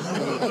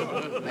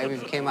 Maybe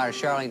if you came out of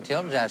Charlene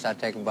Tilton's ass, I'd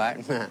take a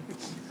bite.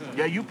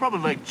 Yeah, you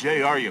probably like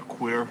JR, you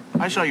queer.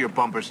 I saw your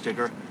bumper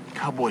sticker.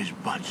 Cowboys'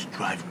 butts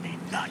drive me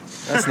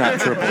nuts. That's not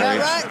Triple Is that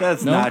H. right?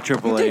 That's not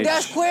Triple You H. think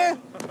that's queer?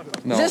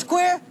 No. Is this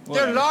queer?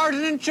 They're large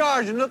and in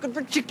charge and looking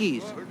for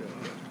chickies.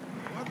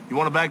 You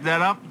want to back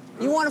that up?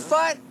 You want to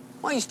fight?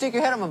 Why don't you stick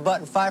your head on my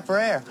butt and fight for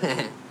air?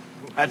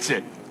 That's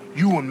it.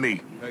 You and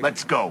me.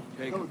 Let's go.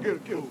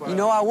 You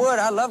know I would.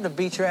 I'd love to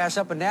beat your ass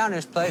up and down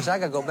this place. I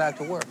gotta go back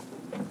to work.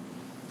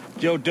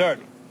 Joe Dirt,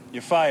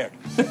 you're fired.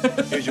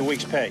 Here's your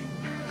week's pay.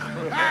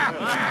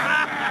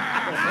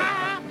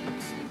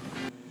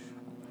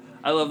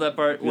 I love that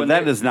part. When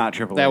That they- is not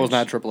Triple H. That was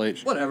not Triple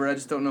H. Whatever. I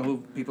just don't know who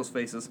people's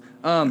faces.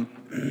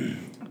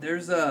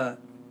 There's a.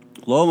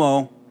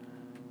 Lomo.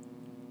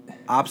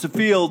 Opposite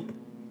field.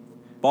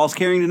 Ball's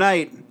carrying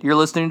tonight. You're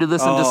listening to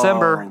this in Oh.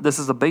 December. This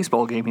is a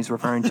baseball game he's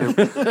referring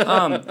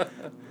to.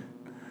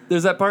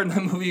 There's that part in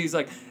the movie. He's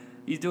like,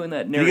 he's doing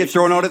that Did narration. he get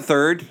thrown out at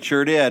third?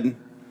 Sure did.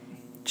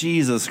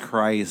 Jesus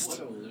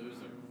Christ.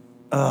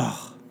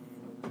 Ugh.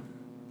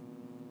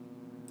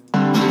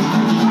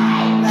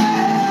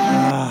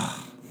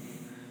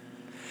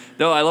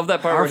 No, I love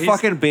that part Our where he's,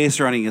 fucking base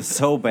running is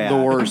so bad.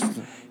 The worst.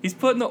 he's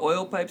putting the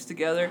oil pipes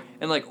together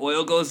and like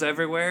oil goes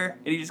everywhere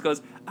and he just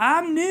goes,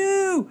 I'm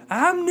new,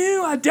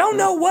 I don't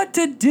know what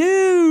to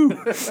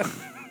do.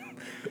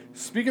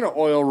 Speaking of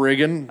oil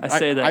rigging, I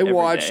say that I every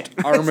watched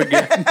day.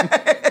 Armageddon.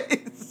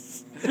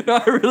 No,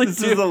 I really This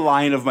do. is the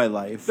line of my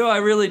life. No, I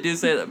really do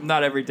say that.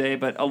 Not every day,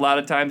 but a lot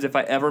of times if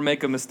I ever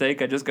make a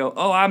mistake, I just go,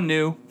 oh, I'm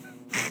new.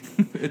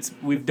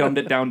 We've dumbed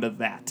it down to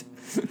that.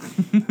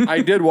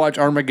 I did watch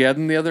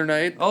Armageddon the other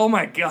night. Oh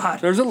my God.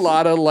 There's a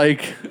lot of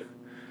like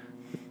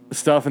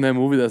stuff in that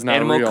movie that's not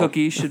Animal real.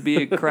 cookie should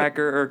be a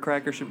cracker or a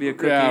cracker should be a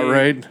cookie. Yeah,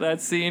 right.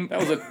 That scene. That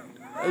was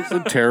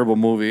a terrible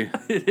movie.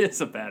 It is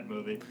a bad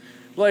movie.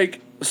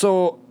 Like,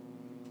 so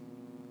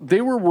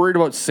they were worried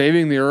about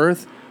saving the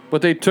Earth,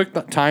 but they took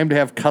the time to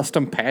have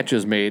custom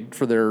patches made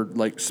for their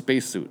like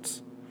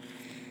spacesuits.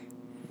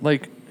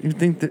 Like, you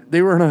think that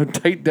they were on a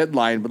tight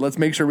deadline, but let's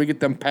make sure we get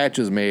them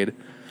patches made.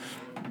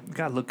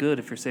 Gotta look good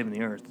if you're saving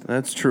the Earth.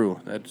 That's true.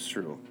 That's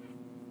true.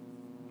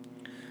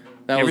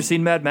 That You ever was-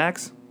 seen Mad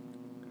Max?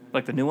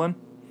 Like the new one?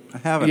 I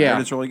haven't. Yeah. I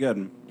heard it's really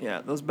good.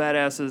 Yeah, those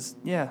badasses.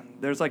 Yeah,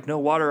 there's like no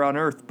water on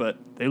Earth, but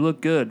they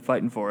look good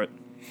fighting for it.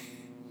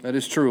 That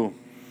is true.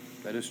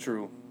 That is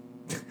true.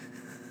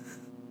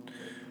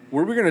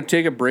 Were we going to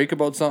take a break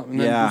about something and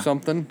then do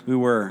something? We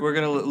were. We're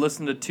gonna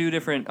listen to 2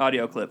 different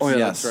audio clips. Oh, yeah,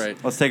 Yes. that's right.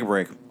 Let's take a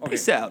break.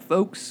 Peace out,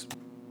 folks.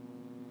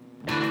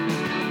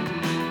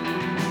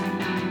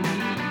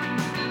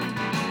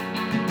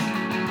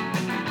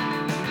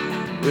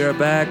 We are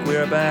back. We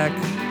are back.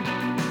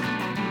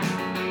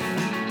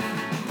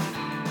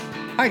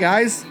 Hi,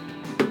 guys.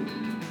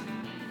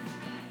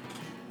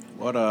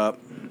 What up?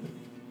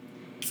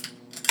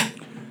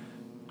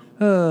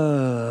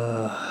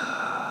 God,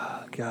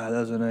 that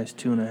was a nice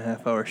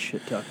 2.5 hour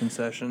shit talking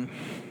session.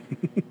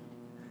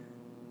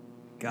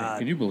 God,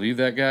 Can you believe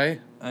that guy?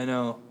 I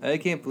know. I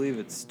can't believe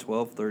it's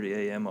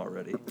 12:30 a.m.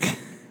 already.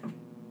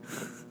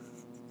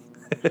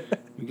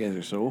 You guys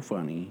are so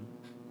funny.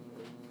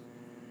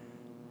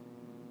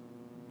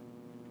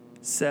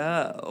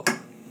 So,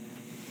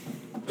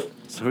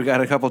 So we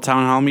got a couple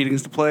town hall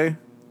meetings to play.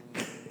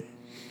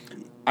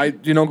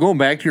 Going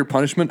back to your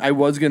punishment, I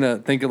was gonna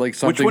think of like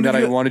something one that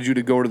did I you- wanted you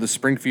to go to the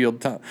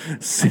Springfield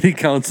City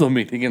Council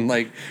meeting and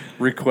like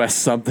request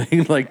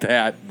something like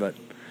that, but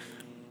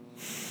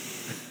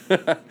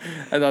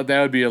I thought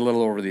that would be a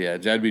little over the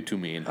edge. That'd be too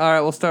mean. all right,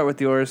 we'll start with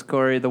yours,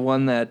 Corey. The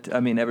one that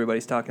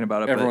everybody's talking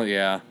about it. Everyone, but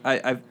yeah.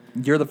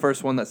 you're the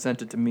first one that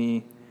sent it to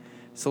me.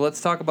 So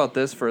let's talk about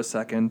this for a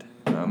second.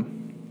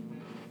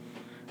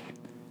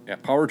 Yeah,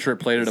 Power Trip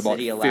played it The about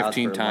city allows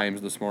 15 for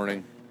times this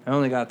morning. I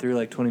only got through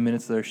like 20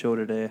 minutes of their show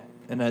today,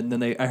 and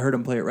then I heard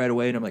them play it right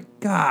away, and I'm like,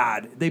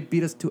 God, they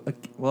beat us to a.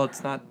 Well,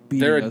 it's not beating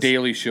They're us. a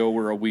daily show.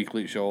 We're a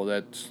weekly show.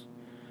 That's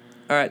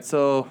All right,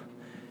 so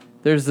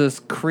There's this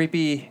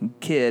creepy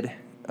kid.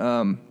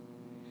 All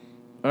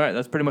right,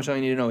 that's pretty much all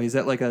you need to know. He's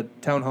at like a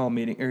town hall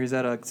meeting, or he's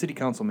at a city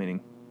council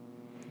meeting.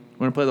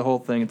 We're going to play the whole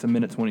thing. It's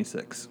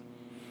 1:26.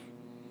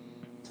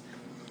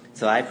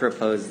 So I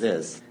propose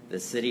this. The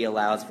city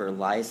allows for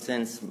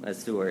licensed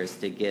masseurs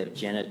to give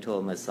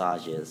genital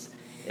massages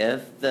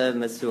if the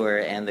masseur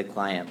and the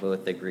client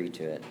both agree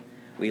to it.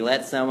 We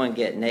let someone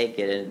get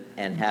naked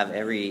and have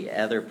every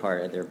other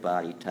part of their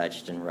body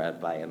touched and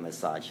rubbed by a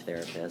massage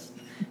therapist.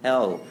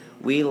 Hell,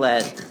 we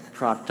let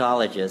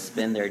proctologists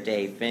spend their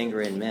day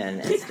fingering men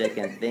and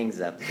sticking things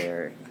up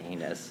their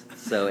anus.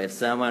 So if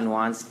someone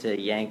wants to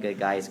yank a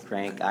guy's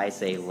crank, I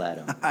say let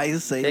him. I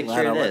say Picture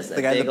let him. this, The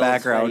a guy in big the old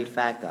background. sweaty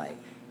fat guy.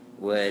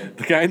 Would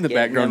The guy in the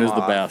getting background him is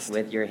the off best.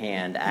 with your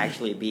hand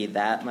actually be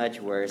that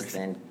much worse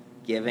than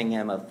giving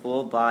him a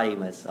full body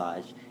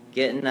massage,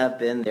 getting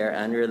up in there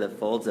under the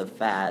folds of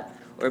fat,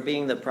 or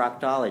being the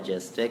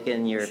proctologist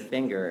sticking your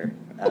finger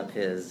up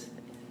his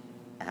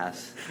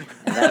ass?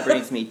 And that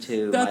brings me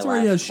to That's my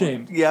where he last has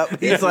shame. point. Yep, This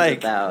he's is like,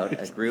 about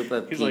a group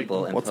of He's like,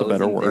 people "What's a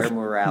better imposing their word?"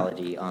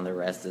 morality on the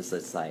rest of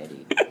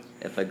society.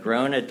 If a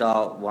grown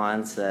adult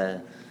wants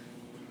a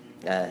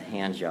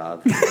hand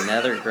job,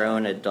 another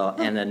grown adult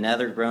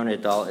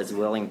is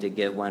willing to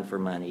give one for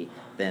money,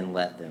 then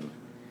let them.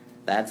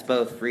 That's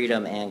both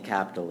freedom and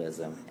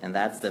capitalism, and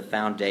that's the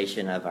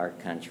foundation of our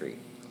country.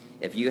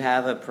 If you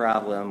have a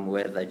problem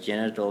with a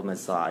genital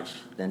massage,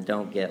 then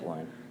don't get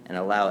one, and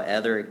allow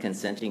other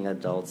consenting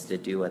adults to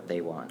do what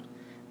they want.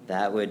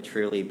 That would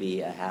truly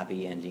be a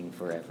happy ending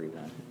for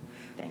everyone.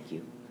 Thank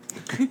you.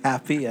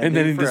 happy And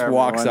then he ending just for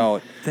walks everyone.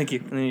 out. Thank you.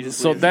 And then you just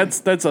So leave.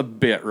 that's a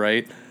bit,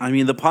 right? I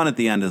mean, the pun at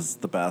the end is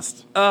the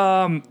best.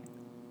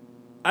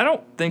 I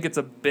don't think it's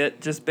a bit,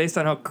 just based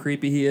on how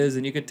creepy he is,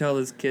 and you can tell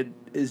this kid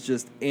is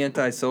just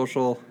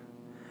antisocial.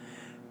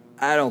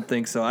 I don't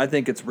think so. I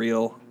think it's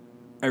real.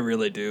 I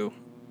really do.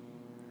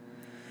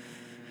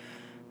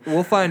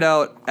 We'll find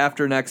out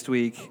after next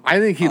week. I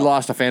think he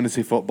lost a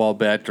fantasy football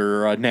bet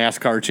or a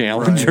NASCAR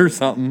challenge or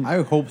something.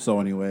 I hope so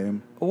anyway.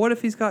 But what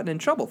if he's gotten in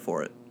trouble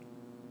for it?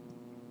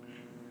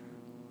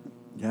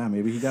 Yeah,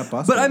 maybe he got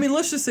busted. But I mean,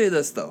 let's just say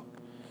this though.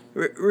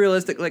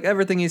 Realistic, like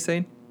everything he's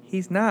saying,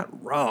 he's not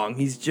wrong.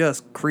 He's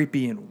just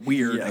creepy and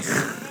weird.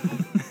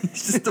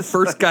 He's just the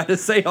first guy to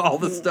say all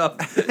the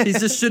stuff. He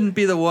just shouldn't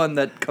be the one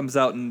that comes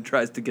out and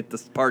tries to get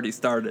this party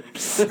started.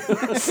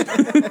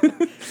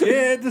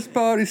 Yeah, this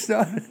party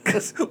started.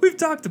 Because we've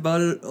talked about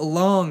it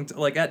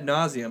like ad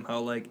nauseum,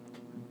 how like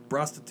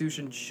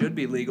prostitution should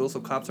be legal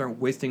so cops aren't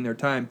wasting their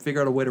time.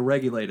 Figure out a way to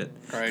regulate it.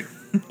 Right.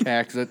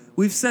 Tax it.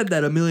 We've said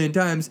that a million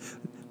times,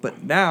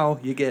 but now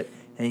you get,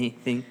 I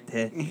think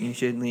that you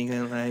should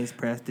legalize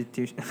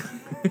prostitution.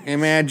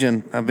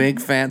 Imagine a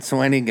big fat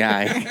sweaty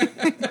guy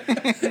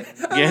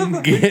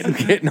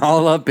getting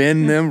all up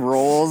in them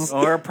rolls.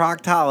 Or a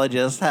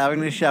proctologist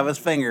having to shove his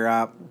finger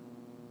up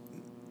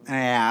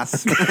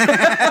ass.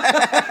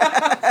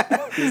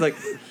 He's like,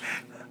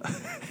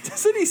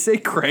 doesn't he say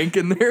crank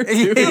in there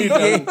too?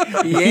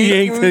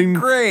 Yank the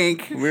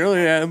crank.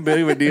 Really that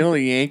big of a deal to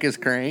yank his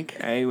crank?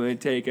 I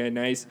would take a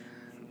nice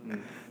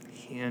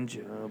hand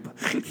job.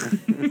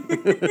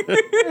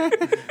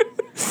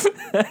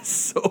 That's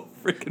so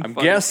freaking I'm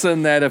funny.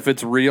 guessing that if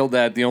it's real,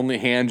 that the only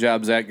hand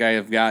jobs that guy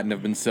have gotten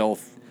have been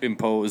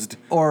self-imposed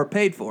Or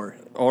paid for.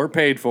 or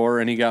paid for,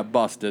 and he got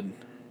busted.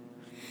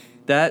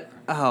 That,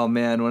 oh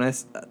man,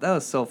 that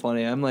was so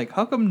funny. I'm like,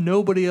 how come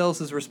nobody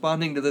else is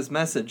responding to this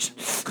message?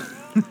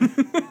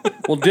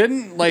 Well,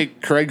 didn't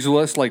like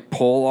Craigslist like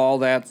pull all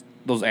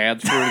those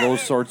ads for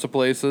those sorts of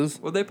places?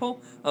 Would they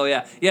pull? Oh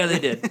yeah, they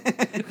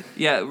did.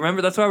 Yeah,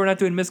 remember that's why we're not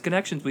doing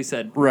misconnections. We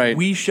said Right.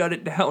 We shut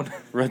it down.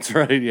 That's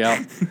right.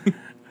 Yeah.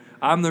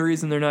 I'm the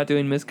reason they're not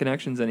doing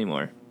misconnections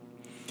anymore.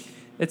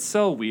 It's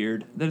so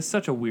weird. That is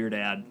such a weird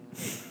ad.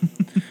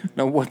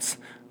 Now what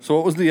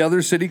was the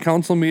other city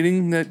council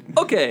meeting that?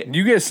 Okay.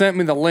 You guys sent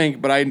me the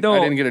link, but I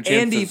didn't get a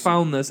chance. Andy to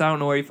found this. I don't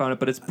know where he found it,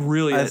 but it's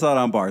brilliant. I saw it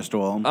on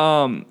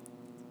Barstool.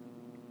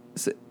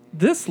 So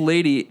this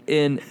lady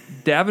in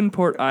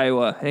Davenport,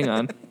 Iowa. Hang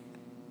on.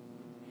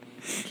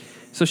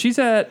 So she's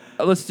at.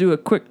 Let's do a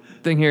quick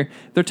thing here.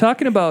 They're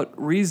talking about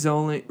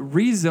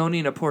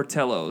rezoning of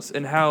Portillo's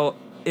and how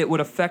it would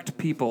affect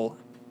people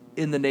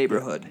in the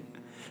neighborhood.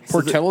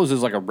 Portillo's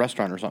is like a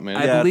restaurant or something.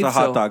 Isn't it? I Yeah, believe it's a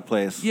hot so. dog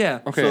place.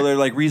 Yeah. Okay. So they're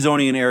like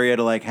rezoning an area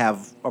to like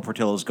have a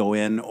Portillo's go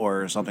in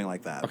or something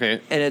like that.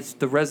 Okay. And it's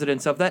the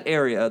residents of that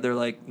area. They're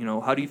like,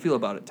 how do you feel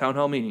about it? Town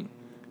hall meeting.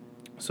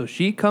 So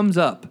she comes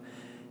up,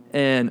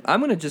 and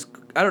I'm gonna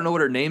I don't know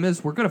what her name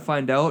is. We're gonna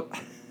find out.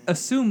 I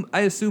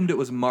assumed it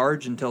was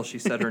Marge until she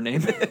said her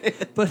name.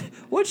 But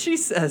what she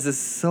says is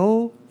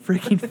so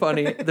freaking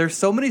funny. There's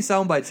so many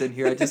sound bites in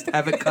here. I just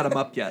haven't cut them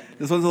up yet.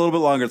 This one's a little bit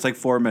longer. It's like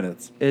 4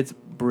 minutes. It's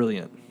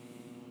brilliant.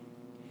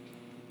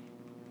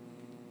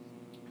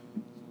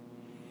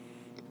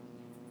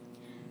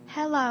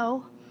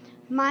 Hello,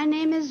 my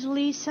name is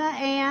Lisa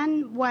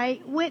Ann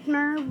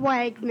Whitmer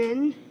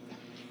Wagman.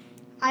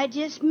 I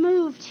just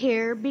moved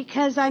here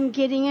because I'm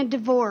getting a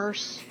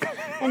divorce,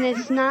 and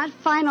it's not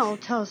final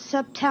till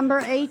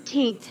September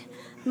 18th.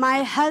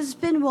 My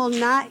husband will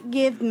not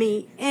give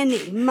me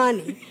any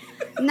money.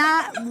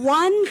 Not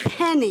 1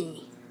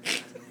 penny.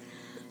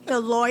 The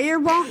lawyer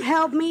won't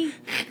help me.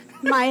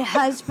 My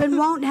husband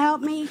won't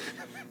help me.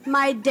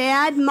 My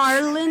dad,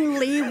 Marlon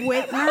Lee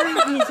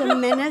Whitmer, he's a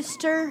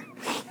minister,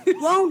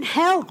 won't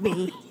help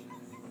me.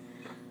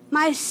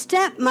 My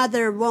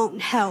stepmother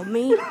won't help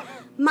me.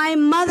 My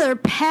mother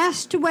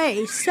passed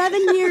away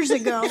 7 years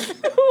ago.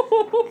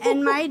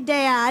 And my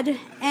dad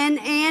and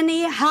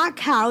Annie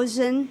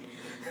Hockhausen,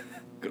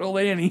 Good old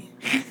Annie.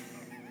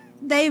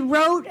 they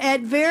wrote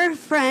at Vera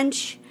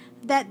French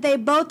that they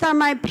both are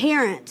my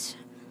parents.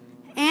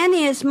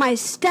 Annie is my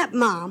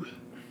stepmom.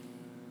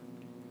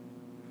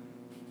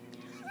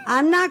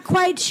 I'm not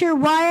quite sure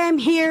why I'm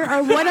here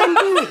or what I'm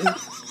doing,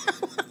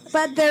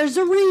 but there's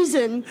a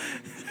reason.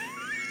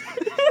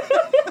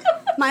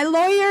 My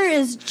lawyer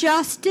is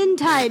Justin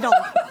Tidal.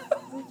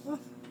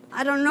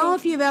 I don't know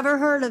if you've ever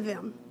heard of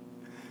him.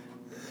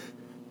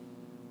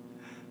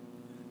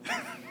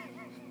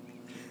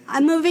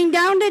 I'm moving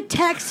down to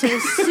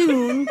Texas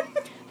soon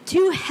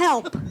to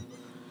help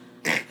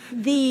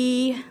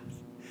the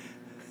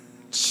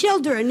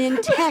children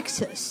in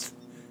Texas.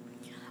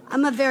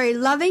 I'm a very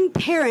loving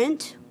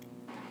parent.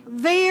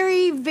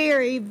 Very,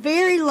 very,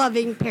 very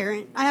loving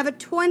parent. I have a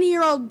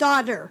 20-year-old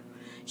daughter.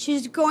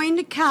 She's going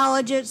to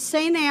college at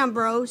St.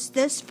 Ambrose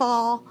this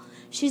fall.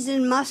 She's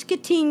in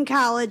Muscatine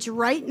College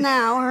right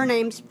now. Her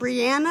name's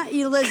Brianna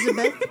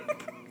Elizabeth.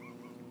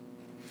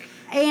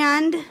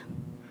 And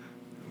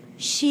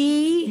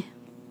she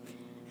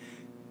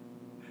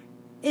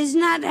is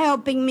not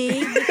helping me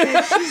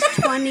because she's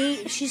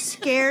 20. She's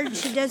scared.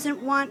 She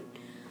doesn't want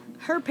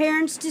her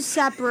parents to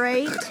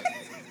separate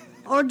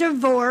or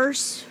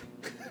divorce.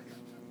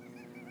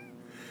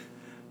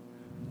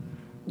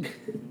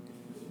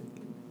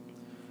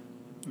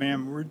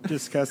 Ma'am, we're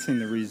discussing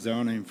the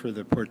rezoning for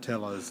the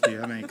Portillos. Do you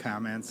have any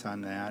comments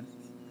on that?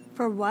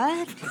 For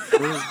what?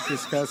 We're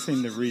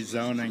discussing the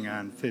rezoning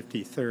on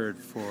 53rd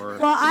for...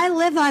 Well, I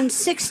live on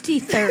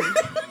 63rd.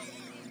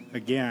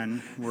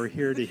 Again, we're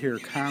here to hear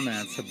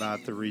comments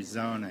about the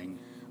rezoning.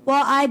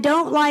 Well, I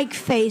don't like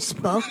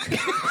Facebook.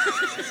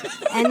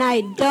 And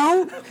I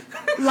don't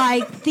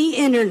like the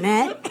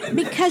internet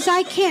because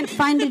I can't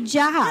find a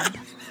job.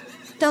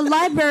 The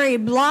library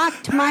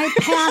blocked my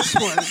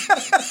password.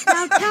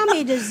 Now tell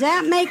me, does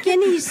that make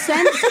any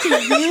sense to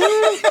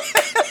you?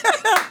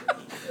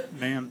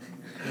 Ma'am,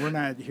 we're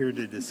not here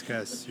to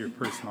discuss your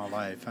personal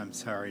life. I'm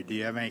sorry. Do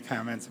you have any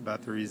comments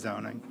about the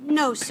rezoning?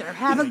 No, sir.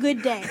 Have a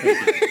good day.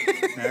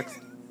 Next.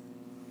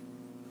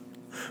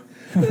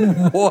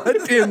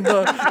 What in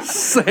the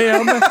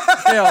Sam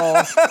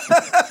hell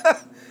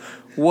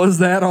was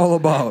that all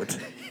about?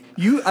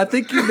 I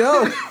think you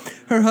know.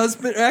 Her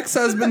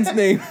ex-husband's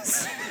name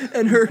is,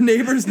 and her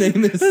neighbor's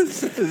name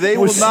is. They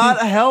will not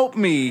help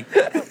me.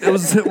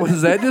 Was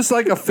that just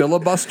like a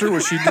filibuster?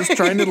 Was she just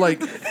trying to like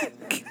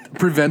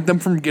prevent them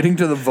from getting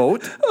to the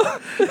vote?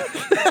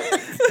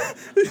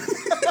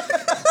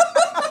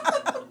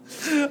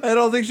 I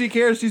don't think she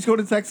cares. She's going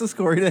to Texas,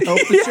 Corey, to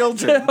help the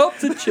children. To help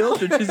the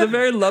children. She's a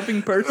very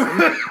loving person.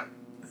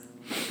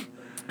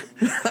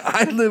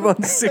 I live on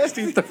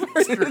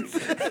 63rd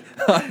Street.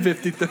 On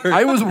 53rd.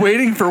 I was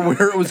waiting for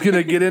where it was going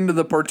to get into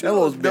the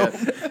Portillo's bit.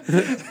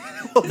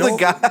 The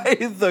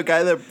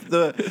guy that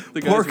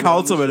the poor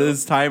councilman,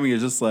 his timing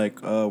is just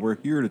like, we're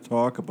here to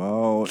talk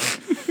about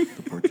the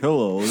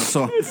Portillos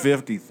on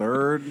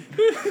 53rd.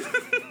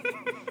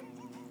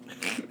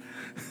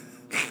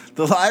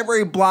 The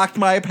library blocked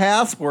my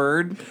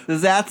password.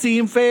 Does that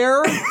seem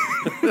fair?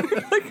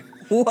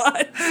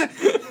 What?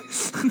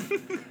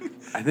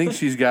 I think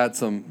she's got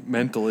some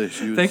mental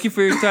issues. Thank you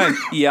for your time.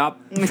 Yep.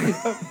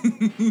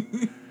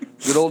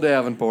 Good old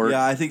Davenport.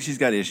 Yeah, I think she's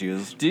got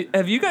issues.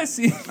 Have you guys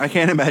seen? I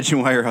can't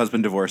imagine why her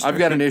husband divorced her. I've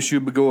got an issue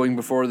going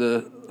before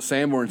the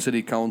Sanborn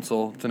City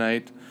Council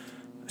tonight.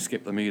 I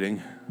skipped the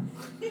meeting.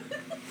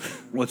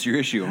 What's your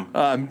issue?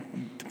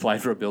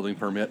 Applied for a building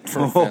permit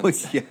for a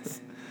fence. Yes.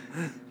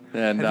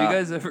 And Have you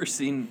guys ever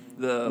seen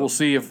the? We'll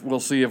see if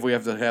we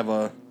have to have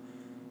a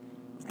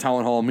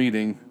town hall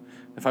meeting.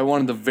 If I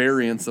wanted the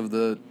variance of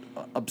the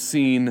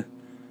obscene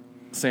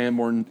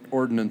Sanborn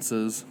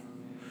ordinances,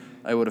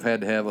 I would have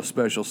had to have a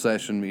special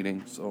session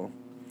meeting. So,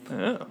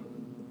 Oh.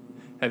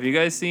 Have you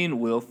guys seen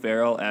Will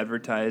Ferrell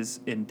advertise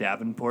in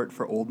Davenport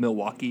for Old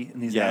Milwaukee?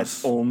 And these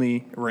guys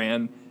only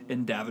ran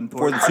in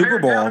Davenport for the Super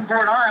Bowl.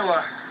 Davenport,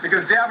 Iowa,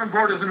 because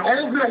Davenport is an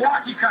old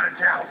Milwaukee kind of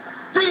town.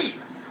 D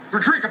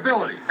for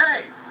drinkability.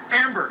 A,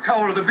 amber,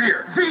 color of the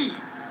beer. V,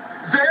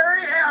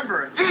 very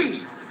amber.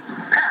 E,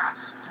 pass.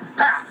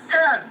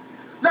 N,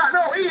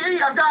 no,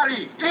 E, I've got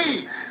E.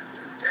 E,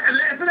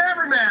 it's an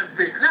everyman's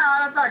beer. No,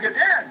 that's not good.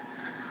 N,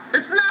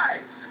 it's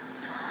nice.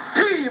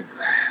 P,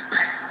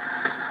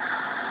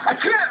 I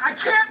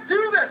can't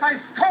do this. I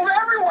told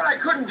everyone I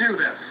couldn't do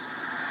this.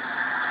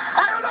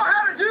 I don't know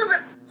how to do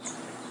this.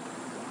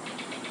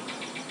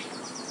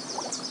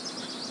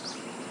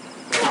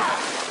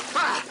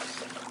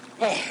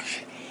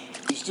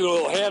 Used to do a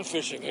little hand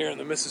fishing here in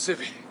the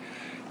Mississippi.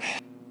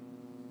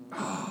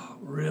 Oh,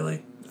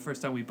 really? the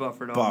first time we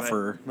buffered all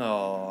Buffer. night.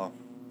 Oh.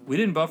 We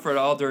didn't buffer at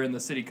all during the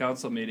city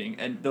council meeting,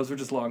 and those were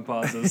just long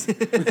pauses.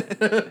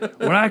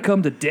 When I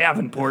come to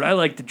Davenport, I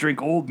like to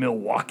drink Old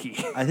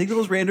Milwaukee. I think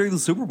those ran during the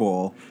Super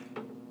Bowl.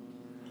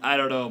 I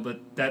don't know, but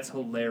that's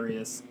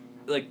hilarious.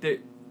 Like, they're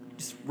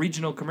just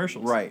regional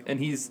commercials. Right. And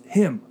he's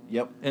him.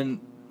 Yep.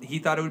 And he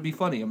thought it would be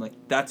funny. I'm like,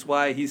 that's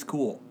why he's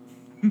cool.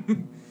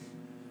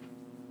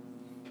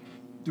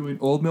 Doing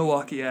Old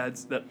Milwaukee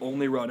ads that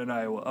only run in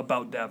Iowa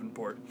about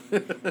Davenport.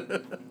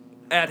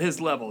 At his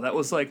level. That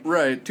was like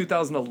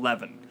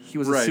 2011. He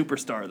was a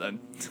superstar then.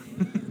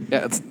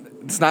 Yeah,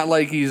 it's not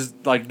like he's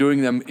like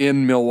doing them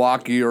in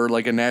Milwaukee or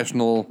like a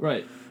national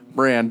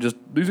brand. Just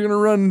these are gonna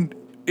run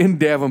in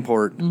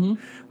Davenport. Mm-hmm.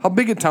 How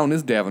big a town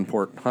is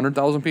Davenport?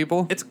 100,000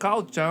 people? It's a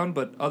college town,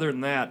 but other than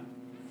that,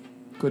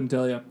 couldn't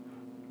tell you.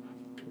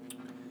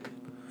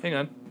 Hang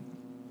on.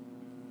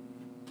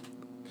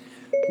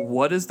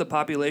 What is the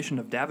population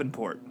of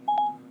Davenport?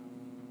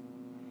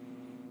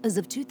 As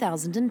of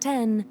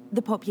 2010,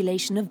 the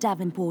population of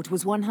Davenport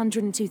was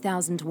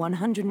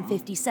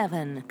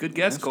 102,157. Good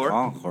guess, Nice Cor.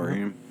 call,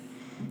 Corey.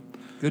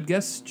 Good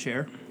guess,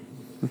 Chair.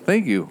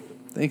 Thank you.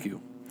 Thank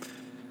you.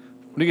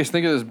 What do you guys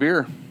think of this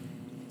beer?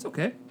 It's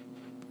okay.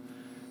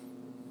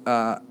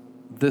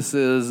 This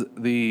is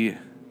the...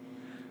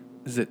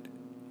 Is it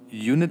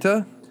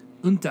Unita?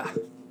 Unta.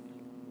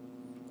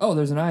 Oh,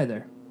 there's an I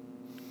there.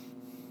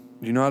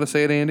 Do you know how to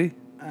say it, Andy?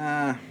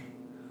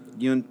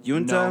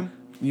 Junta?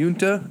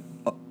 Junta?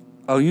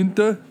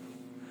 Junta?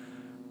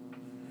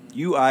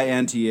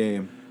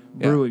 UINTA.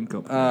 Brewing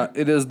company.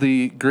 It is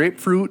the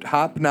Grapefruit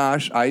Hop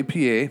Nosh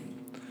IPA.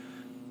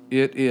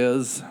 It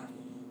is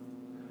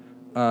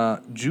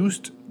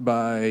juiced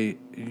by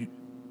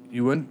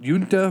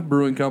Junta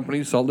Brewing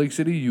Company, Salt Lake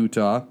City,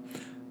 Utah.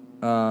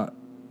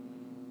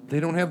 They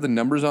don't have the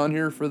numbers on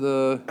here for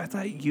the... I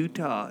thought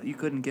Utah, you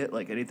couldn't get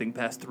like anything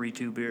past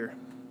 3.2 beer.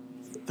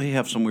 They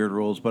have some weird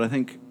rules, but I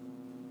think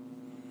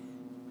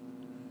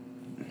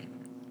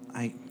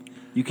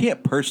you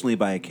can't personally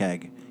buy a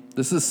keg.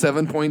 This is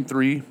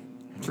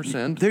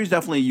 7.3%. There's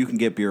definitely you can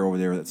get beer over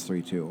there that's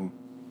 3.2.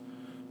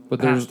 But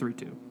there's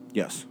 3.2.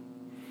 Yes.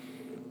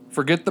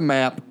 Forget the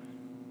map.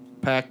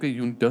 Pack the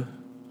Junta.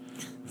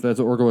 If that's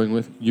what we're going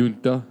with.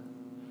 Junta.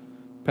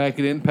 Pack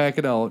it in, pack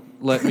it out.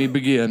 Let me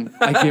begin.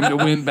 I came to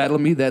win, battle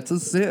me, that's a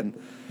sin.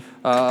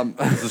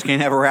 This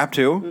can't have a wrap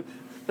too?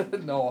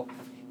 No.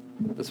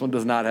 This one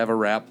does not have a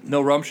wrap.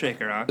 No rum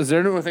shaker, huh? Is there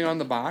anything on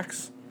the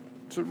box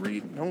to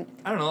read? No.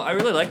 I don't know. I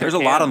really like There's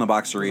their a can. lot on the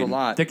box to read. There's a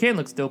lot. Their can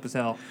looks dope as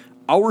hell.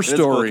 Our It is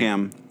story. cool,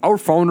 Cam. Our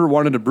founder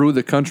wanted to brew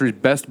the country's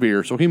best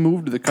beer, so he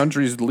moved to the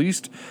country's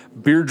least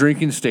beer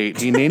drinking state.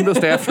 He named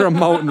us after a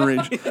mountain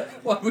range.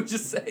 What would you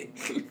say?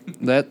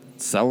 That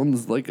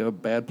sounds like a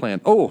bad plan.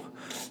 Oh,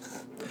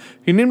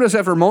 he named us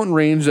after a mountain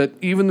range that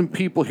even the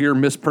people here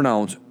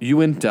mispronounce.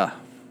 Uinta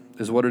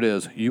is what it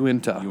is.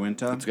 Uinta.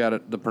 Uinta? It's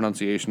got the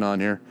pronunciation on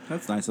here.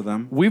 That's nice of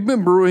them. We've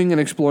been brewing and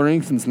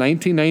exploring since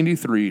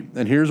 1993,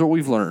 and here's what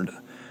we've learned.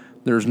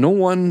 There's no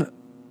one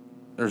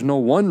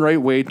right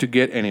way to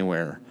get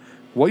anywhere.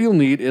 What you'll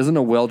need isn't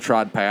a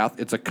well-trod path.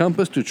 It's a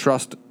compass to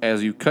trust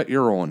as you cut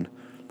your own.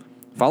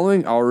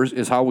 Following ours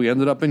is how we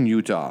ended up in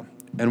Utah.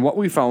 And what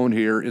we found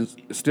here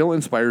still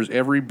inspires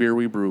every beer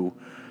we brew.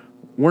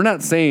 We're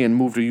not saying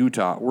move to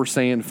Utah. We're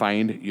saying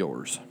find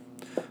yours.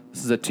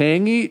 This is a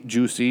tangy,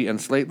 juicy,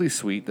 and slightly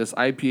sweet. This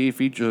IPA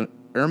features an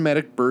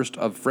aromatic burst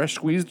of fresh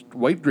squeezed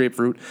white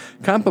grapefruit,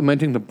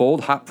 complementing the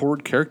bold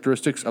hop-forward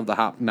characteristics of the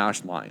Hop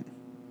Nosh line.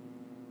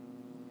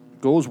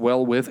 Goes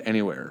well with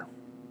anywhere.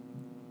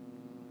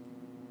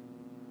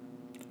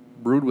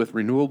 Brewed with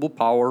renewable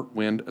power,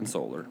 wind, and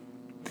solar.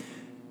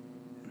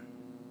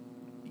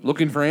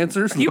 Looking for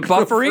answers? Are you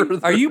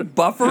buffering? Are you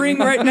buffering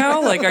right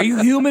now? Like, are you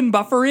human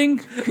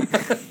buffering?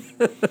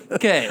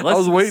 Okay, I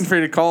was waiting for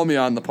you to call me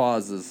on the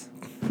pauses.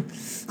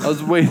 I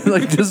was waiting,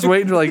 just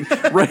waiting,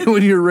 right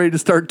when you were ready to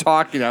start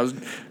talking. I was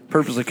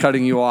purposely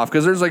cutting you off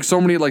because there's so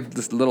many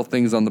just little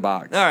things on the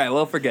box. All right,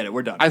 well, forget it.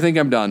 We're done. I think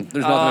I'm done.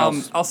 There's nothing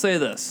else. I'll say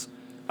this.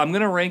 I'm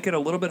going to rank it a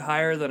little bit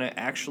higher than I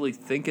actually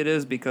think it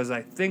is because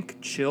I think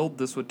chilled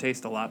this would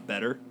taste a lot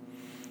better.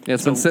 Yeah,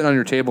 it's been sitting on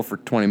your table for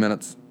 20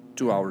 minutes,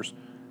 2 hours.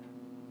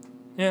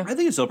 Yeah. I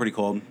think it's still pretty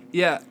cold.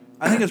 Yeah.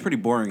 I think it's pretty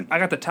boring. I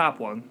got the top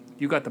one.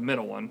 You got the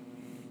middle one.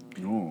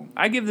 Oh.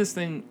 I give this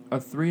thing a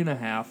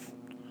 3.5.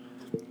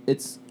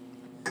 It's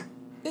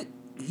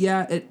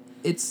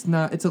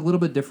not. It's a little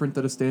bit different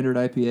than a standard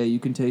IPA. You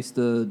can taste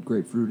the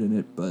grapefruit in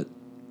it, but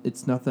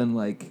it's nothing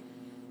like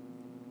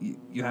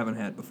you haven't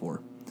had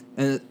before.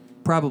 And it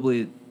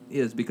probably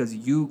is because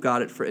you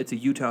got it it's a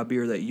Utah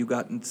beer that you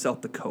got in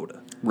South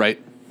Dakota.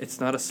 Right. It's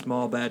not a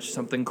small batch,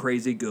 something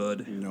crazy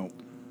good. Nope.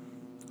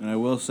 And I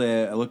will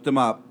say, I looked them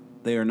up.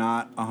 They are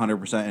not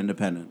 100%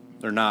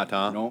 independent. They're not,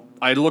 huh? Nope.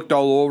 I looked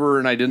all over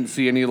and I didn't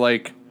see any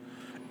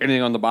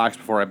anything on the box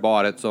before I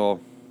bought it, so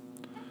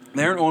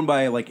They aren't owned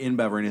by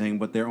InBev or anything,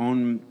 but they're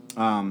owned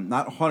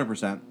not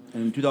 100%.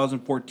 And in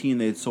 2014,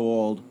 they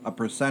sold a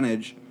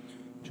percentage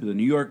to the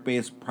New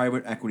York-based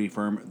private equity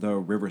firm, the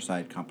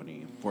Riverside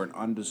Company, for an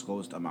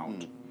undisclosed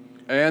amount.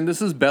 And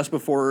this is best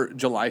before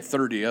July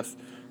 30th.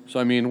 So,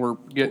 I mean, we're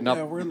getting up.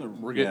 Yeah,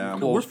 We're getting We're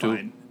close to.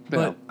 fine.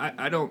 But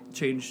I don't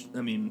change.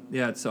 I mean,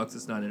 yeah, it sucks.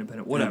 It's not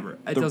independent. Whatever.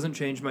 It doesn't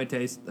change my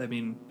taste. I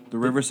mean, The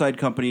Riverside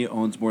Company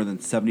owns more than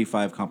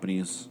 75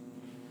 companies,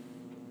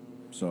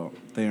 so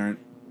they aren't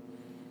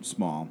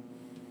small.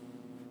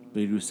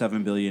 They do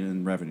 $7 billion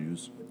in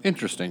revenues.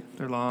 Interesting.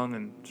 they're long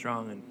and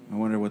strong and I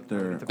wonder what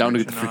they're Down to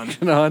get the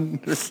friction on.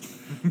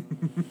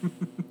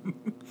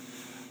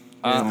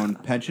 They own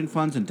pension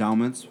funds,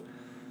 endowments,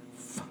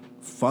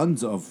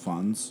 funds of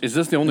funds. Is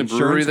this the only insurance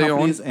brewery they own?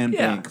 companies, and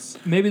yeah. banks.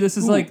 Maybe this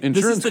is Ooh, like this is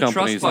insurance the trust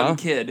companies, fund huh?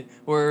 kid,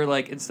 where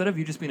like instead of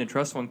you just being a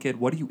trust fund kid,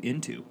 what are you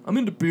into? I'm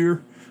into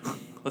beer.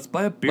 Let's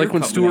buy a beer. Like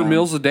when company. Stuart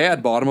Mills'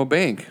 dad bought him a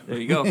bank. There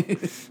you go.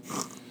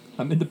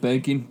 I'm into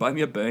banking. Buy me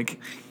a bank.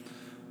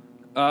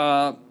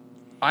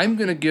 I'm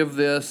going to give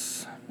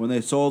this... When they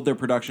sold, their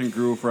production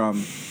grew from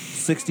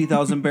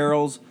 60,000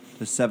 barrels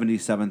to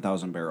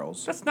 77,000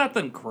 barrels. That's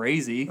nothing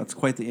crazy. That's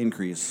quite the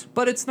increase.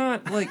 But it's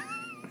not like.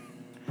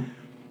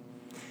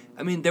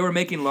 I mean, they were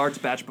making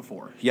large batch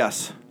before.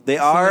 Yes, they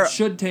So are. it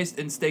should taste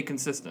and stay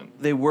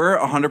consistent. They were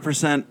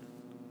 100%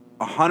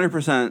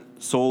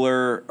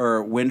 solar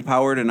or wind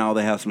powered, and now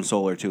they have some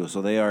solar too.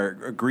 So they are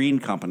a green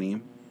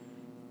company.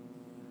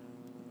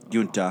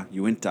 Uinta.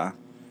 Uinta.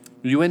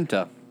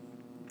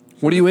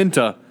 What are you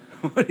into?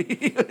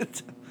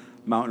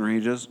 Mountain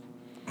ranges.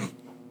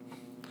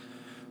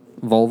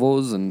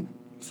 Volvos and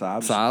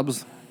Saabs.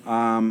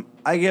 Saabs.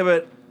 I give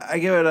it a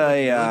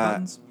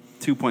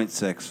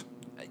 2.6.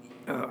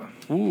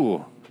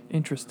 Ooh.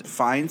 Interesting.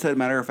 Fine, said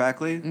matter of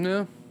factly.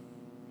 Yeah.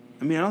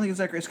 I mean, I don't think it's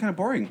that great. It's kind of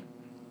boring.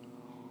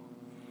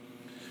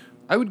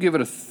 I would give it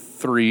a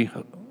 3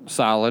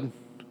 solid.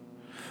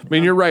 I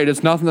mean, you're right.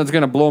 It's nothing that's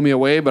going to blow me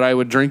away, but I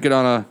would drink it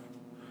on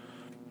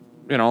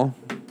a,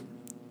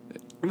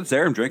 It's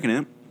there. I'm drinking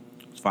it.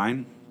 It's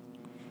fine.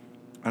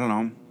 I don't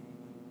know.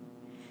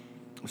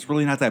 It's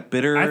really not that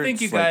bitter. I think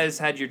you It's like- guys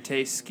had your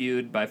taste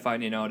skewed by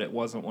finding out it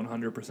wasn't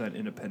 100%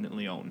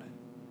 independently owned.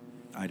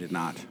 I did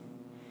not.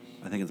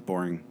 I think it's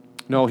boring.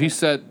 No, he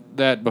said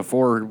that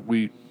before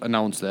we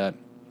announced that.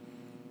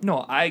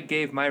 No, I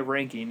gave my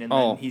ranking, and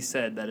Oh. then he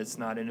said that it's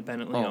not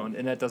independently Oh. owned,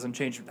 and that doesn't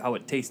change how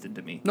it tasted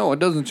to me. No, it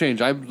doesn't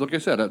change. Like I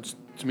said,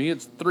 to me,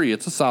 it's 3.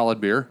 It's a solid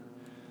beer.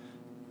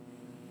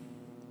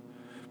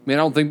 I mean,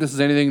 I don't think this is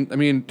anything. I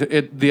mean,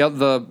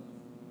 the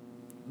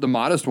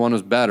modest one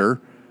was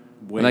better,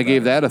 and I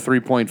gave that a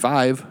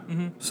 3.5.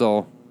 Mhm.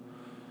 So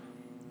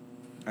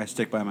I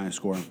stick by my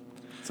score.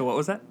 So what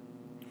was that?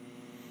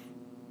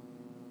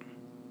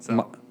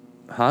 So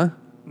huh?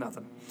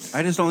 nothing.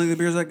 I just don't think the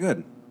beer's that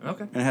good.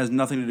 Okay. And it has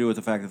nothing to do with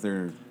the fact that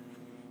they're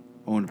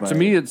owned by. To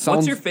me, it sounds.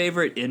 What's your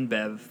favorite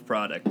InBev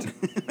product?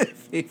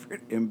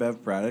 favorite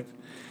InBev product?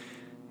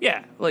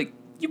 Yeah, like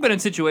you've been in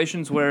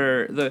situations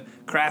where the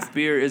craft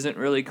beer isn't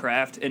really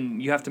craft,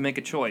 and you have to make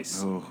a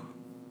choice. Oh,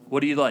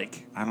 What do you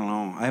like? I don't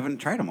know. I haven't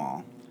tried them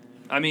all.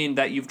 I mean,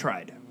 that you've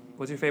tried.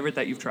 What's your favorite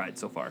that you've tried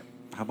so far?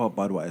 How about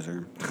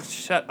Budweiser?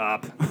 Shut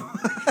up.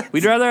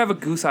 We'd rather have a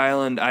Goose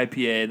Island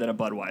IPA than a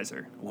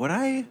Budweiser. Would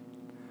I?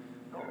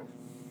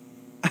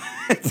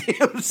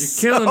 You're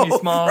killing me,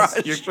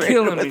 Smalls. You're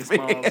killing me,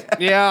 Smalls.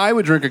 Yeah, I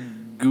would drink a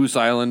Goose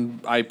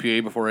Island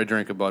IPA before I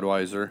drink a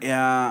Budweiser.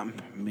 Yeah,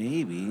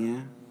 maybe.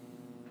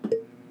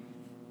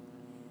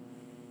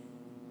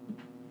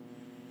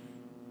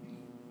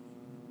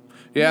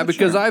 Yeah,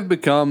 because I've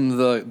become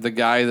the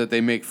guy that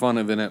they make fun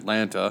of in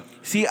Atlanta.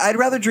 See, I'd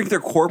rather drink their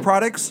core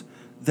products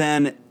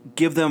than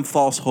give them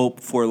false hope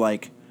for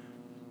like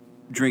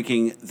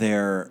drinking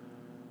their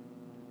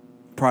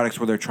products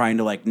where they're trying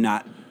to like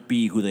not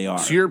be who they are.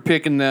 So you're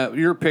picking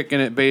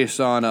it based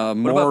on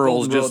morals, Golden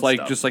Road just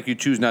stuff? like you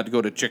choose not to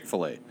go to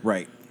Chick-fil-A.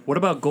 Right. What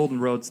about Golden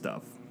Road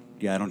stuff?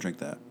 Yeah, I don't drink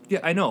that. Yeah,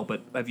 I know,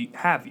 but have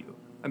you?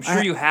 I'm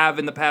sure you have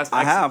in the past.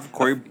 I have.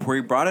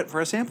 Corey brought it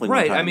for a sampling.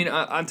 Right. One time. I mean,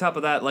 on top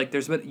of that, like,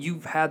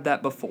 you've had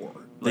that before.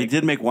 They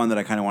did make one that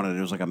I kind of wanted.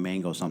 It was like a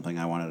mango something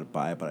I wanted to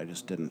buy, but I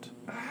just didn't.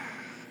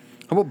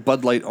 How about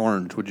Bud Light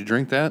Orange? Would you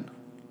drink that?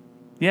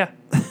 Yeah.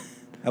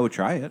 I would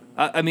try it.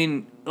 I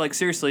mean, like,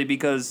 seriously,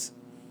 because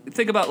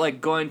think about,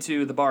 like, going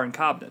to the bar in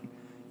Cobden.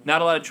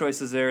 Not a lot of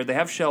choices there. They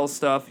have Shell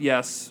stuff,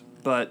 yes,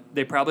 but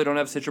they probably don't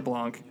have Citra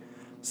Blanc.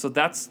 So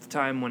that's the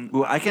time when...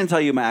 Well, I can tell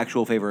you my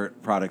actual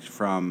favorite product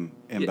from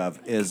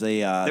InBev is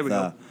There we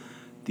go.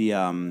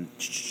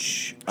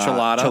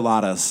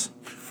 Cheladas.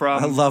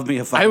 I love me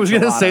a fucking I was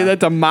going to chelada. say that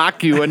to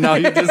mock you, and now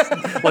you just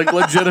like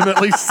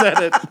legitimately said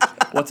it.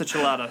 What's a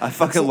chelada? I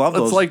fucking love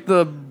those. It's like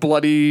the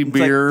bloody It's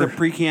beer. like the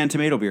pre-canned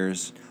tomato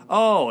beers.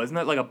 Oh, isn't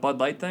that like a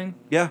Bud Light thing?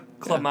 Yeah.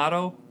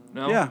 Clamato?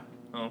 No? Yeah.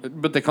 Oh.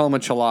 But they call them a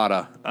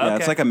chelada. Yeah,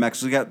 it's Okay. like a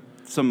mix. It's got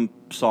some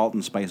salt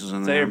and spices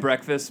in Is that there. your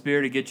breakfast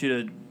beer to get you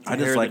to I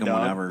just hair like the them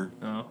dog? whenever.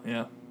 Oh,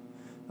 yeah.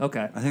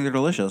 Okay. I think they're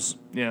delicious.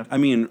 Yeah. I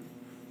mean,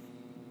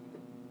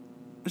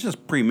 it's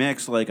just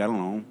pre-mixed. Like, I don't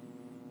know.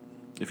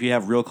 If you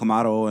have real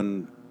Clamato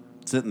and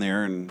sitting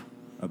there and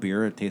a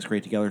beer, it tastes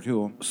great together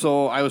too.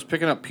 So I was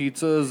picking up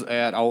pizzas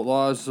at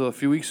Outlaws a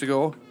few weeks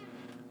ago.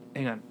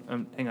 Hang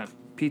on.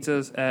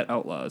 Pizzas at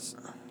Outlaws.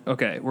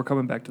 Okay, we're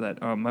coming back to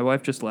that. My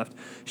wife just left.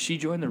 She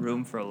joined the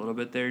room for a little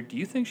bit there. Do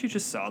you think she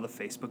just saw the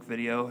Facebook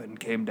video and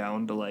came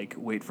down to, like,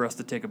 wait for us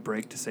to take a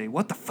break to say,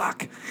 what the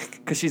fuck?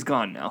 Because she's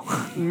gone now.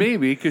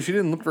 Maybe, because she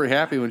didn't look very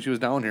happy when she was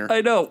down here.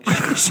 I know.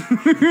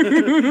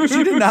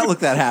 She did not look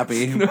that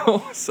happy.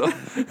 No, so...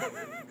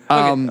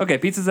 Okay,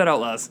 Pizzas at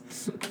Outlaws.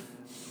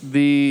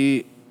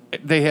 They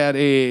had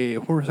a...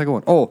 Where was I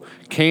going? Oh,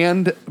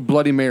 canned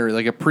Bloody Mary,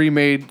 like a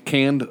pre-made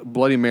canned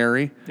Bloody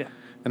Mary. Yeah.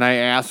 And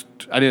I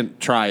didn't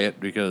try it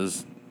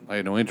because I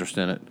had no interest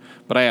in it.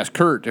 But I asked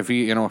Kurt if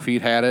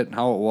he'd had it and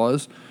how it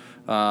was.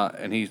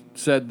 And he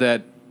said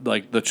that,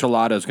 like, the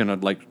Chelada is going to,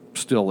 like,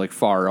 still, like,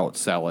 far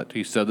outsell it.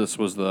 He said this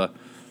was the...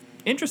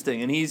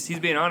 Interesting, and he's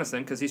being honest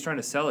then, because he's trying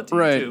to sell it to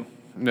Right. you,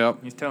 too.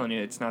 Yep. He's telling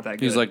you it's not that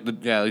good. He's like,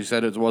 he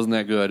said it wasn't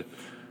that good.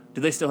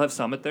 Do they still have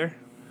Summit there?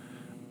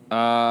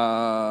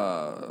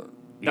 That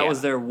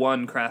was their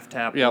one craft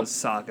tap was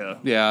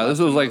Saga. Yeah, this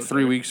was like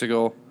 3 weeks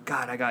ago.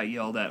 God, I got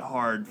yelled at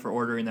hard for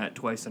ordering that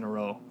twice in a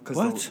row.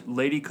 Because the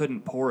lady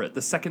couldn't pour it.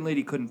 The second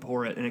lady couldn't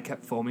pour it, and it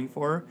kept foaming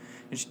for her.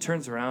 And she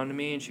turns around to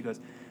me, and she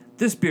goes,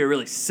 this beer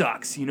really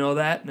sucks. You know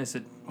that? And I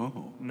said,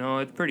 no,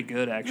 it's pretty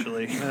good,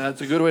 actually. That's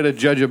a good way to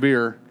judge a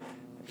beer.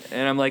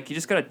 And I'm like, you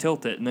just got to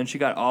tilt it. And then she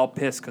got all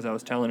pissed because I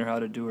was telling her how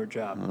to do her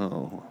job.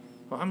 Oh.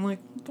 Well, I'm like,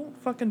 don't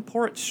fucking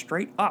pour it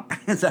straight up.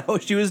 Is that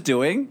what she was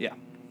doing? Yeah.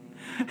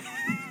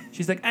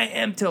 She's like, I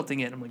am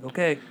tilting it. I'm like,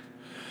 okay.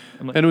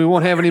 Like, And we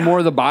won't have any more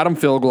of the bottom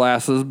fill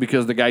glasses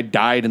because the guy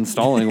died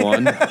installing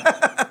one.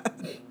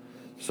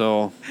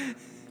 So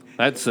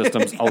that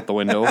system's out the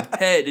window.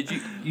 Hey, did you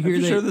hear?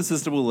 I'm sure the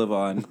system will live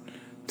on.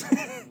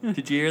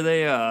 Did you hear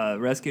they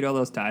rescued all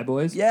those Thai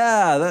boys?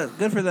 Yeah,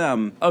 good for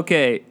them.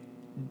 Okay,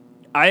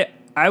 I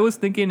was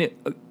thinking,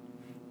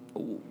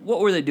 what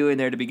were they doing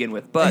there to begin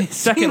with? But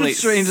secondly,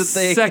 strange that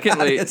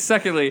they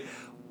secondly,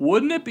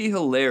 wouldn't it be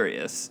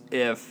hilarious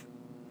if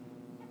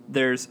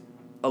there's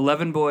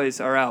 11 boys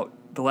are out,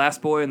 the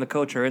last boy and the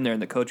coach are in there,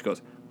 and the coach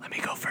goes, "Let me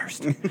go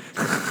first."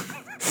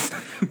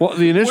 Well,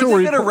 the initial was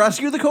he going to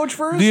rescue the coach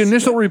first? The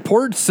initial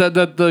report said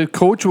that the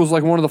coach was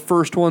like one of the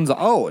first ones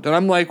out, and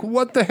I'm like,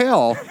 what the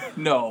hell?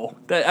 No,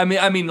 I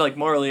mean, like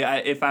morally,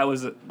 if I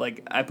was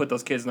like, I put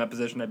those kids in that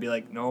position, I'd be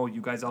like, no,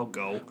 you guys all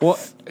go. Well,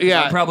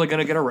 yeah, I'm probably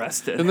gonna get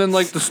arrested. And then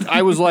like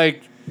I was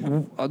like,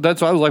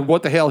 that's why I was like,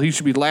 what the hell? He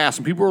should be last.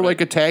 And people were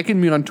like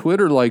attacking me on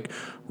Twitter, like,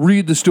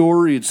 read the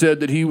story. It said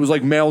that he was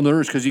like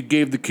malnourished because he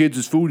gave the kids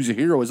his food. He's a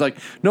hero. It's like,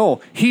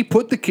 no, he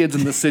put the kids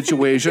in this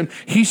situation.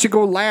 He should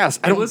go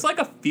last. It was like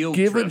a field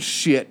give trip. a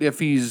shit if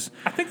he's.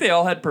 I think they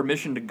all had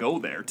permission to go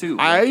there too.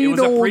 It was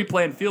a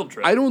pre-planned field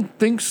trip. I don't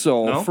think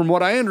so. No? From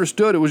what I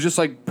understood, it was just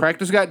like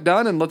practice got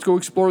done and let's go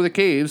explore the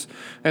caves.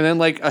 And then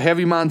like a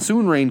heavy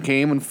monsoon rain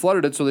came and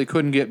flooded it, so they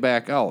couldn't get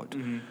back out.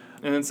 Mm-hmm.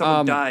 And then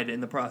someone died in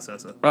the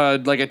process.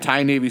 Like a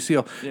Thai Navy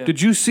SEAL. Yeah.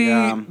 Did you see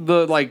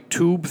the like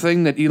tube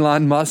thing that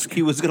Elon Musk?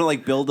 He was gonna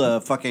like build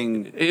a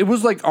fucking. It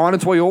was like on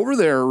its way over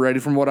there already,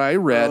 from what I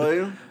read. Oh,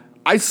 yeah?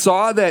 I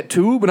saw that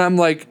tube and I'm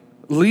like,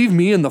 leave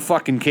me in the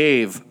fucking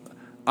cave.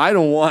 I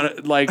don't want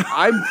it. Like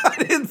I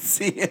didn't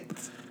see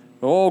it.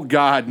 Oh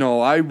God,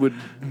 no! I would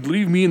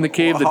leave me in the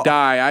cave to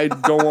die. I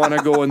don't want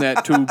to go in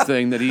that tube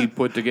thing that he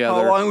put together.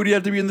 How long would you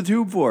have to be in the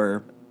tube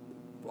for?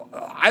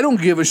 I don't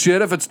give a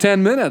shit if it's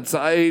 10 minutes.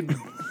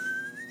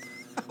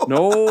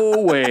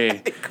 No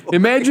way.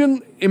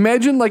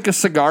 Imagine like a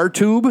cigar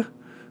tube,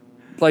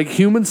 like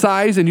human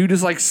size, and you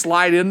just like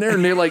slide in there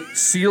and they like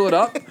seal it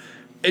up,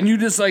 and you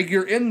just like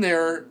you're in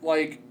there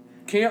like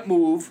can't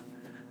move,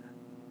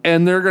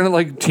 and they're gonna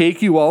like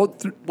take you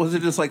out. Was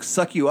it just like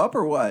suck you up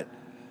or what?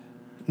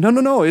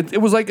 No.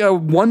 It was like a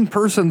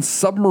one-person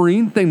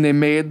submarine thing they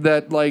made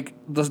that like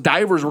the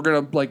divers were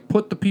gonna like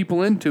put the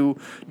people into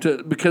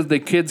because the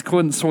kids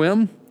couldn't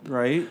swim.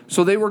 Right.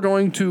 So they were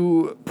going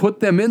to put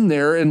them in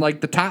there, and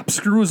like the top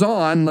screws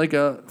on like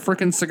a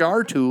freaking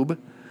cigar tube,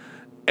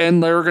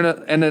 and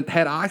it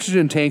had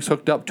oxygen tanks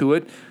hooked up to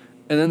it,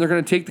 and then they're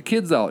gonna take the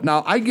kids out.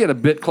 Now I get a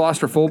bit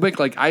claustrophobic.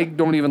 Like I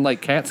don't even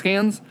like CAT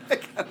scans. I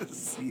gotta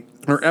see.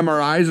 Or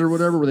MRIs or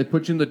whatever, where they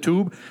put you in the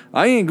tube.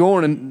 I ain't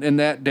going in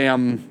that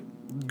damn.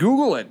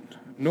 Google it.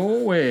 No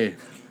way.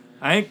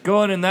 I ain't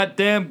going in that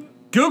damn.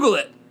 Google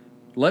it.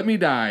 Let me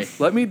die.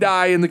 Let me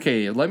die in the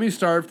cave. Let me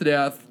starve to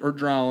death or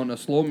drown a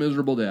slow,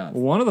 miserable death.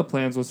 One of the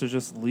plans was to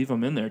just leave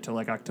them in there till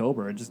like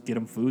October and just get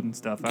them food and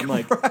stuff. I'm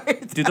like,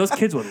 dude, those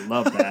kids would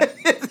love that.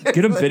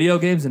 Get them video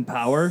games and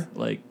power.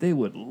 Like, they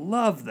would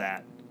love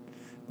that.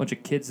 Bunch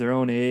of kids their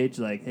own age.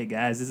 Like, hey,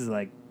 guys, this is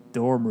like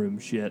dorm room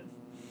shit.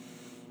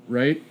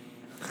 Right?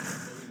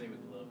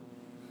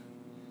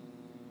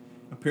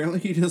 Apparently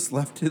he just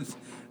left it.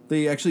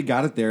 They actually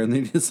got it there and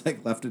they just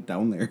like left it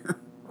down there.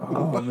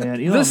 Oh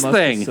man, Elon This Musk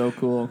thing. is so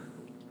cool.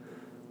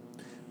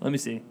 Let me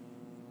see.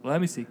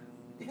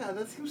 Yeah,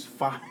 that seems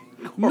fine.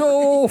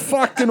 No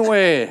fucking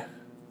way.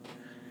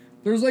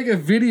 There's like a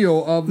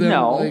video of them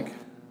like.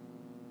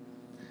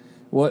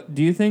 What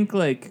do you think?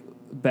 Like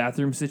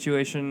bathroom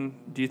situation?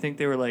 Do you think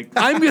they were like?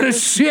 I'm gonna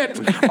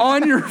shit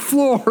on your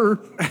floor.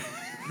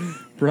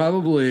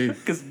 Probably.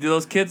 Because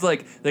those kids,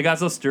 like, they got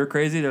so stir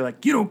crazy, they're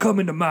like, you don't come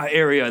into my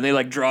area. And they,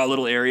 like, draw a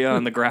little area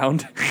on the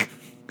ground. And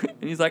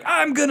he's like,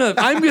 I'm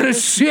gonna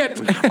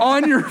shit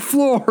on your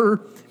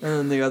floor. And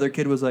then the other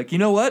kid was like, you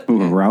know what?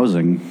 Ooh,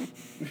 arousing.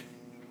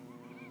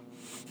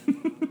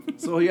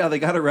 So, yeah, they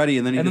got it ready.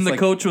 And then the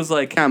coach was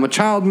like, I'm a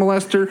child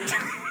molester.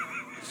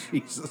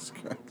 Jesus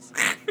Christ.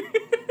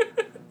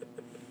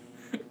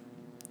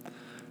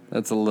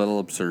 That's a little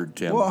absurd,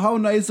 Tim. Well, how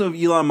nice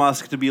of Elon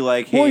Musk to be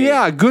like, hey. Well,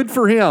 yeah, good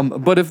for him.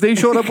 But if they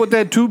showed up with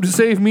that tube to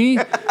save me,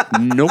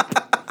 nope.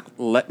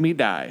 Let me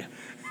die.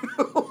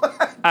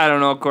 I don't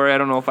know, Corey. I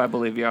don't know if I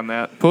believe you on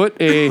that. Put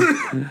a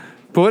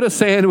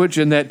sandwich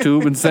in that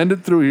tube and send it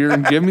through here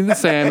and give me the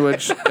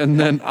sandwich, and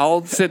then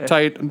I'll sit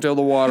tight until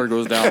the water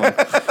goes down.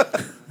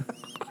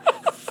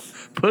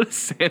 Put a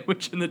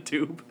sandwich in the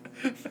tube.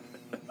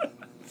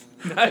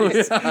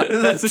 Nice.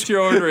 That's what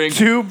you're ordering.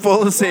 Tube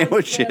full of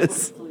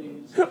sandwiches.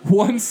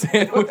 One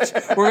sandwich.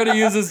 We're going to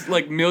use this,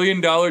 like, $1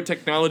 million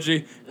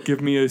technology.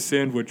 Give me a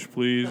sandwich,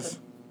 please.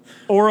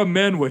 Or a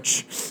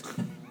manwich.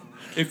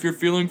 If you're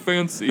feeling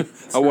fancy.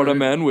 I want a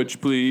manwich,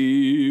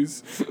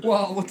 please.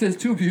 Well, with this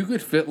tube, you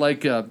could fit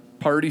like a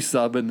party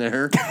sub in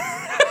there.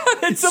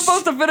 It's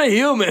supposed to fit a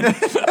human.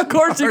 Of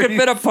course you could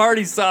fit a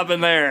party sub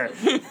in there.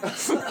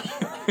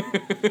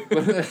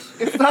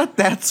 It's not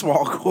that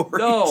small,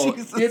 Corey. No,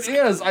 Jesus it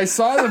is. I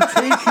saw them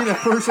taking a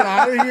person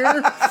out of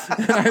here,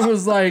 and I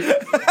was like,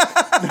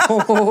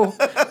 no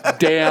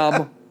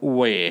damn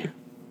way.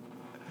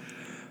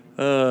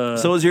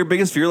 So is your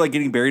biggest fear like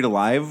getting buried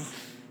alive?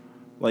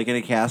 Like in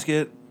a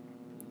casket?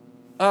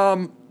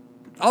 I'll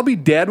be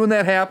dead when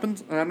that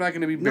happens, and I'm not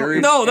going to be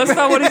buried. No, that's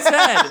not what he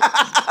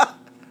said.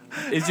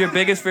 Is your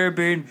biggest fear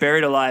being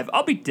buried alive?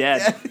 I'll be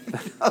dead.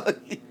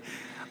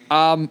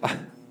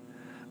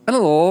 I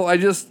don't know. I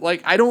just,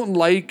 like, I don't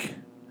like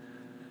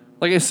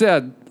I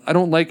said, I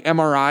don't like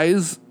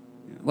MRIs,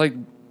 like,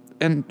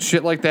 and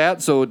shit like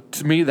that. So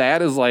to me,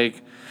 that is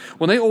like,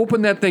 when they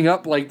opened that thing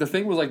up, like, the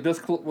thing was like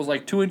this, was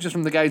like 2 inches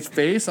from the guy's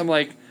face. I'm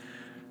like,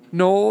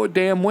 no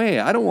damn way.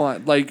 I don't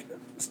want, like,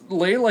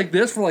 lay like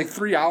this for like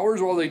 3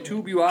 hours while they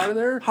tube you out of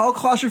there. How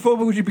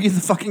claustrophobic would you be in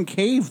the fucking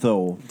cave,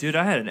 though? Dude,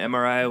 I had an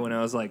MRI when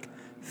I was like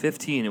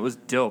 15. It was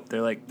dope.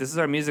 They're like, this is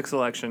our music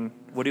selection.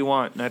 What do you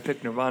want? And I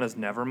picked Nirvana's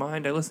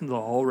Nevermind. I listened to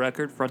the whole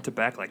record front to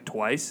back like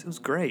twice. It was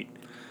great.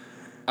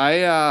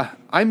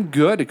 I'm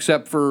good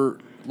except for,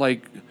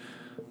 like,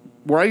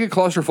 where I get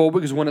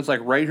claustrophobic is when it's like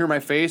right here in my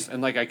face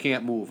and like I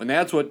can't move. And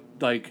that's what,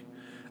 like,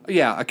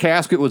 yeah, a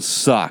casket would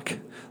suck.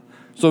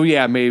 So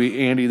yeah,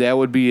 maybe, Andy, that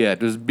would be it.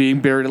 Just being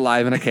buried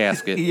alive in a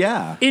casket.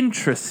 Yeah.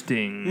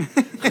 Interesting.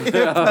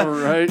 Yeah,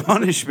 right.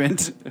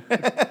 Punishment.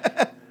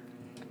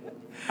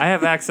 I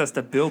have access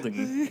to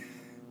building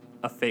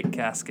a fake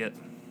casket.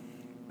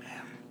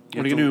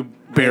 What are you going to do?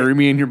 Bury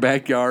me in your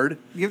backyard?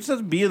 You have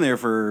to be in there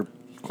for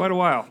quite a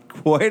while.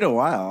 Quite a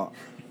while.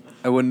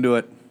 I wouldn't do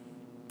it.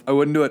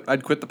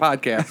 I'd quit the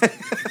podcast.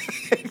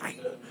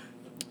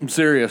 I'm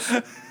serious.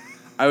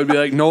 I would be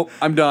like, nope,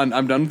 I'm done.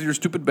 I'm done with your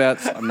stupid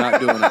bets. I'm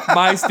not doing it.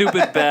 My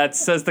stupid bets,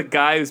 says the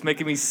guy who's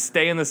making me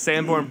stay in the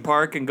Sanborn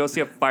Park and go see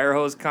a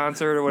Firehose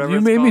concert or whatever You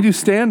it's made me called. do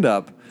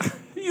stand-up.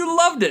 You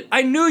loved it.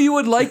 I knew you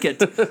would like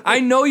it. I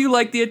know you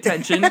like the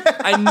attention.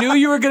 I knew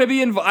you were going to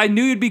be I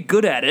knew you'd be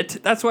good at it.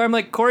 That's why I'm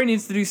like, Corey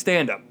needs to do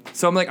stand-up.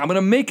 So I'm like, I'm going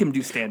to make him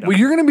do stand-up. Well,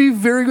 you're going to be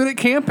very good at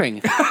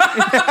camping.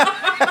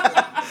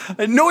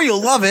 I know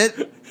you'll love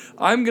it.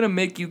 I'm going to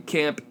make you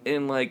camp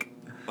in like,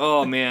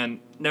 oh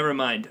man, never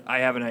mind. I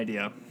have an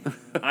idea.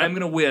 I'm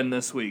going to win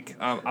this week.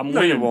 I'm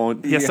No, winning. you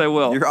won't. Yes, I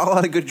will. You're all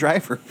out of good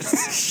drivers.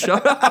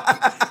 Shut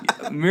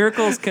up.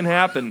 Miracles can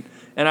happen.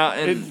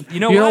 And you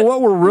know You what? know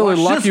what? We're really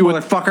Watch lucky this,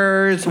 with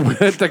motherfuckers.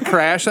 with the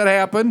crash that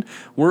happened.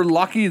 We're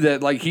lucky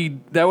that like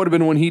that would have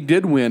been when he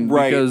did win,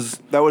 Right. because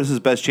that was his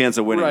best chance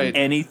of winning. Right.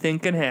 Anything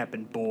can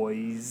happen,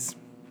 boys.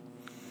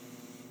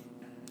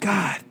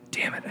 God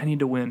damn it. I need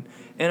to win.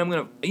 And I'm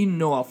going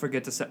to, I'll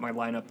forget to set my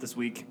lineup this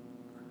week.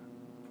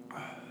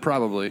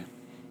 probably.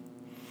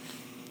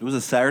 It was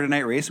a Saturday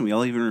night race, and we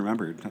all even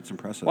remembered. That's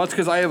impressive. Well, it's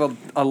because I have an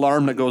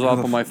alarm that goes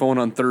off on my phone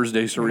on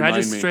Thursdays to And remind I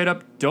just me. straight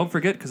up don't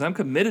forget because I'm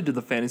committed to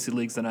the fantasy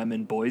leagues that I'm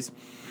in, boys.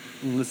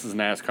 This is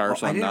NASCAR,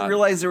 so I I'm didn't not.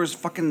 realize there was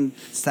fucking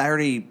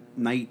Saturday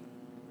night.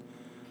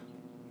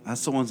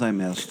 That's the ones I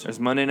missed. There's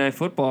Monday Night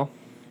Football.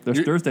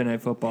 There's Thursday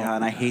Night Football. Yeah,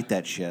 and I hate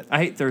that shit. I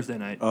hate Thursday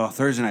night. Oh,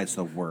 Thursday night's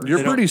the worst.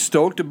 You're pretty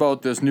stoked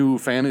about this new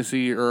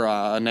fantasy or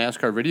a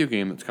NASCAR video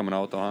game that's coming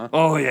out, though, huh?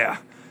 Oh, yeah.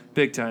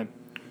 Big time.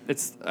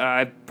 It's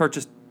I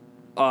purchased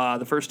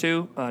the first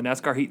two.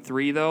 NASCAR Heat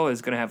 3, though,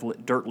 is going to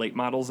have dirt late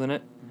models in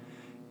it.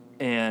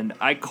 And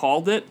I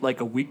called it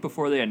like a week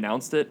before they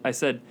announced it. I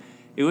said,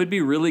 it would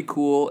be really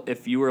cool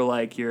if you were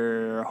like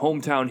your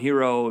hometown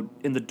hero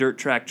in the dirt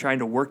track trying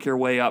to work your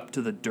way up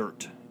to the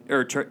dirt,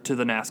 or to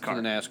the NASCAR.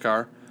 To the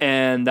NASCAR.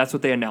 And that's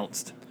what they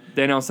announced.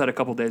 They announced that a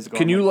couple days ago.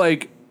 Can you,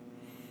 like,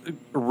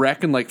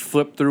 wreck and, like,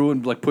 flip through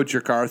and, like, put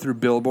your car through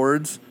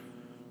billboards?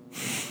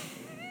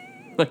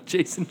 like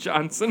Jason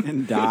Johnson.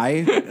 And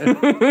die?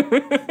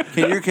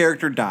 Can your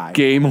character die?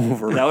 Game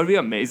over. That would be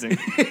amazing.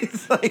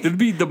 It'd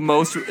be the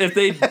most if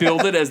they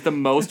build it as the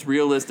most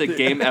realistic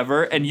game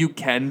ever, and you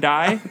can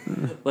die.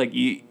 Like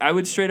I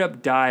would straight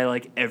up die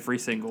like every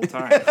single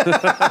time.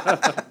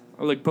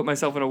 Or like put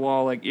myself in a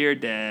wall, like you're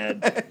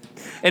dead.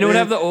 And it would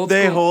have the old.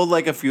 They school, hold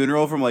like a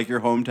funeral from like your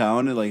hometown,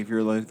 and like if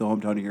you're like the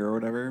hometown hero or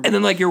whatever. and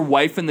then like your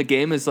wife in the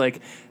game is like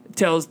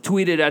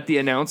tweeted at the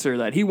announcer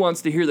that he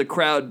wants to hear the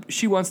crowd.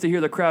 She wants to hear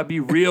the crowd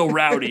be real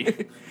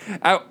rowdy.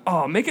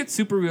 Make it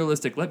super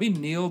realistic. Let me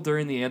kneel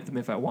during the anthem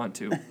if I want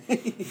to.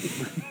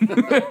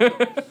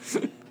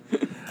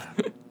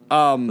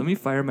 Let me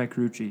fire my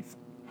crew chief.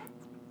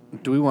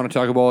 Do we want to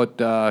talk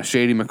about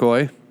Shady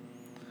McCoy?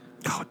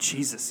 Oh,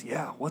 Jesus,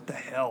 yeah. What the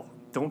hell?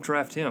 Don't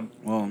draft him.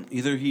 Well,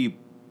 either he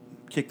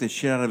kicked the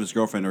shit out of his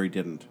girlfriend or he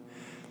didn't.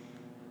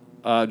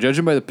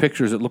 Judging by the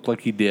pictures, it looked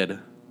like he did.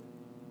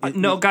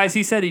 No, guys,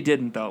 he said he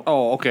didn't, though.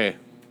 Oh, okay.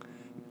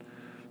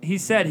 He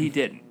said he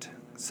didn't.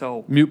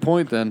 So, Mute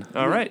point then.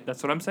 all right,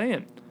 that's what I'm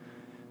saying.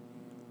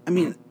 I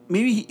mean,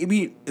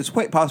 maybe it's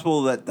quite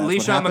possible that that's what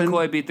LeSean happened.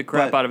 McCoy beat the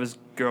crap but- out of his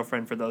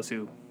girlfriend, for those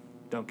who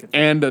don't get that.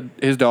 And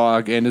his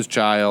dog and his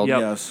child. Yep.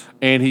 Yes.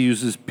 And he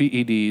uses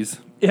PEDs.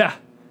 Yeah.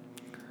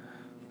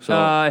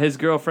 So His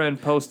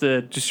girlfriend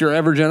posted just your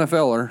average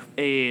NFLer.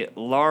 a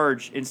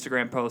large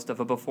Instagram post of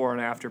a before and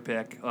after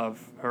pic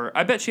of her.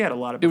 I bet she had a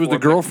lot of It was before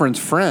the girlfriend's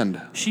friend.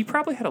 pics. She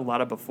probably had a lot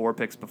of before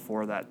pics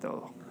before that,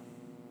 though.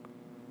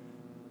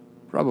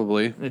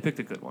 Probably. They picked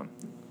a good one.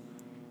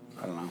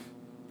 I don't know.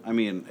 I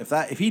mean,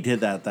 if he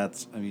did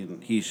that,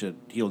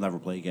 he'll never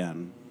play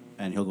again,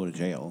 and he'll go to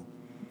jail.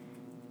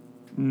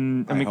 I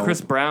mean, hope.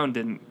 Chris Brown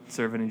didn't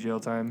serve any jail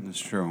time. That's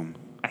true.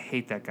 I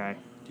hate that guy.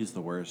 He's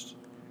the worst.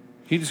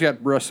 He just got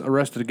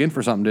arrested again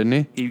for something,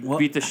 didn't he? He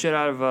beat the shit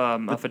out of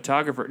a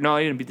photographer. No,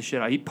 he didn't beat the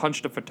shit out. He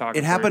punched a photographer.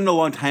 It happened a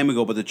long time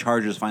ago, but the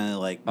charges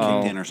finally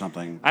kicked in or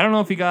something. I don't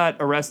know if he got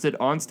arrested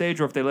on stage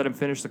or if they let him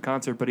finish the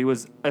concert, but he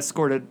was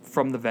escorted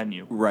from the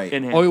venue. Right.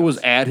 In Oh, it was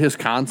at his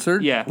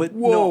concert? Yeah. But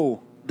Whoa.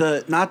 no,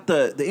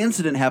 the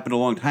incident happened a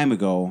long time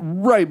ago.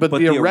 Right, but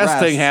the arrest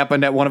thing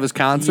happened at one of his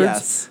concerts?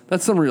 Yes.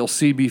 That's some real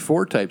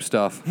CB4 type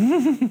stuff.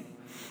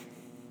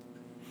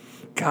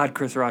 God,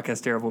 Chris Rock has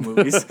terrible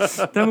movies.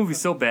 That movie's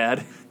so bad.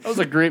 That was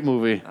a great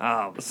movie.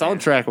 Oh, The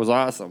soundtrack was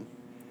awesome.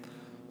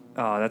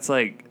 Oh, that's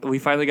like we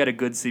finally got a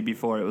good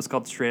CB4. It was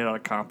called Straight Outta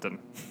Compton,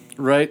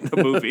 Right? the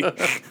movie.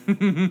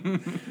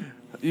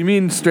 You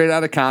mean Straight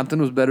Outta Compton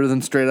was better than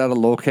Straight Outta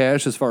Low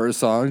Cash as far as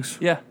songs?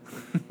 Yeah.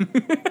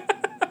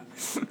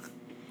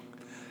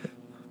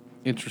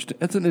 Interesting.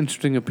 That's an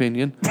interesting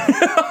opinion.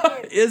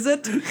 Is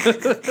it?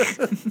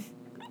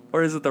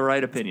 Or is it the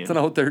right opinion? It's an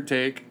out there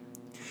take.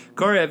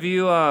 Corey, have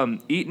you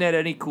eaten at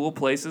any cool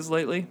places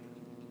lately?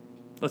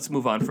 Let's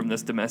move on from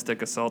this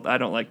domestic assault. I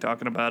don't like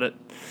talking about it.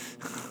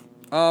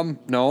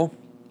 No.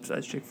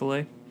 Besides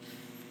Chick-fil-A.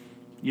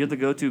 You're the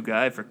go-to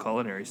guy for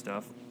culinary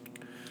stuff.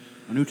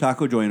 A new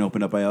taco joint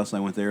opened up by us, and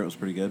I went there. It was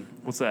pretty good.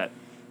 What's that?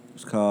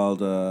 It's called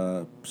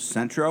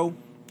Centro.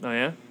 Oh,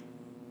 yeah?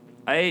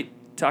 I ate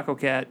Taco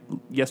Cat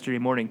yesterday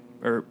morning,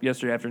 or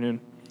yesterday afternoon.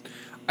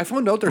 I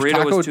found out there's Burrito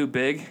taco... was too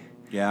big.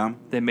 Yeah.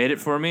 They made it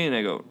for me, and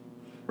I go,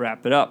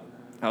 wrap it up.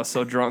 I was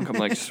so drunk, I'm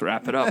like, just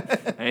wrap it up.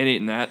 I ain't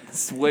eating that.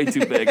 It's way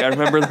too big. I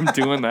remember them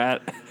doing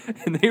that.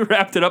 And they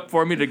wrapped it up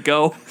for me to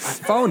go.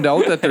 Found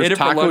out that I ate there's it for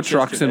taco lunch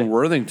trucks yesterday. in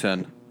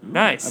Worthington.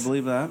 Nice. I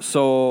believe that.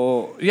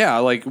 So, yeah,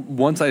 like,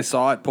 once I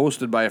saw it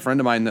posted by a friend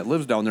of mine that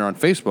lives down there on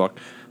Facebook,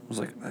 I was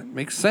like, that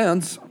makes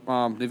sense.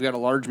 They've got a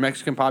large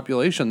Mexican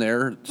population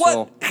there.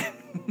 So,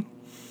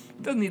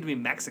 Doesn't need to be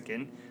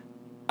Mexican.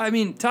 I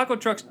mean, taco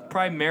trucks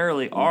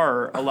primarily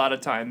are, a lot of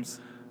times,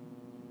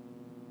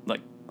 like,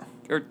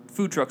 or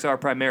food trucks are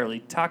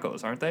primarily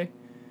tacos, aren't they?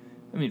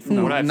 I mean,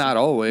 from what I've not seen.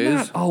 always.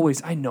 Not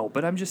always, I know,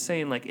 but I'm just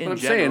saying, like, in But I'm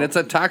general. saying it's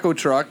a taco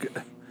truck,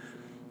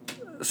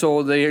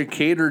 so they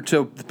cater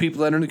to the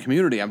people that are in the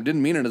community. I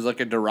didn't mean it as like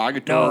a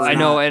derogatory. No, I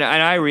know, and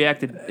I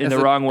reacted in the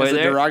wrong way as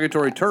there. a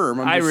derogatory term.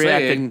 I'm I just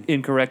reacted saying.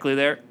 incorrectly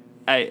there.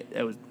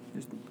 It was,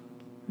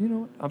 you know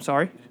what? I'm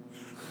sorry.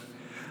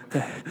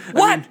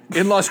 What?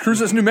 In Las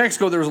Cruces, New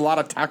Mexico, there's a lot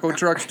of taco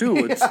trucks too.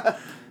 It's,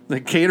 they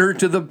cater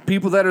to the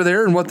people that are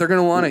there and what they're going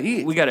to want to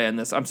eat. We got to end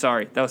this. I'm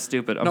sorry. That was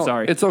stupid. I'm No,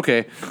 sorry. It's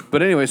okay.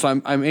 But anyway, so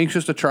I'm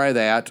anxious to try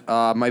that.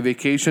 My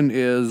vacation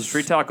is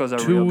Street tacos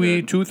are real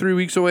good. 3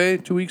 weeks away,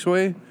 2 weeks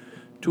away,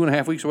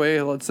 2.5 weeks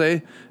away, let's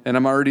say, and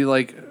I'm already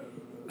like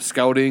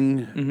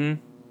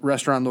scouting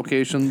restaurant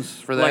locations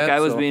for that. Like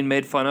I was so- being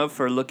made fun of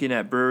for looking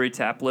at brewery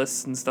tap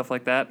lists and stuff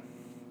like that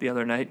the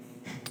other night.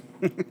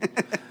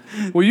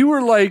 Well, you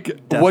were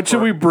like, "What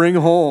should we bring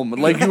home?"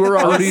 Like you were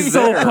I already was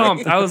there. so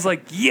pumped. I was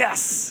like,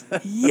 yes,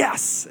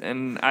 yes.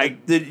 And You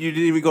didn't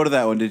even go to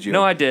that one, did you?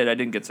 No, I did. I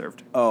didn't get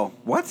served. Oh,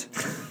 what?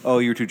 Oh,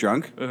 you were too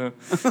drunk? Uh-huh.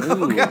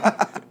 Oh,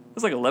 God. It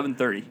was like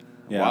 11:30.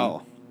 Yeah.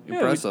 Wow, Yeah,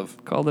 impressive.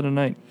 we called it a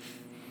night.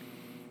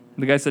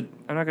 The guy said,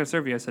 "I'm not going to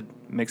serve you." I said,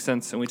 "Makes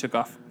sense," and we took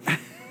off.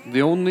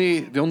 The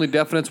only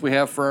definites we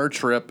have for our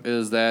trip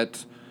is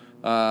that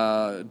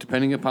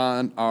depending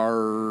upon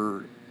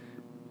our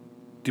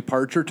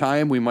departure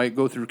time, we might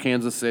go through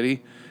Kansas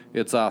City.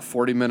 It's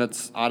 40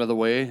 minutes out of the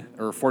way,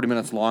 or 40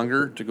 minutes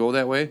longer to go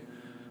that way.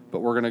 But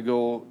we're going to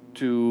go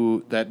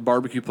to that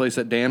barbecue place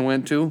that Dan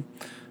went to.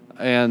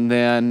 And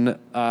then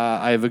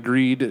I've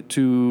agreed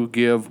to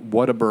give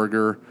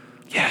Whataburger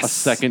a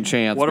second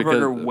chance.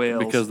 Whataburger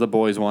whales. Because the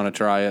boys want to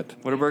try it.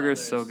 Whataburger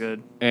is so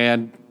good.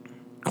 And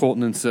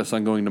Colton insists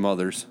on going to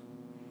Mother's.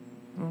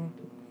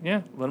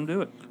 Yeah, let him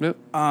do it. Yep.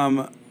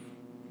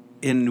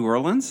 In New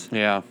Orleans?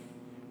 Yeah.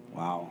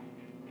 Wow.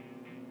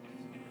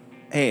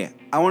 Hey,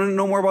 I want to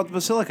know more about the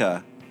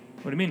Basilica.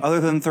 What do you mean? Other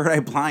than Third Eye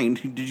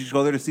Blind, did you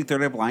go there to see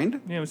Third Eye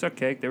Blind? Yeah, we saw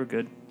Cake. They were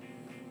good.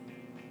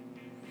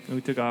 And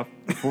we took off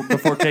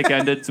before Cake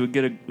ended, so we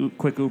get a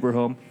quick Uber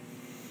home.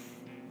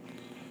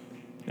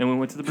 And we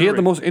went to the brewery. He had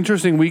the most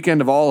interesting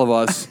weekend of all of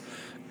us,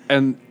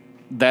 and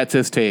that's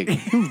his take.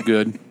 It was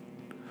good.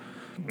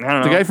 I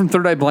don't know. The guy from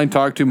Third Eye Blind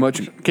talked too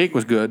much. Cake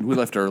was good. We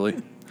left early.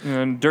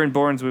 And during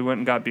Borns, we went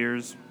and got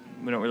beers.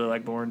 We don't really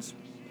like Borns.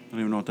 I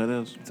don't even know what that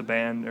is. It's a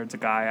band, or it's a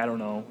guy. I don't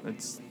know.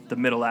 It's the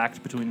middle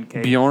act between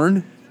Cake.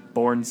 Bjorn?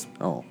 Borns.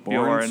 Oh,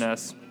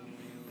 B-O-R-N-S.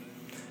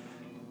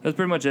 That's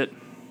pretty much it.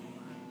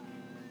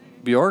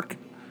 Bjork?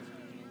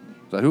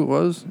 Is that who it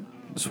was?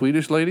 The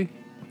Swedish lady?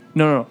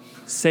 No.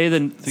 Say the.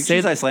 I think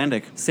she's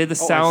Icelandic. Say the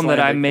sound that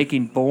I'm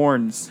making.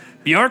 Borns.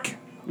 Bjork.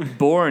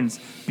 Borns.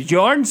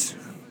 Bjorns.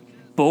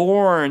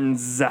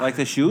 Borns. Like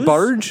the shoes?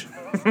 Barge?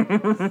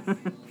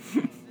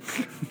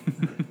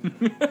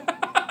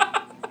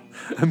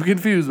 I'm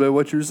confused by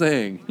what you're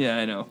saying. Yeah,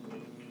 I know.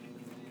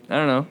 I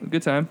don't know.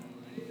 Good time.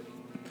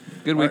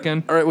 Good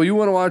weekend. All right, well, you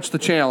want to watch the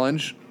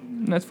challenge.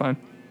 That's fine.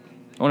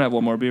 I want to have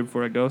one more beer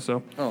before I go,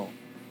 so. Oh.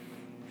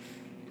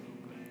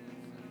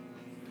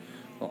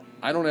 Well,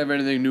 I don't have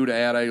anything new to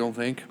add, I don't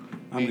think.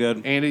 I'm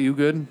good. Andy, you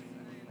good?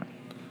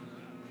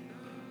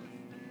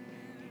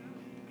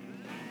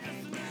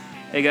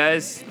 Hey,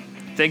 guys.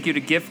 Thank you to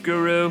Gift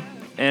Guru.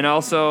 And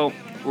also,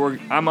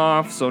 I'm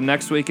off, so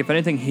next week, if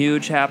anything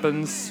huge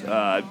happens,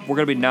 we're going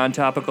to be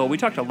non-topical. We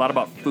talked a lot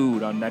about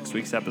food on next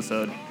week's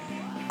episode.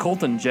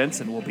 Colton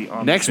Jensen will be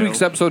on Next the show.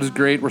 week's episode is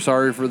great. We're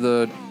sorry for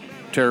the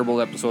terrible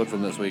episode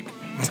from this week.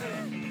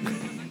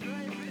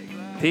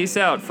 Peace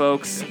out,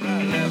 folks.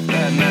 I left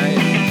that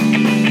night.